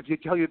response if you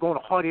tell you're going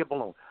to hot air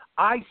balloon?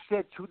 I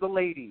said to the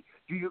lady,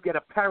 do you get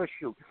a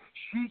parachute?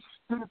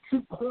 She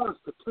paused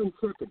for 10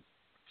 seconds.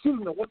 She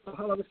didn't know what the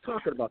hell I was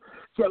talking about.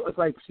 So it was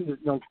like, she was,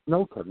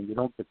 no, Kevin, you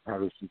don't get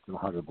parachute in a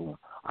hot air balloon.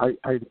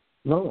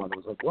 No, I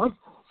was like, what?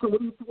 So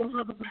what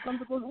happens if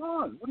something goes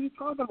wrong? What are you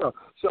talking about?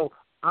 So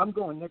I'm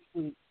going next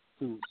week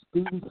to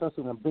Speedy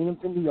Festival in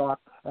Binghamton, New York,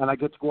 and I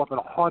get to go up in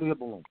a hot air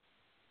balloon.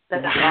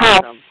 That's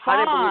awesome. Hot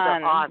air balloons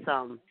are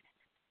awesome.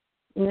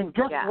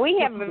 We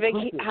have a big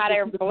hot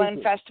air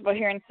balloon festival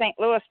here in St.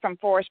 Louis from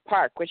Forest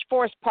Park, which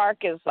Forest Park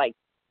is like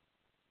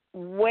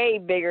way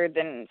bigger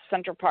than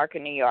Central Park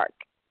in New York.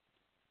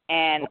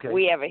 And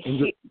we have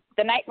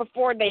the night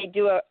before they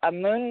do a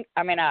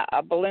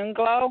balloon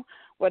glow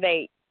where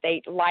they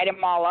light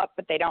them all up,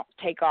 but they don't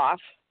take off.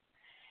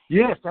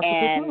 Yes, that's what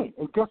they're doing.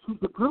 And guess who's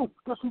the group?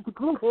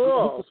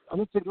 Cool. I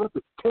need to interrupt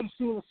it. Casey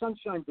and the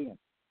Sunshine Band.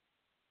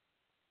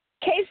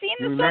 Casey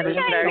and the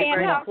Sunshine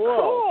Band, how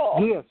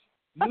cool. Yes.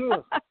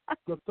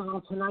 They're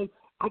down tonight.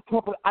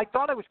 I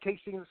thought I was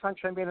Casey and the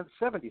Sunshine Band in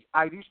the 70s.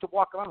 I used to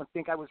walk around and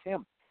think I was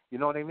him. You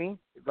know what I mean?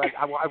 But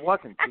I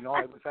wasn't. You know,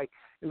 I was like,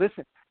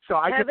 listen. So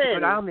I get to go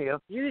down there.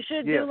 You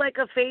should do like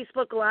a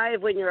Facebook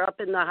Live when you're up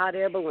in the hot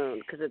air balloon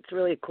because it's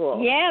really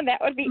cool. Yeah, that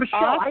would be Michelle,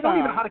 awesome. I don't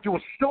even know how to do a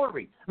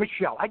story.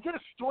 Michelle, I did a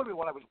story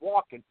when I was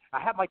walking.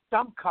 I had my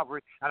thumb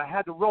covered, and I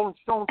had the Rolling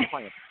Stones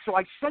playing. So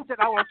I sent it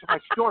out into my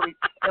story,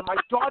 and my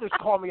daughters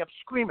called me up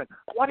screaming,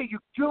 "What are you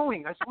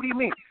doing?" I said, "What do you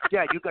mean?"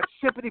 "Yeah, you got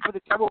Sympathy for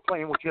the Devil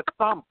playing with your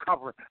thumb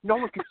covered. No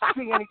one can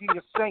see anything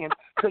you're saying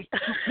because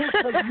you can't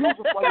play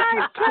music while you're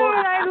doing a story."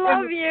 I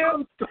love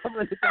you.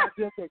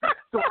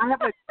 So I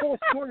have like 4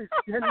 stories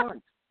in 10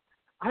 months.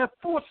 I have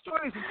 4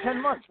 stories in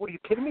 10 months. What, are you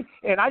kidding me?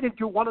 And I didn't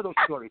do one of those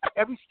stories.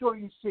 Every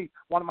story you see,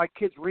 one of my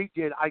kids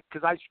redid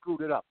because I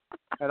screwed it up.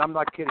 And I'm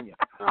not kidding you.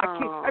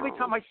 Every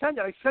time I send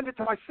it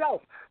to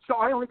myself. So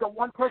I only got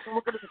one person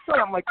looking at the story.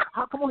 I'm like,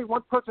 how come only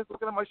one person's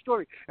looking at my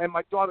story? And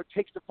my daughter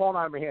takes the phone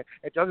out of my hand.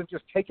 It doesn't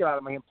just take it out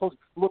of my hand.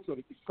 Look at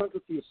it. You send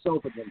it to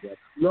yourself again, Dad.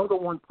 You're the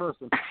one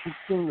person who's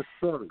seen the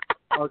story.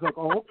 I was like,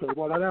 oh, okay.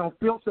 Well, I don't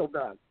feel so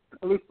bad.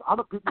 At least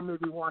other people may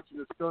be watching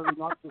the story,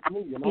 not just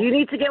me, you know? You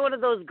need to get one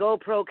of those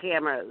GoPro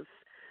cameras.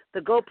 The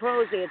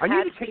GoPros, they attach I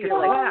need to take to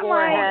your like,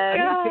 forehead.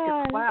 I need to take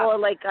a class or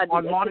like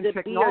on modern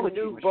technology,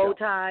 new Michelle. bow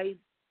tie.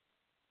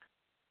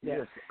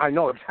 Yes, I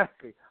know,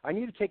 exactly. I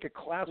need to take a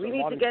class on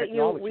modern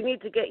technology. We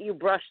need to get you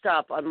brushed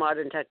up on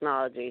modern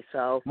technology.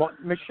 So,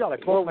 Michelle, I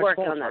we'll broke my work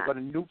phone. on So that. I got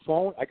a new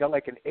phone. I got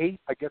like an 8.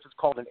 I guess it's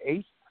called an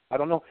 8. I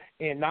don't know,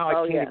 and now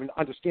I can't even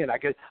understand. I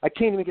can't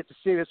even get to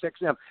Sirius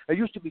XM. It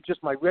used to be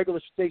just my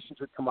regular stations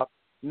would come up.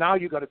 Now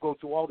you got to go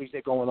through all these.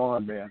 They're going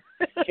on, man.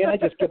 Can't I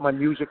just get my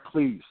music,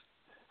 please?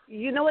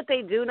 You know what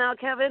they do now,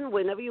 Kevin?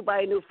 Whenever you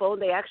buy a new phone,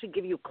 they actually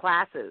give you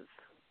classes.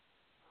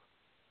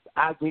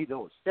 I need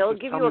those. They'll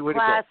just give tell you me a where to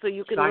class go. so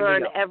you can Sign me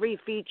learn up. every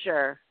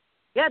feature.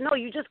 Yeah, no,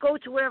 you just go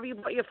to wherever you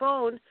bought your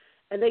phone,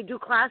 and they do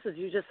classes.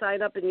 You just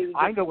sign up and you.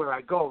 I know where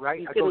I go,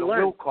 right? I go to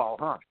Will Call,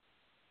 huh?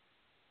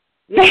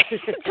 Yeah.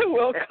 To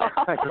Will Call.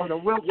 I go to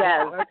Will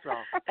Yes, Call. That's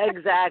all.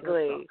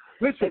 Exactly.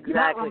 Listen,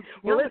 exactly.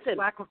 You know Well, listen. the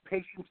lack of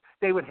patience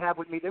they would have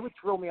with me. They would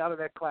throw me out of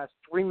that class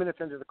 3 minutes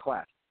into the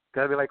class.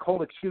 I'd be like,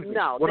 hold, excuse me.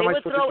 No, what they am I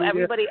would supposed throw to do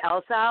everybody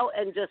else out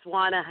and just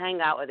want to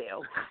hang out with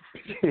you.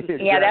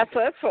 Exactly. Yeah, that's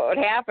what would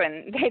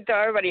happen. They'd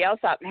throw everybody else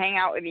out and hang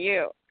out with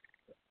you.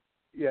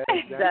 Yeah,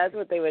 exactly. That's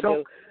what they would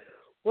do.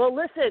 Well,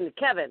 listen,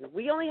 Kevin,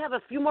 we only have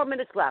a few more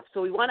minutes left,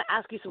 so we want to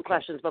ask you some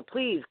questions. But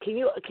please, can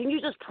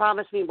you just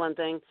promise me one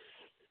thing?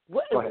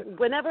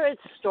 Whenever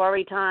it's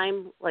story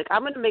time, like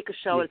I'm going to make a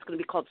show, it's going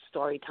to be called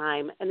Story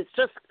Time, and it's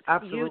just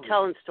you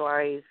telling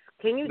stories.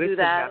 Can you do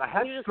that? Man, I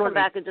had can you just come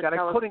back and just that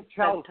tell I couldn't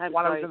tell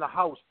while I was stories? in the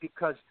house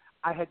because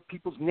I had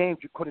people's names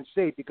you couldn't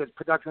say because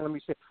production let me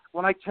say.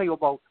 When I tell you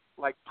about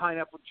like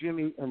Pineapple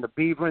Jimmy and the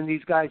Beaver and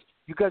these guys,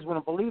 you guys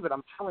wouldn't believe it.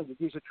 I'm telling you,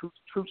 these are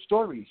true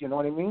stories. You know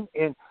what I mean?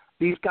 And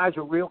these guys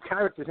are real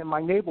characters in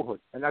my neighborhood,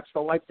 and that's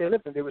the life they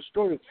lived, and they were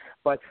stories.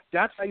 But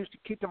that's I used to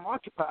keep them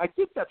occupied. I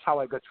think that's how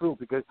I got through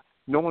because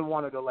no one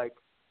wanted to like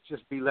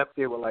just be left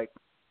there with like.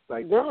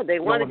 No, they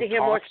wanted to hear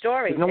more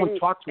stories. No one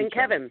talked to each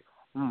Kevin.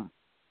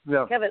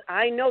 Yeah. Kevin,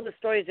 I know the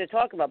stories you're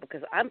talking about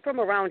because I'm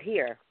from around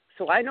here,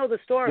 so I know the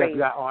stories.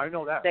 Yeah. Oh, I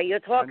know that. That you're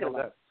talking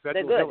about. They're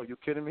good. Hill, are you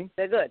kidding me?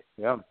 They're good.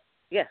 Yeah.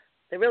 Yeah,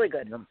 they're really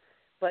good. Yeah.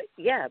 But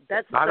yeah,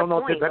 that's. I don't know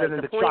point. if they're better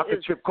like, than the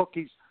chocolate chip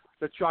cookies.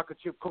 The chocolate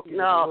chip cookies.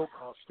 No. The Will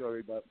Call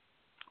story, but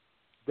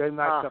they're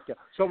not stuff.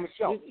 So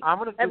Michelle, I'm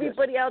gonna do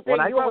everybody this. out there,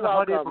 when you are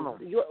welcome.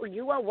 Balloon,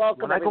 you are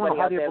welcome. When everybody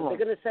out there, Balloon,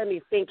 they're going to send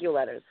me thank you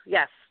letters.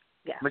 Yes.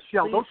 Yeah.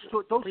 Michelle,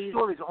 please, those please.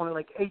 stories are only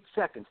like 8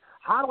 seconds.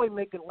 How do I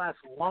make it last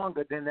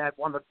longer than that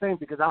on the thing?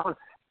 Because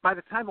by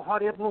the time a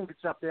hot air balloon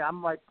gets up there,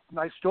 I'm like,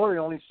 my story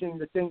only seeing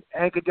the thing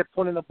anchor get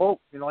put in the boat.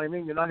 You know what I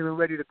mean? You're not even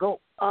ready to go.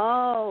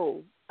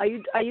 Oh, are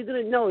you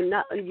going to know?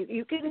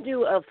 You can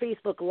do a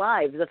Facebook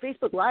Live. The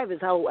Facebook Live is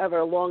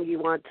however long you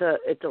want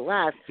it to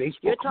last. Facebook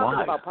You're talking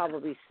Live. about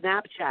probably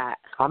Snapchat.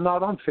 I'm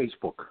not on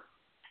Facebook.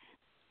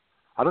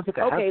 I don't think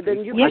I have Okay, then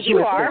Facebook. Yes, you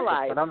are.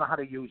 are. But I don't know how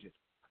to use it.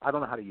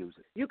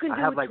 You can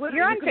do Twitter.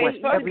 You're on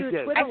Facebook. Every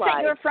day. I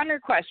sent you a friend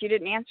request. You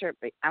didn't answer it,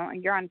 but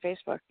you're on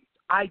Facebook.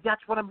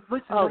 That's what I'm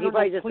listening. Oh, he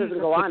probably just doesn't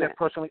go on it.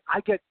 Personally, I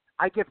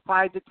get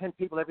 5 to 10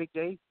 people every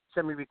day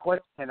send me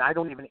requests, and I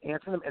don't even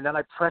answer them. And then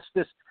I press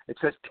this. It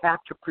says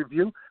tap to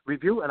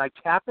review, and I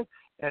tap it,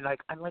 and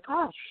I'm like,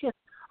 oh shit,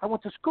 I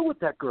went to school with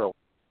that girl.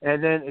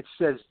 And then it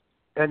says,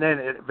 and then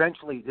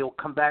eventually they'll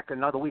come back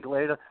another week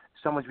later.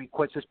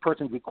 This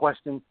person's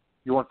requesting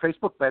you on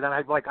Facebook, but then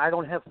I'm like, I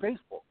don't have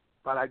Facebook,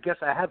 but I guess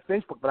I have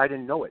Facebook, but I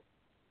didn't know it.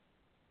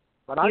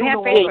 But I you don't have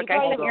know Facebook. I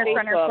all sent the- your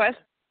friend request.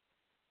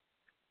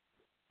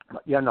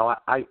 Yeah, no, if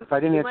I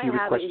didn't answer your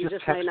request, you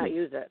just text might not me.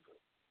 use it.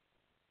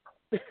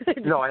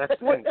 No, that's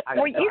the thing.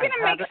 Were you going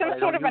to make some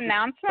sort of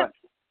announcement?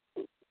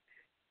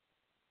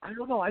 I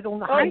don't know. I don't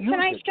know how to use it.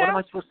 Tonight's What am show?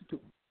 I supposed to do?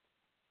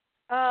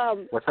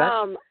 What's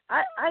that?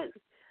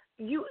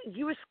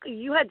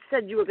 you had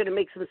said you were going to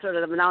make some sort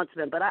of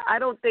announcement, but I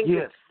don't think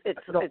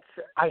it's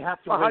I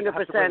have to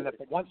 100%.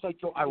 But once I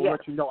do, I will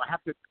let you know. I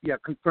have to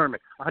confirm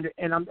it.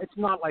 And it's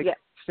not like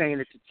saying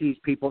it to tease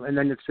people and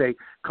then to say,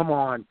 come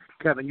on,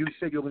 Kevin, you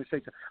said you were going to say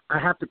something. I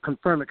have to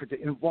confirm it because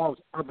it involves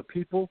other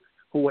people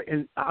who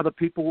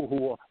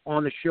are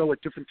on the show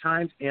at different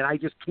times, and I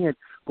just can't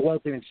go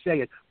out there and say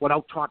it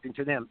without talking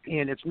to them.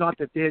 And it's not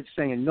that they're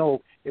saying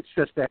no; it's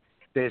just that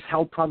there's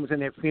health problems in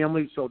their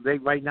family, so they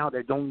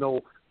don't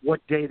know what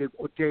day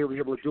we'll be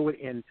able to do it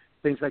and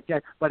things like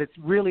that. But it's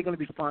really going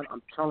to be fun.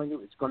 I'm telling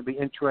you, it's going to be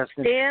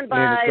interesting. Stand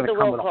by the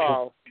roll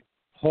call.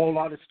 Whole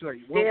lot of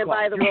story. Stand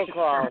by the roll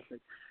call.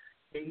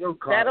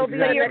 That'll be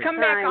the next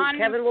time.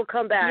 Kevin will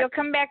come back. You'll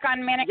come back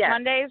on Manic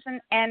Mondays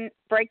and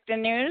break the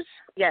news?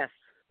 Yes.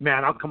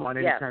 Man, I'll come on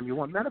anytime you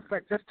want. Matter of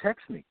fact, just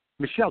text me.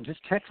 Michelle,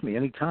 just text me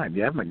anytime.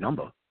 You have my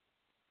number.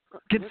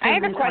 I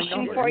have a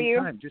question for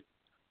you. Just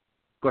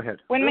go ahead.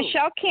 When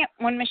Michelle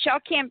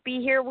can't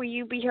be here, will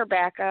you be her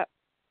backup?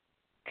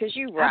 Because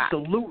you rock.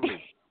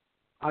 Absolutely.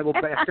 I will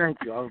back. Thank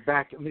you. I will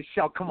back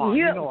Michelle. Come on.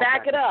 You know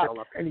back it up.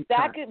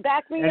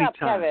 Back me anytime. up,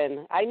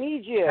 Kevin. I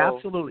need you.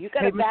 Absolutely. You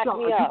gotta back Michelle,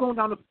 me up.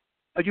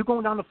 Are you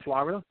going down to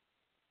Florida?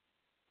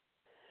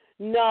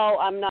 No,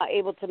 I'm not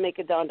able to make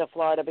it down to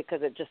Florida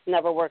because it just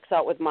never works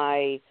out with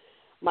my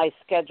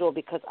schedule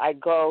because I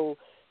go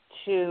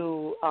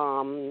to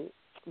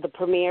the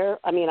premiere.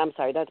 I mean, I'm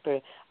sorry, not the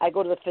premiere. I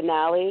go to the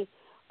finale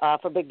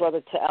for Big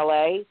Brother to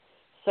L.A.,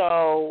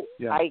 so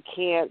I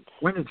can't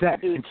when is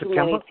that? do in too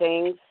September? many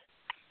things.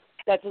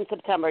 That's in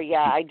September,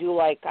 yeah. I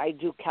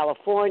do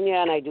California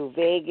and I do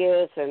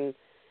Vegas, and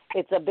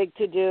it's a big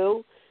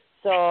to-do,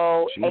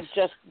 so it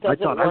just doesn't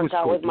work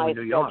out with my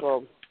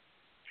schedule.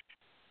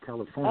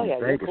 California,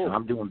 Vegas, cool. And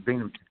I'm doing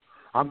Binghamton.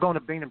 I'm going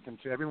to Binghamton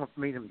too. Everyone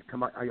from Binghamton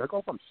come out. I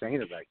hope I'm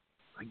saying it right.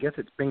 I guess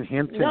it's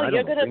Binghamton. No,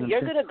 you're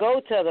gonna go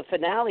to the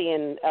finale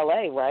in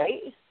L.A.,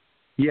 right?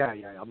 Yeah,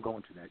 I'm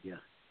going to that. Yeah,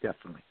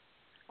 definitely.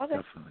 Okay.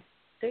 Definitely.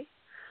 See,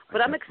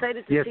 but I'm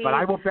excited to see. Yes, but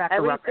I will back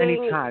her up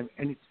anytime.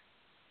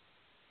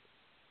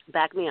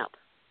 Back me up.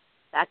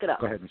 Back it up.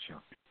 Go ahead,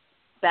 Michelle.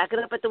 Back it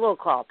up at the roll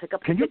call. Pick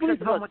up. Can you believe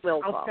how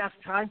call. fast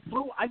time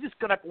flew? I just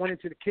got up and went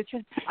into the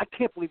kitchen. I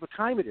can't believe what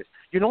time it is.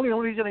 You know, the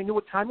only reason I knew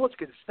what time it was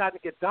because it's starting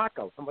to get dark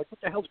out. I'm like, what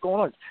the hell's going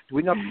on? Do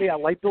we not pay our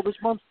light bill this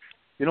month?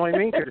 You know what I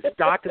mean? Because it's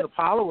dark in the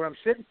parlor where I'm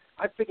sitting.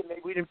 I figured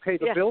maybe we didn't pay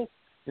the bill.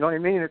 You know what I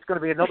mean? It's going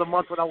to be another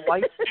month without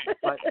lights,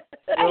 but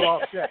we're all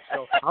set.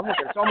 So I'm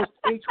looking. It's almost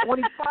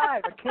 8:25.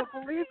 I can't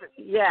believe it.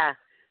 Yeah,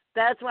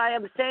 that's why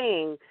I'm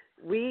saying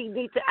we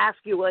need to ask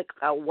you like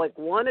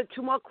one or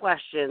two more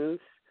questions.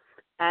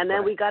 And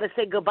then we got to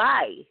say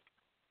goodbye.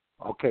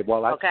 Okay,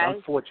 well, that's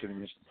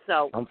unfortunate.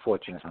 So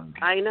unfortunate.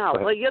 I know.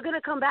 Well, you're going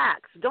to come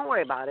back. So don't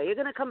worry about it. You're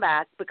going to come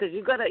back because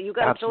you got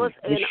to fill us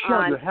in Michelle,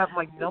 on you have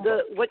my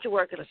number. What you're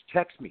working on. Just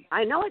text me.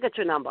 I know I got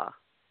your number.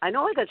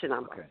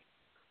 Okay.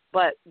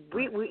 But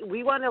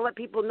we want to let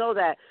people know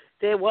that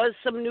there was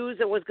some news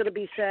that was going to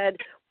be said,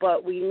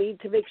 but we need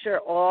to make sure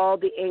all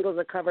the angles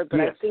are covered. But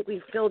I think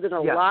we filled in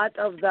a lot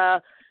of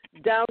the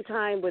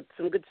downtime with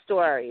some good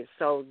stories.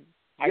 So.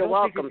 You're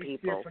welcome,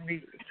 people.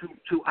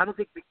 I don't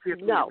think it's fair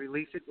for me to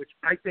release it, which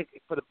I think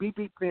for the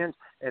BB fans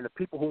and the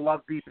people who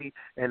love BB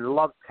and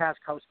love past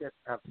house guests,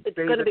 it's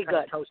going to be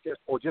good. House guests,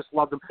 or just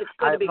love them,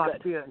 I'm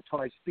not fair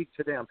until I speak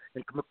to them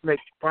and make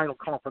final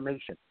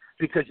confirmation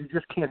because you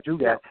just can't do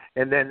that.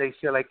 And then they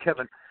say, like,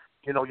 Kevin,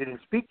 you know, you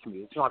didn't speak to me.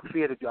 It's not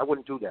fair to do. I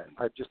wouldn't do that.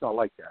 I'm just not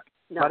like that.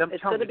 No, but I'm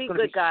it's telling going to you, be it's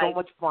going to be guys. so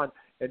much fun,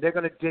 and they're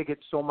going to dig it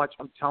so much.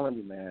 I'm telling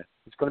you, man,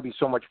 it's going to be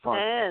so much fun.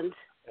 And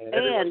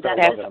that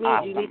just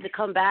means you need to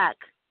come back.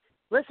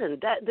 Listen,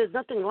 there's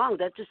nothing wrong.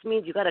 That just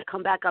means you got to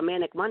come back on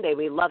Manic Monday.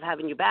 We love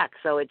having you back,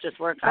 so it just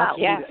works out.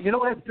 Yeah. You know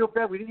what? I feel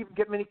bad. We didn't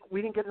get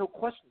no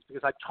questions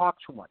because I talk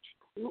too much.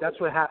 That's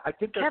what happened. I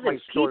think that's Kevin, my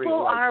story.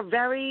 People are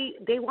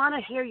they want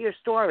to hear your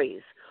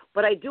stories,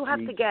 but I do have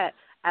to get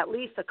at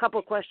least a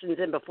couple questions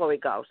in before we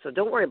go. So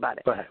don't worry about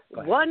it. Go ahead.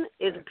 One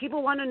is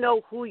people want to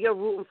know who you're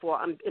rooting for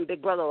in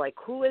Big Brother. Like,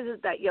 who is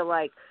it that you're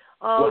like?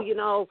 Oh, well, you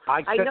know,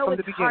 I know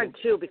it's hard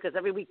too because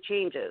every week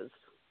changes.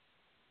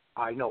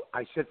 I know.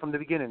 I said from the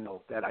beginning,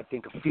 though, that I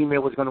think a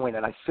female was going to win,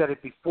 and I said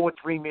it before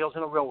 3 meals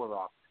in a row were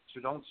off.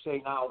 So don't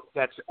say now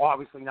that's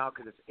obviously now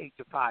because it's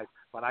 8-5.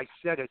 But I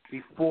said it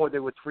before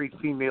there were 3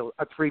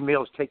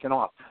 meals taken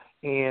off,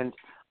 and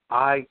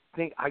I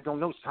don't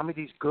know. Some of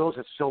these girls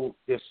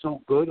they're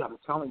so good. I'm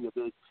telling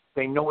you,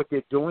 they know what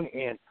they're doing.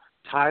 And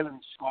Tyler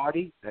and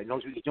Scotty, that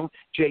knows what he's doing.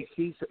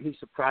 JC, he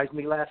surprised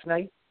me last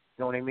night.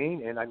 You know what I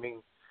mean? And I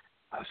mean.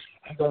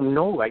 I don't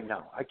know right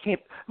now. I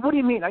can't. What do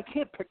you mean? I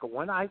can't pick a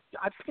one. I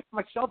picked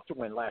myself to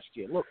win last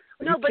year. Look.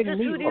 No, but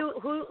just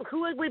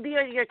who would be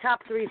your top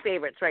 3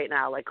 favorites right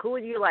now? Like, who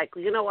would you like?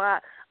 You know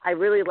what? I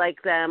really like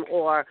them,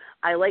 or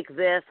I like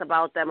this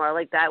about them, or I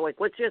like that. Like,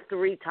 what's your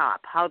 3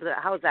 top? How's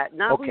that?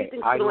 Not who you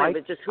think's going to win,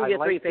 but just who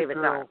your 3 favorites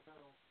are.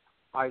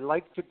 I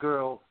like the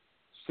girl.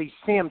 See,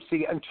 Sam.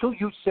 Until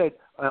you said,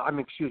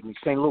 excuse me,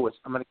 St. Louis.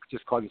 I'm going to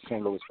just call you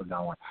St. Louis from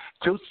now on.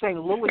 Until St.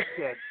 Louis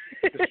said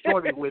the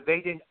story where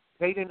they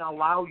didn't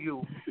allow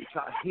you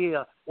to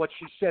hear what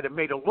she said. It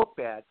made her look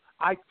bad.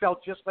 I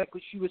felt just like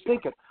what she was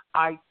thinking.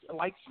 I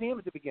liked Sam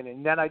at the beginning,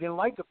 and then I didn't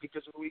like her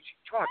because of the way she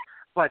talked.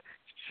 But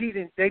she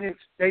didn't. They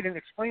didn't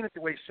explain it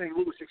the way St.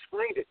 Louis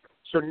explained it.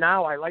 So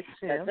now I like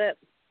Sam. That's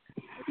it.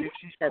 I think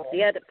she's That's cool.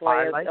 the edit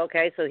for you. Like,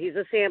 Okay, so he's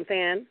a Sam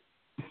fan.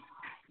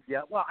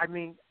 yeah. Well, I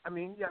mean,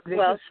 yeah, they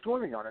Well- did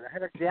story on it. I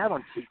had her dad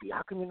on TV.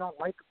 How can you not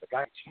like the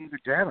guy seeing her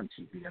dad on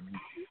TV? I mean,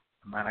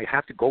 I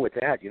have to go with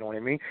that. You know what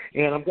I mean?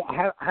 And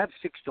I have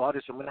 6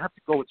 daughters. So I'm gonna have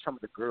to go with some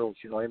of the girls.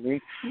 You know what I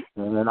mean?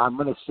 And then I'm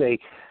gonna say,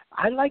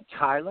 I like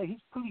Tyler.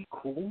 He's pretty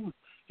cool.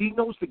 He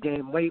knows the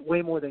game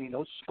way more than he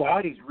knows.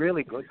 Scotty's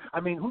really good. I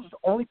mean, who's the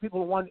only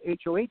people who won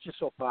HOH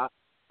so far?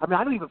 I mean,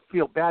 I don't even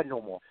feel bad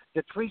no more.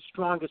 The 3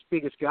 strongest,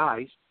 biggest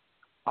guys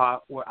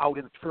were out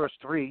in the first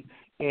 3,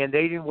 and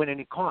they didn't win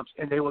any comps,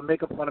 and they were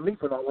making fun of me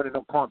for not winning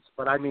no comps.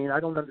 But, I mean, I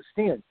don't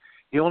understand.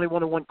 The only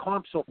one who won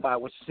comps so far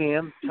was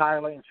Sam,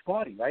 Tyler, and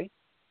Scotty, right?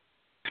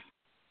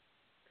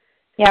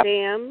 Yep.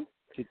 Sam,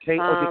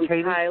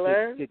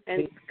 Tyler,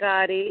 and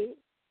Scotty.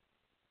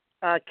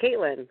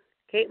 Caitlin.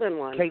 Caitlin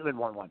won. Caitlin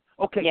won one.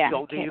 Okay, Yeah,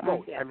 so there you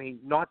go. yeah. I mean,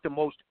 not the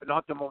most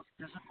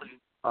physically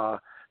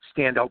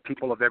standout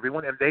people of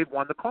everyone, and they've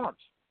won the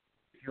comps.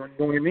 You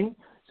know what I mean?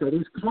 So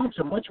these comps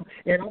are much.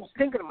 And I was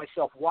thinking to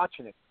myself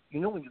watching it. You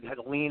know, when you had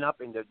to lean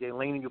up and they're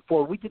leaning you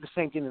forward. We did the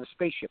same thing in the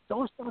spaceship.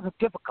 Those things are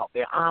difficult.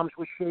 Their arms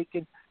were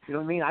shaking. You know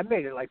what I mean? I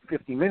made it like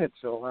 50 minutes,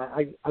 so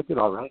I did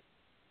all right.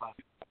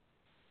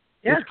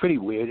 Yeah. It's pretty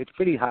weird. It's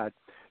pretty hard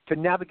to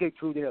navigate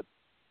through there.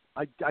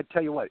 I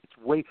tell you what, it's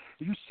way.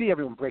 You see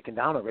everyone breaking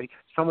down already.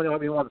 Someone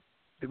already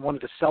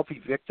wanted to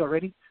selfie Vic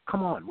already.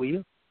 Come on, will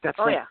you? That's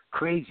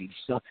crazy.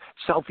 So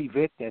selfie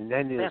Vic, and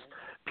then there's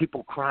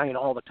people crying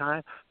all the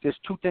time. There's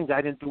 2 things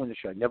I didn't do in the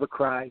show. I never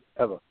cry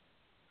ever.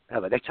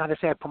 They try to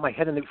say I put my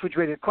head in the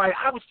refrigerator and cry.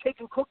 I was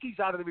taking cookies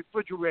out of the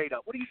refrigerator.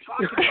 What are you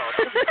talking about?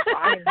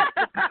 I wasn't crying.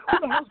 Who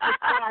the hell's going to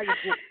cry?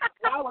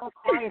 Why would I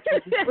cry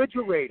into the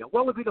refrigerator?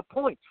 What would be the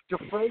point? To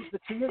freeze the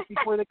tears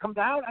before they come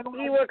down? I don't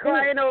know. You were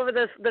crying over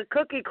the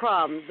cookie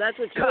crumbs. That's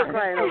what you were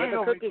crying over,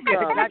 the cookie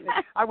crumbs. Exactly.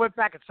 I went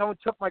back and someone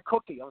took my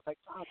cookie. I was like,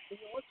 oh,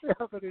 what's the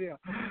hell going to do?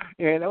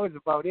 And that was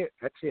about it.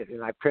 That's it.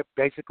 And I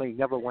basically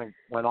never went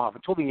off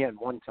until the end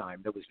one time.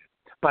 That was it.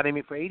 But, I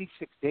mean, for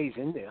 86 days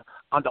in there,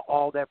 under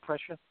all that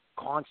pressure,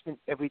 constant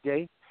every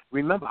day.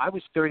 Remember, I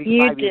was 35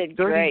 You years. did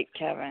great,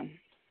 Kevin.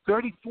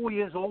 34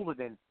 years older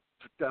than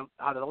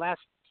out of the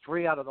last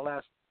 2 out of the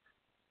last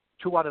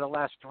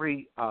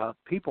 3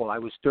 people. I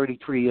was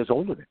 33 years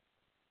older than.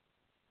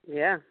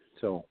 Yeah.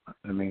 So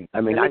I mean,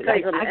 I got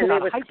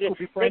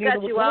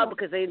you out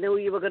because they knew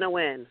you were going to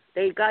win.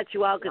 They got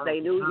you out because they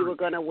knew you were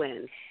going to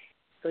win.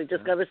 So you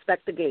just got to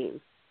respect the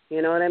game.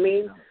 You know what I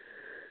mean?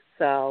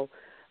 So,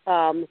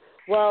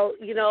 well,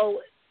 you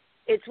know,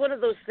 it's one of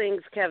those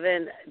things,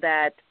 Kevin,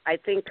 that I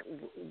think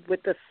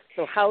with the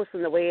house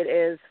and the way it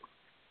is,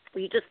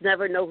 you just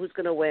never know who's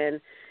going to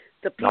win.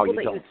 The people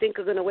that you think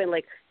are going to win,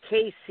 like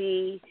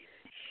Casey,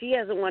 she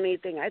hasn't won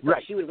anything. I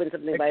thought she would win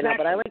something by now,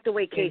 but I like the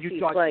way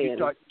Casey's playing. You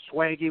thought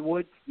Swaggy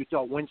would. You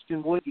thought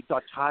Winston would. You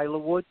thought Tyler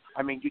would.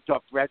 I mean, you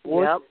thought Brett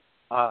would.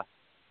 Yep.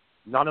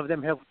 None of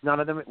them have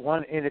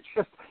won, and it's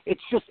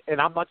just.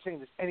 And I'm not saying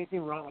there's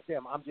anything wrong with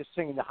them. I'm just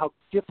saying how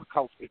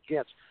difficult it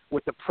gets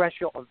with the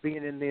pressure of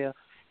being in there.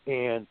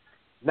 And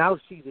now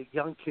see the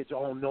young kids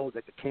all know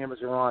that the cameras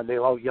are on.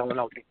 They're all yelling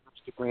out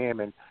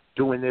Instagram and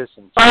doing this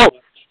and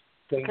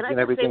things and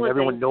everything.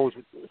 Everyone knows.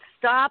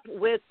 Stop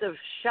with the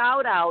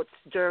shout-outs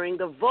during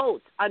the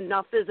votes.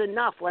 Enough is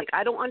enough. Like,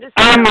 I don't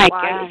understand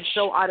why it's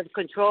so out of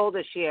control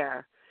this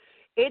year.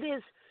 It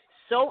is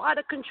so out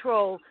of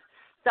control.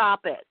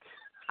 Stop it.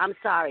 I'm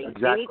sorry.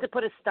 Exactly. They need to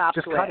put a stop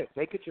to it.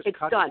 They could just it's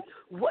cut done.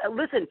 it.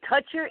 Listen,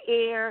 touch your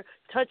ear,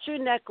 touch your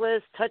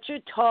necklace, touch your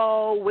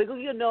toe, wiggle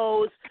your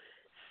nose.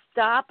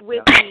 Stop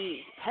with the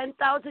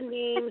 10,000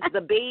 names, the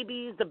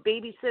babies, the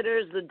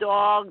babysitters, the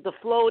dog, the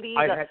floaties.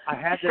 I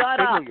had that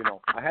signal, you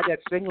know. I had that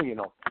signal, you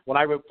know. When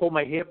I would pull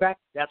my hair back,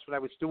 that's what I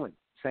was doing,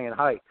 saying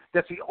hi.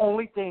 That's the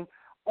only thing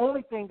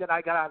that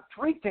I got out.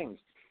 3 things.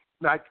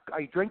 I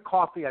drink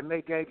coffee, I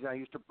make eggs,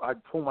 and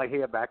I'd pull my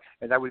hair back,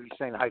 and I would be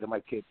saying hi to my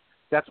kids.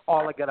 That's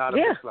all I got out of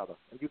this, brother.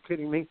 Are you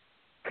kidding me?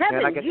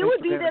 Kevin, you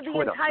would be there the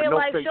entire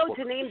live show Facebook.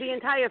 to name the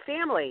entire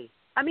family.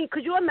 I mean,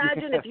 could you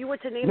imagine if you were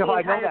to name the I know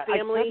entire that.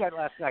 family I said that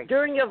last night.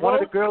 during your vote? One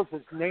of the girls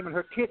was naming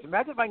her kids.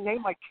 Imagine if I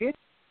named my kids,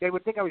 they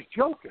would think I was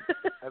joking.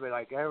 I'd be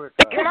like, Erica,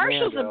 The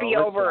commercials would be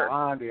over.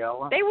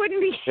 They wouldn't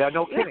be. Yeah,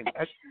 no kidding.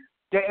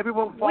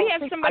 Everyone we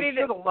have somebody I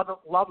should have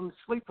let them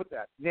sleep with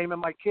that, naming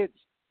my kids.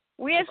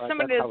 We have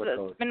somebody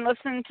that's been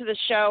listening to the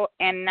show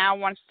and now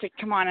wants to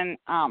come on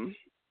and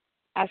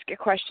ask a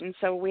question.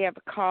 So we have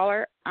a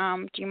caller.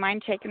 Do you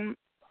mind taking?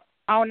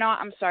 Oh no,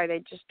 I'm sorry.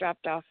 They just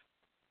dropped off.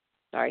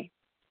 Sorry.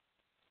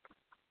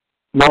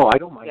 No, I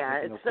don't mind.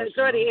 Yeah, it's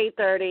already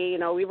 8:30. You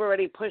know, we've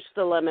already pushed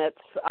the limits.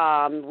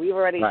 We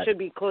already should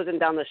be closing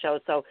down the show.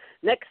 So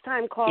next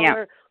time,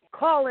 caller,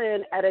 call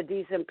in at a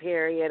decent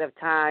period of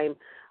time.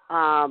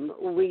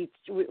 We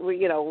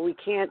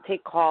can't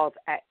take calls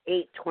at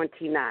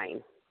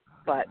 8:29.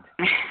 But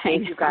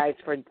thank you guys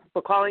for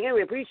calling in.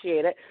 We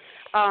appreciate it.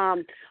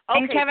 Okay,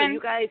 and Kevin, so you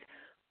guys.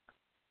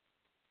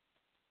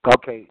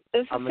 Okay.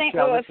 This is St.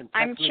 Michelle, Louis. listen,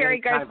 I'm text me Sherry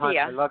anytime, hon.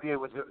 Garcia. I love you. It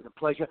was a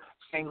pleasure.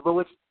 St.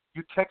 Louis,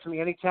 you text me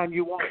anytime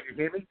you want. You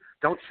hear me?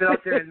 Don't sit out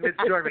there in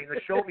mid-story in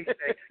the show me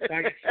say by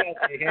yourself.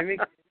 You hear me?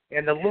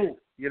 And the Lou.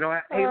 You know,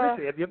 hey,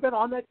 listen, have you been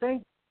on that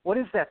thing? What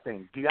is that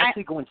thing? Do you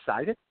actually go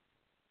inside it?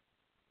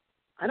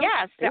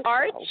 Yes, the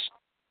arch. So.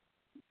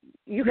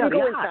 You can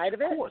go inside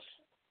of it? Of course.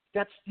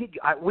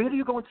 Where do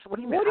you go? What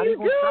do you mean? What do you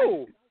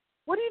do?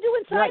 What do you do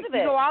inside of it?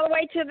 You go all the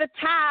way to the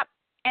top,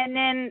 and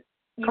then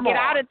you get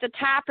out at the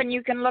top, and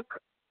you can look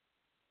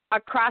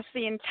across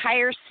the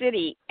entire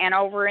city and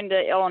over into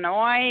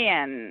Illinois,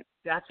 and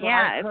that's what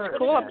I heard. It's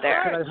cool up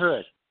there. That's what I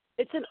heard.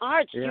 It's an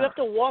arch. Yeah. Do you have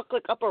to walk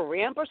like up a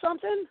ramp or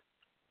something?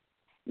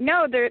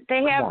 No, they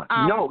have.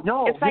 No.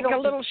 It's like a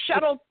little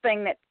shuttle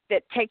thing that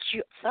takes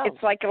you. Oh.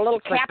 It's like a little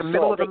it's capsule like the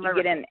middle of that America.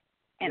 you get in.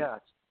 And,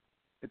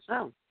 It's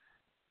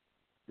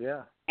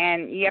yeah.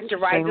 And you have to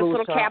ride this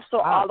little capsule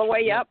all the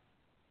way up,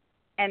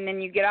 and then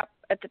you get up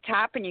at the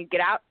top, and you get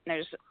out, and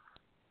there's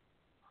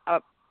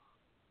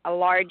a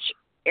large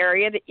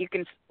area that you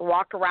can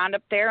walk around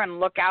up there and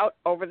look out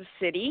over the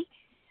city,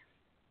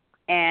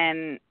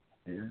 and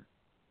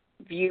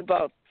view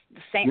both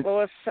the St.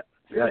 Louis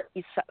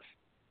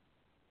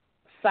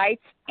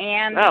sites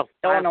and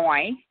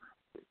Illinois.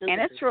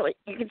 And it's really,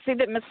 you can see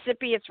the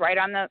Mississippi. It's right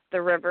on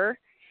the river,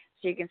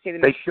 so you can see the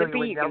Mississippi. They show you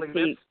where Nellie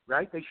lives,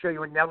 right? They show you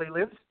where Nellie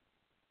lives,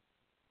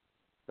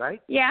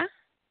 right? Yeah,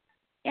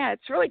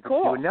 it's really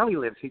cool. Where Nellie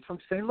lives. He's from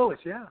St. Louis,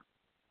 yeah.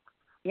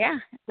 Yeah,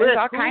 there's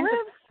all kinds of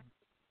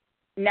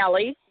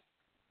Nellie.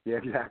 Yeah,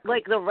 exactly.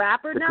 Like the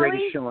rapper the Nellie?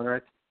 Greatest Show on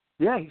Earth.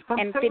 Yeah, he's from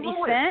and St. 50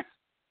 Louis. Cent.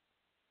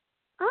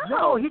 Oh,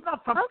 no, he's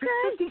not from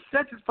 50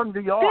 Cent is from New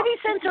York. 50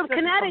 Cent's from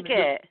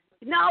Connecticut.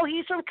 No,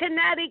 he's from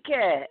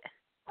Connecticut.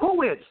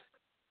 Who is?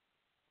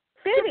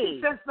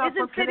 50 Cent's not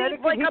from 50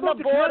 Connecticut. like he on moved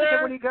the to Connecticut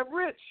border? when he got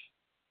rich.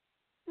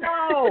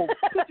 No,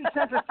 50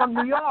 Cent is from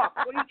New York.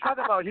 What are you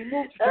talking about? He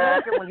moved to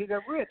Connecticut when he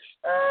got rich.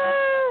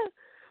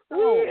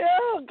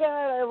 Oh,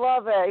 God, I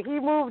love it. He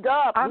moved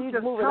up. He's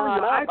moving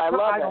on up. I love it.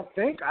 I don't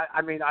think.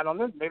 I mean, I don't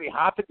know. Maybe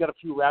Hartford got a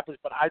few rappers,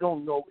 but I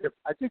don't know if.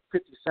 I think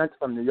 50 Cent's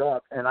from New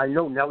York, and I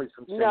know Nellie's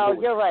from St. Louis. No,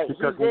 you're right.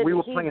 Because when we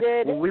were playing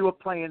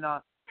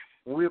the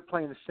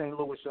St.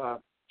 Louis, I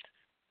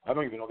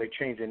don't even know they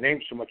changed their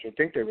names so much. I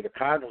think they were the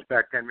Cardinals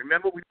back then.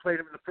 Remember we played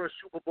them in the first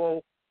Super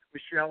Bowl,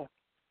 Michelle,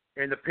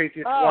 and the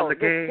Patriots won the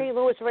game. The St.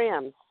 Louis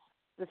Rams.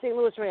 The St.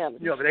 Louis Rams.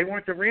 Yeah, but they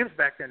weren't the Rams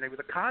back then. They were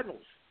the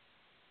Cardinals.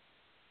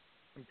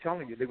 I'm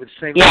telling you, they were the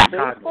St. Louis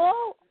Cardinals.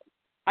 Baseball?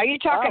 Are you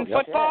talking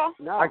football?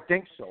 No. I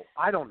think so.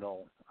 I don't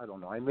know.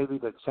 Maybe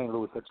the St.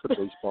 Louis, that's the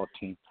baseball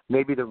team.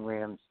 Maybe the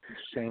Rams,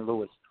 St.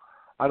 Louis.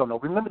 I don't know.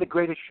 Remember the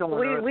Greatest Show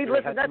on Earth?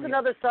 Listen, that's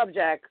another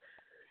subject.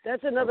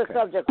 That's another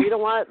subject. We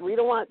don't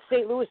want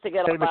St. Louis to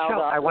get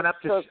Michelle, up. I went up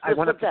to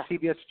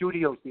CBS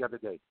Studios the other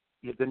day.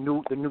 The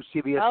new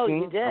CBS Oh,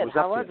 team. you did.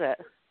 How was it?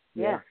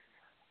 Yeah.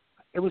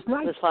 It was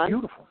nice. It was fun?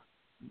 Beautiful.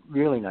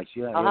 Really nice.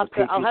 Yeah. I'll have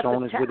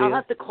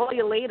to call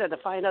you later to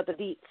find out the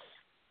deets.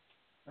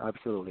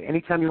 Absolutely.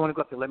 Anytime you want to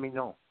go up there, let me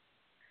know.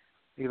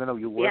 Even though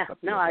you work up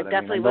there. No, I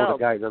definitely I know will.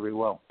 the guy very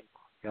well.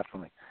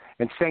 Definitely.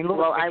 And St. Louis.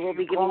 Well, I will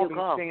be giving you a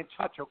call. Stay in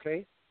touch,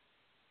 okay?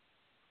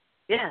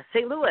 Yeah,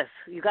 St. Louis.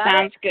 You got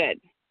Sounds good.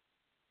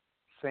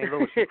 St.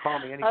 Louis, you call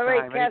me anytime. All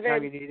right, Kevin.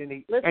 Anytime you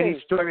need any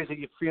stories that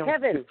you're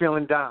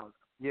feeling down.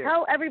 Yeah.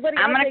 Tell everybody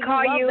I'm going gonna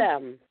call you.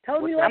 Them.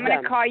 Tell them you love I'm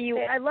going to call you.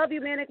 Say, I love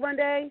you, Manic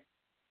Monday.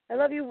 I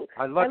love you.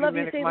 I love you,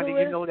 Manic St. Monday.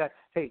 Louis. You know that.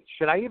 Hey,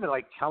 should I even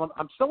tell them?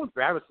 I'm so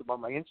embarrassed about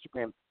my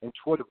Instagram and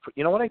Twitter.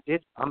 You know what I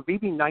did? I'm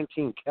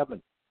BB19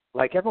 Kevin.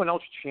 Like everyone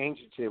else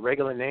changed it to their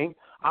regular name.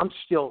 I'm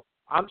so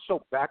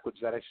backwards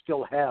that I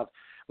still have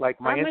my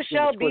I'm Instagram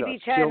Michelle and Twitter.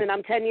 BB10 and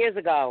I'm 10 years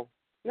ago.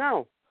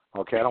 No.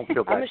 Okay, I don't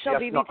feel bad. I'm Michelle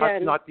BB10.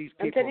 That's not these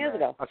people. I'm 10 years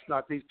ago. That's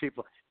not these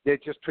people. They're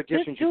just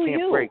traditions Just you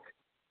can't break.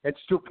 And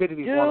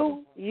stupidity is one of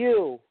them.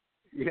 You.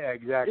 Yeah,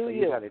 exactly. Do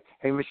you got it.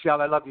 Hey, Michelle,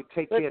 I love you.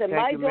 Take care. Listen,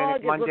 Thank you, my Manic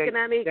dog is Monday. looking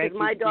at me because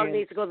my dog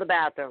needs to go to the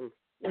bathroom.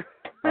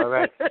 All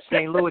right.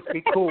 St. Louis,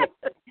 be cool.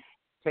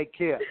 Take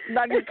care.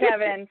 Love you,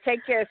 Kevin.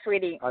 Take care,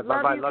 sweetie. All right,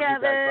 Love bye-bye. you, Love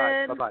Kevin.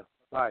 you guys.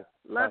 Bye. Bye.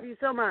 Love you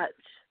so much.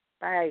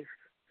 Bye.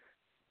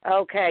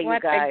 Okay, What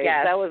you guys. a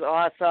guest. That was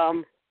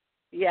awesome.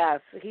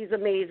 Yes, he's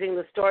amazing.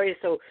 The story.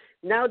 So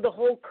now the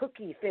whole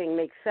cookie thing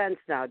makes sense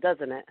now,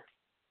 doesn't it?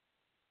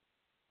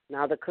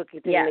 Now the cookie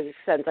thing makes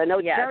sense. I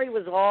know Terry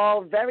was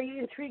all very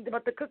intrigued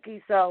about the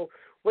cookie. So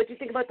what do you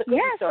think about the cookie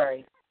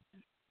story?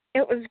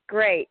 It was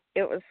great.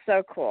 It was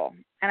so cool.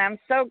 And I'm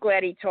so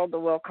glad he told the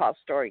will call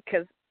story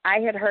because I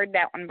had heard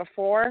that one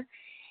before,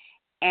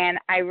 and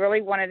I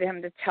really wanted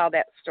him to tell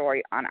that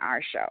story on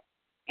our show.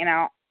 You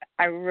know,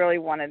 I really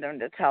wanted him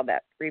to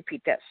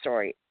repeat that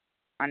story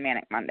on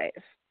Manic Mondays.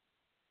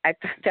 I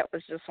thought that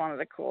was just one of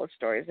the coolest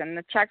stories. And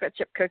the chocolate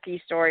chip cookie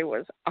story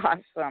was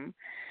awesome.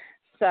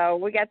 So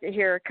we got to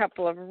hear a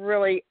couple of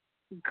really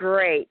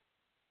great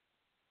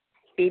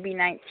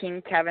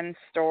BB19 Kevin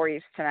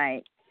stories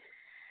tonight.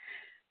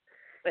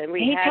 And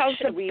He tells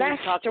the we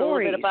best talked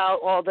stories. a little bit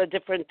about all the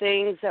different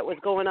things that was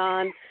going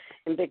on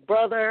in Big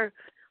Brother.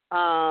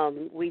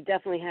 We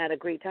definitely had a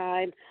great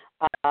time.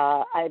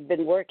 I've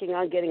been working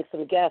on getting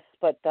some guests,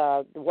 but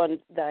the one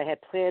that I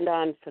had planned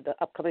on for the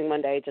upcoming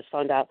Monday, I just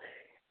found out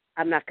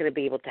I'm not going to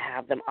be able to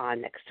have them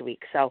on next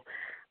week. So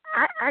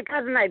I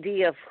got an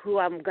idea of who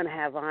I'm going to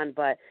have on,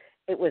 but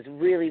it was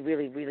really,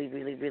 really, really,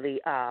 really, really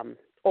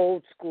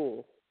old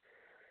school.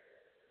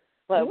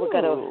 But we're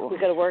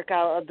gonna work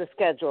out the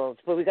schedules.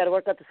 So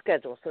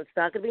it's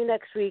not gonna be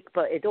next week,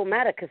 but it don't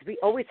matter because we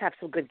always have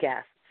some good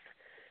guests.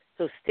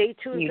 So stay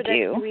tuned for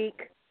next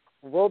week.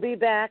 We'll be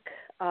back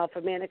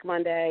for Manic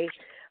Monday.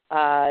 We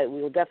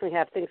will definitely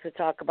have things to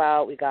talk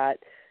about. We got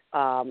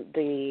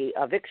the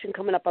eviction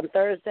coming up on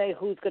Thursday.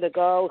 Who's gonna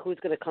go? Who's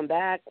gonna come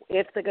back?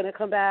 If they're gonna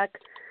come back.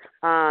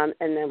 And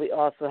then we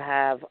also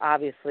have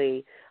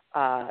obviously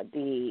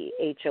the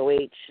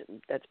HOH.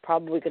 That's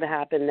probably gonna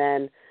happen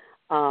then.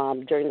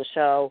 During the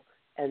show,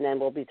 and then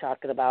we'll be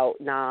talking about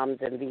noms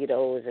and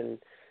vetoes and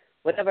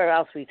whatever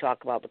else we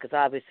talk about, because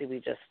obviously we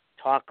just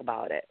talk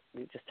about it.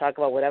 We just talk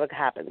about whatever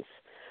happens.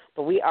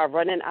 But we are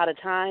running out of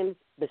time.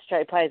 Miss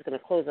Cherry Pie is going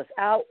to close us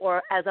out,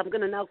 or as I'm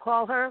going to now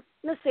call her,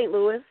 Miss St.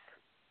 Louis.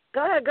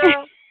 Go ahead,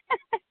 girl.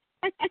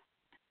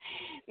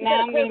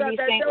 Now I'm going to be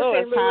St.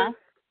 Louis, huh?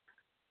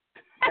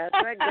 That's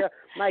right, girl.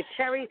 My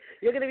cherry.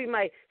 You're going to be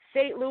my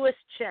St. Louis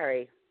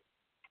cherry.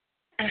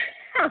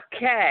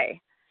 Okay.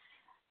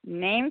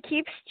 Name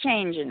keeps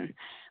changing,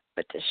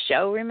 but the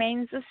show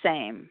remains the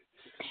same.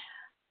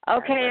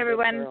 Okay,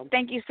 everyone,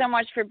 thank you so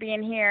much for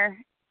being here,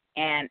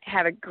 and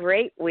have a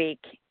great week.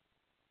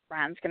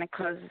 Ron's going to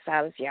close us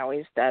out as he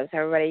always does.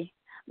 Everybody,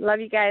 love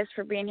you guys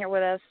for being here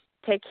with us.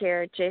 Take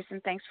care. Jason,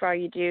 thanks for all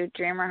you do.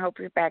 Dreamer, hope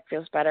your back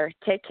feels better.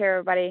 Take care,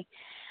 everybody.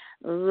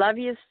 Love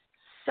you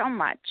so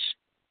much.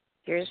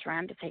 Here's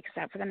Ron to take us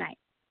out for the night.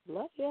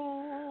 Love ya.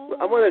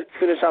 I want to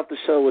finish off the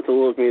show with a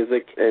little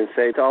music and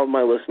say to all of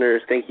my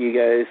listeners, thank you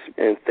guys,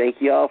 and thank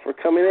you all for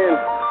coming in.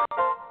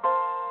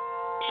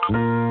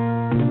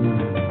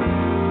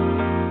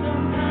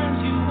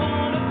 Sometimes you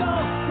want to go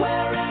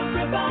where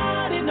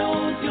everybody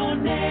knows your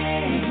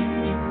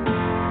name,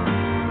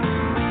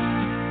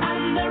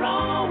 and they're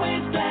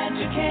always glad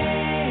you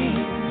came.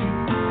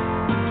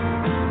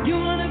 You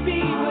want to be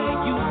where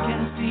you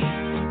can see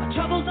our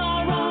troubles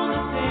are all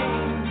the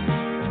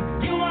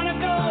same. You want to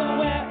go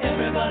where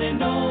everybody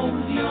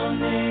knows your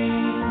name.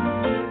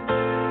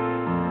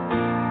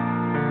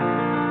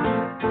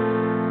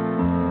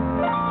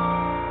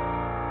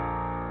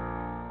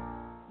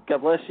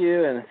 God bless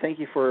you, and thank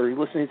you for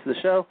listening to the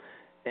show.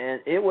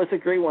 And it was a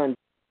great one.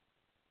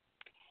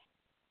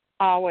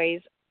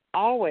 Always,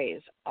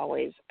 always,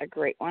 always a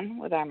great one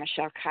with our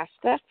Michelle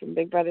Costa from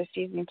Big Brother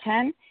Season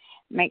 10.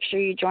 Make sure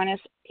you join us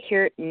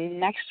here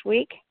next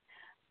week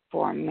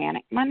for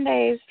Manic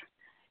Mondays.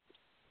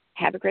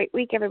 Have a great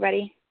week,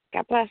 everybody.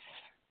 God bless.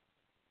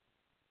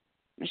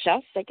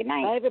 Michelle, say good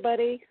night. Bye,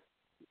 everybody.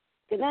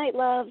 Good night,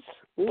 loves.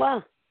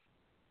 Mwah.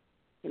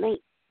 Good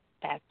night.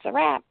 That's a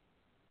wrap.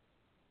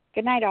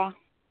 Good night, all.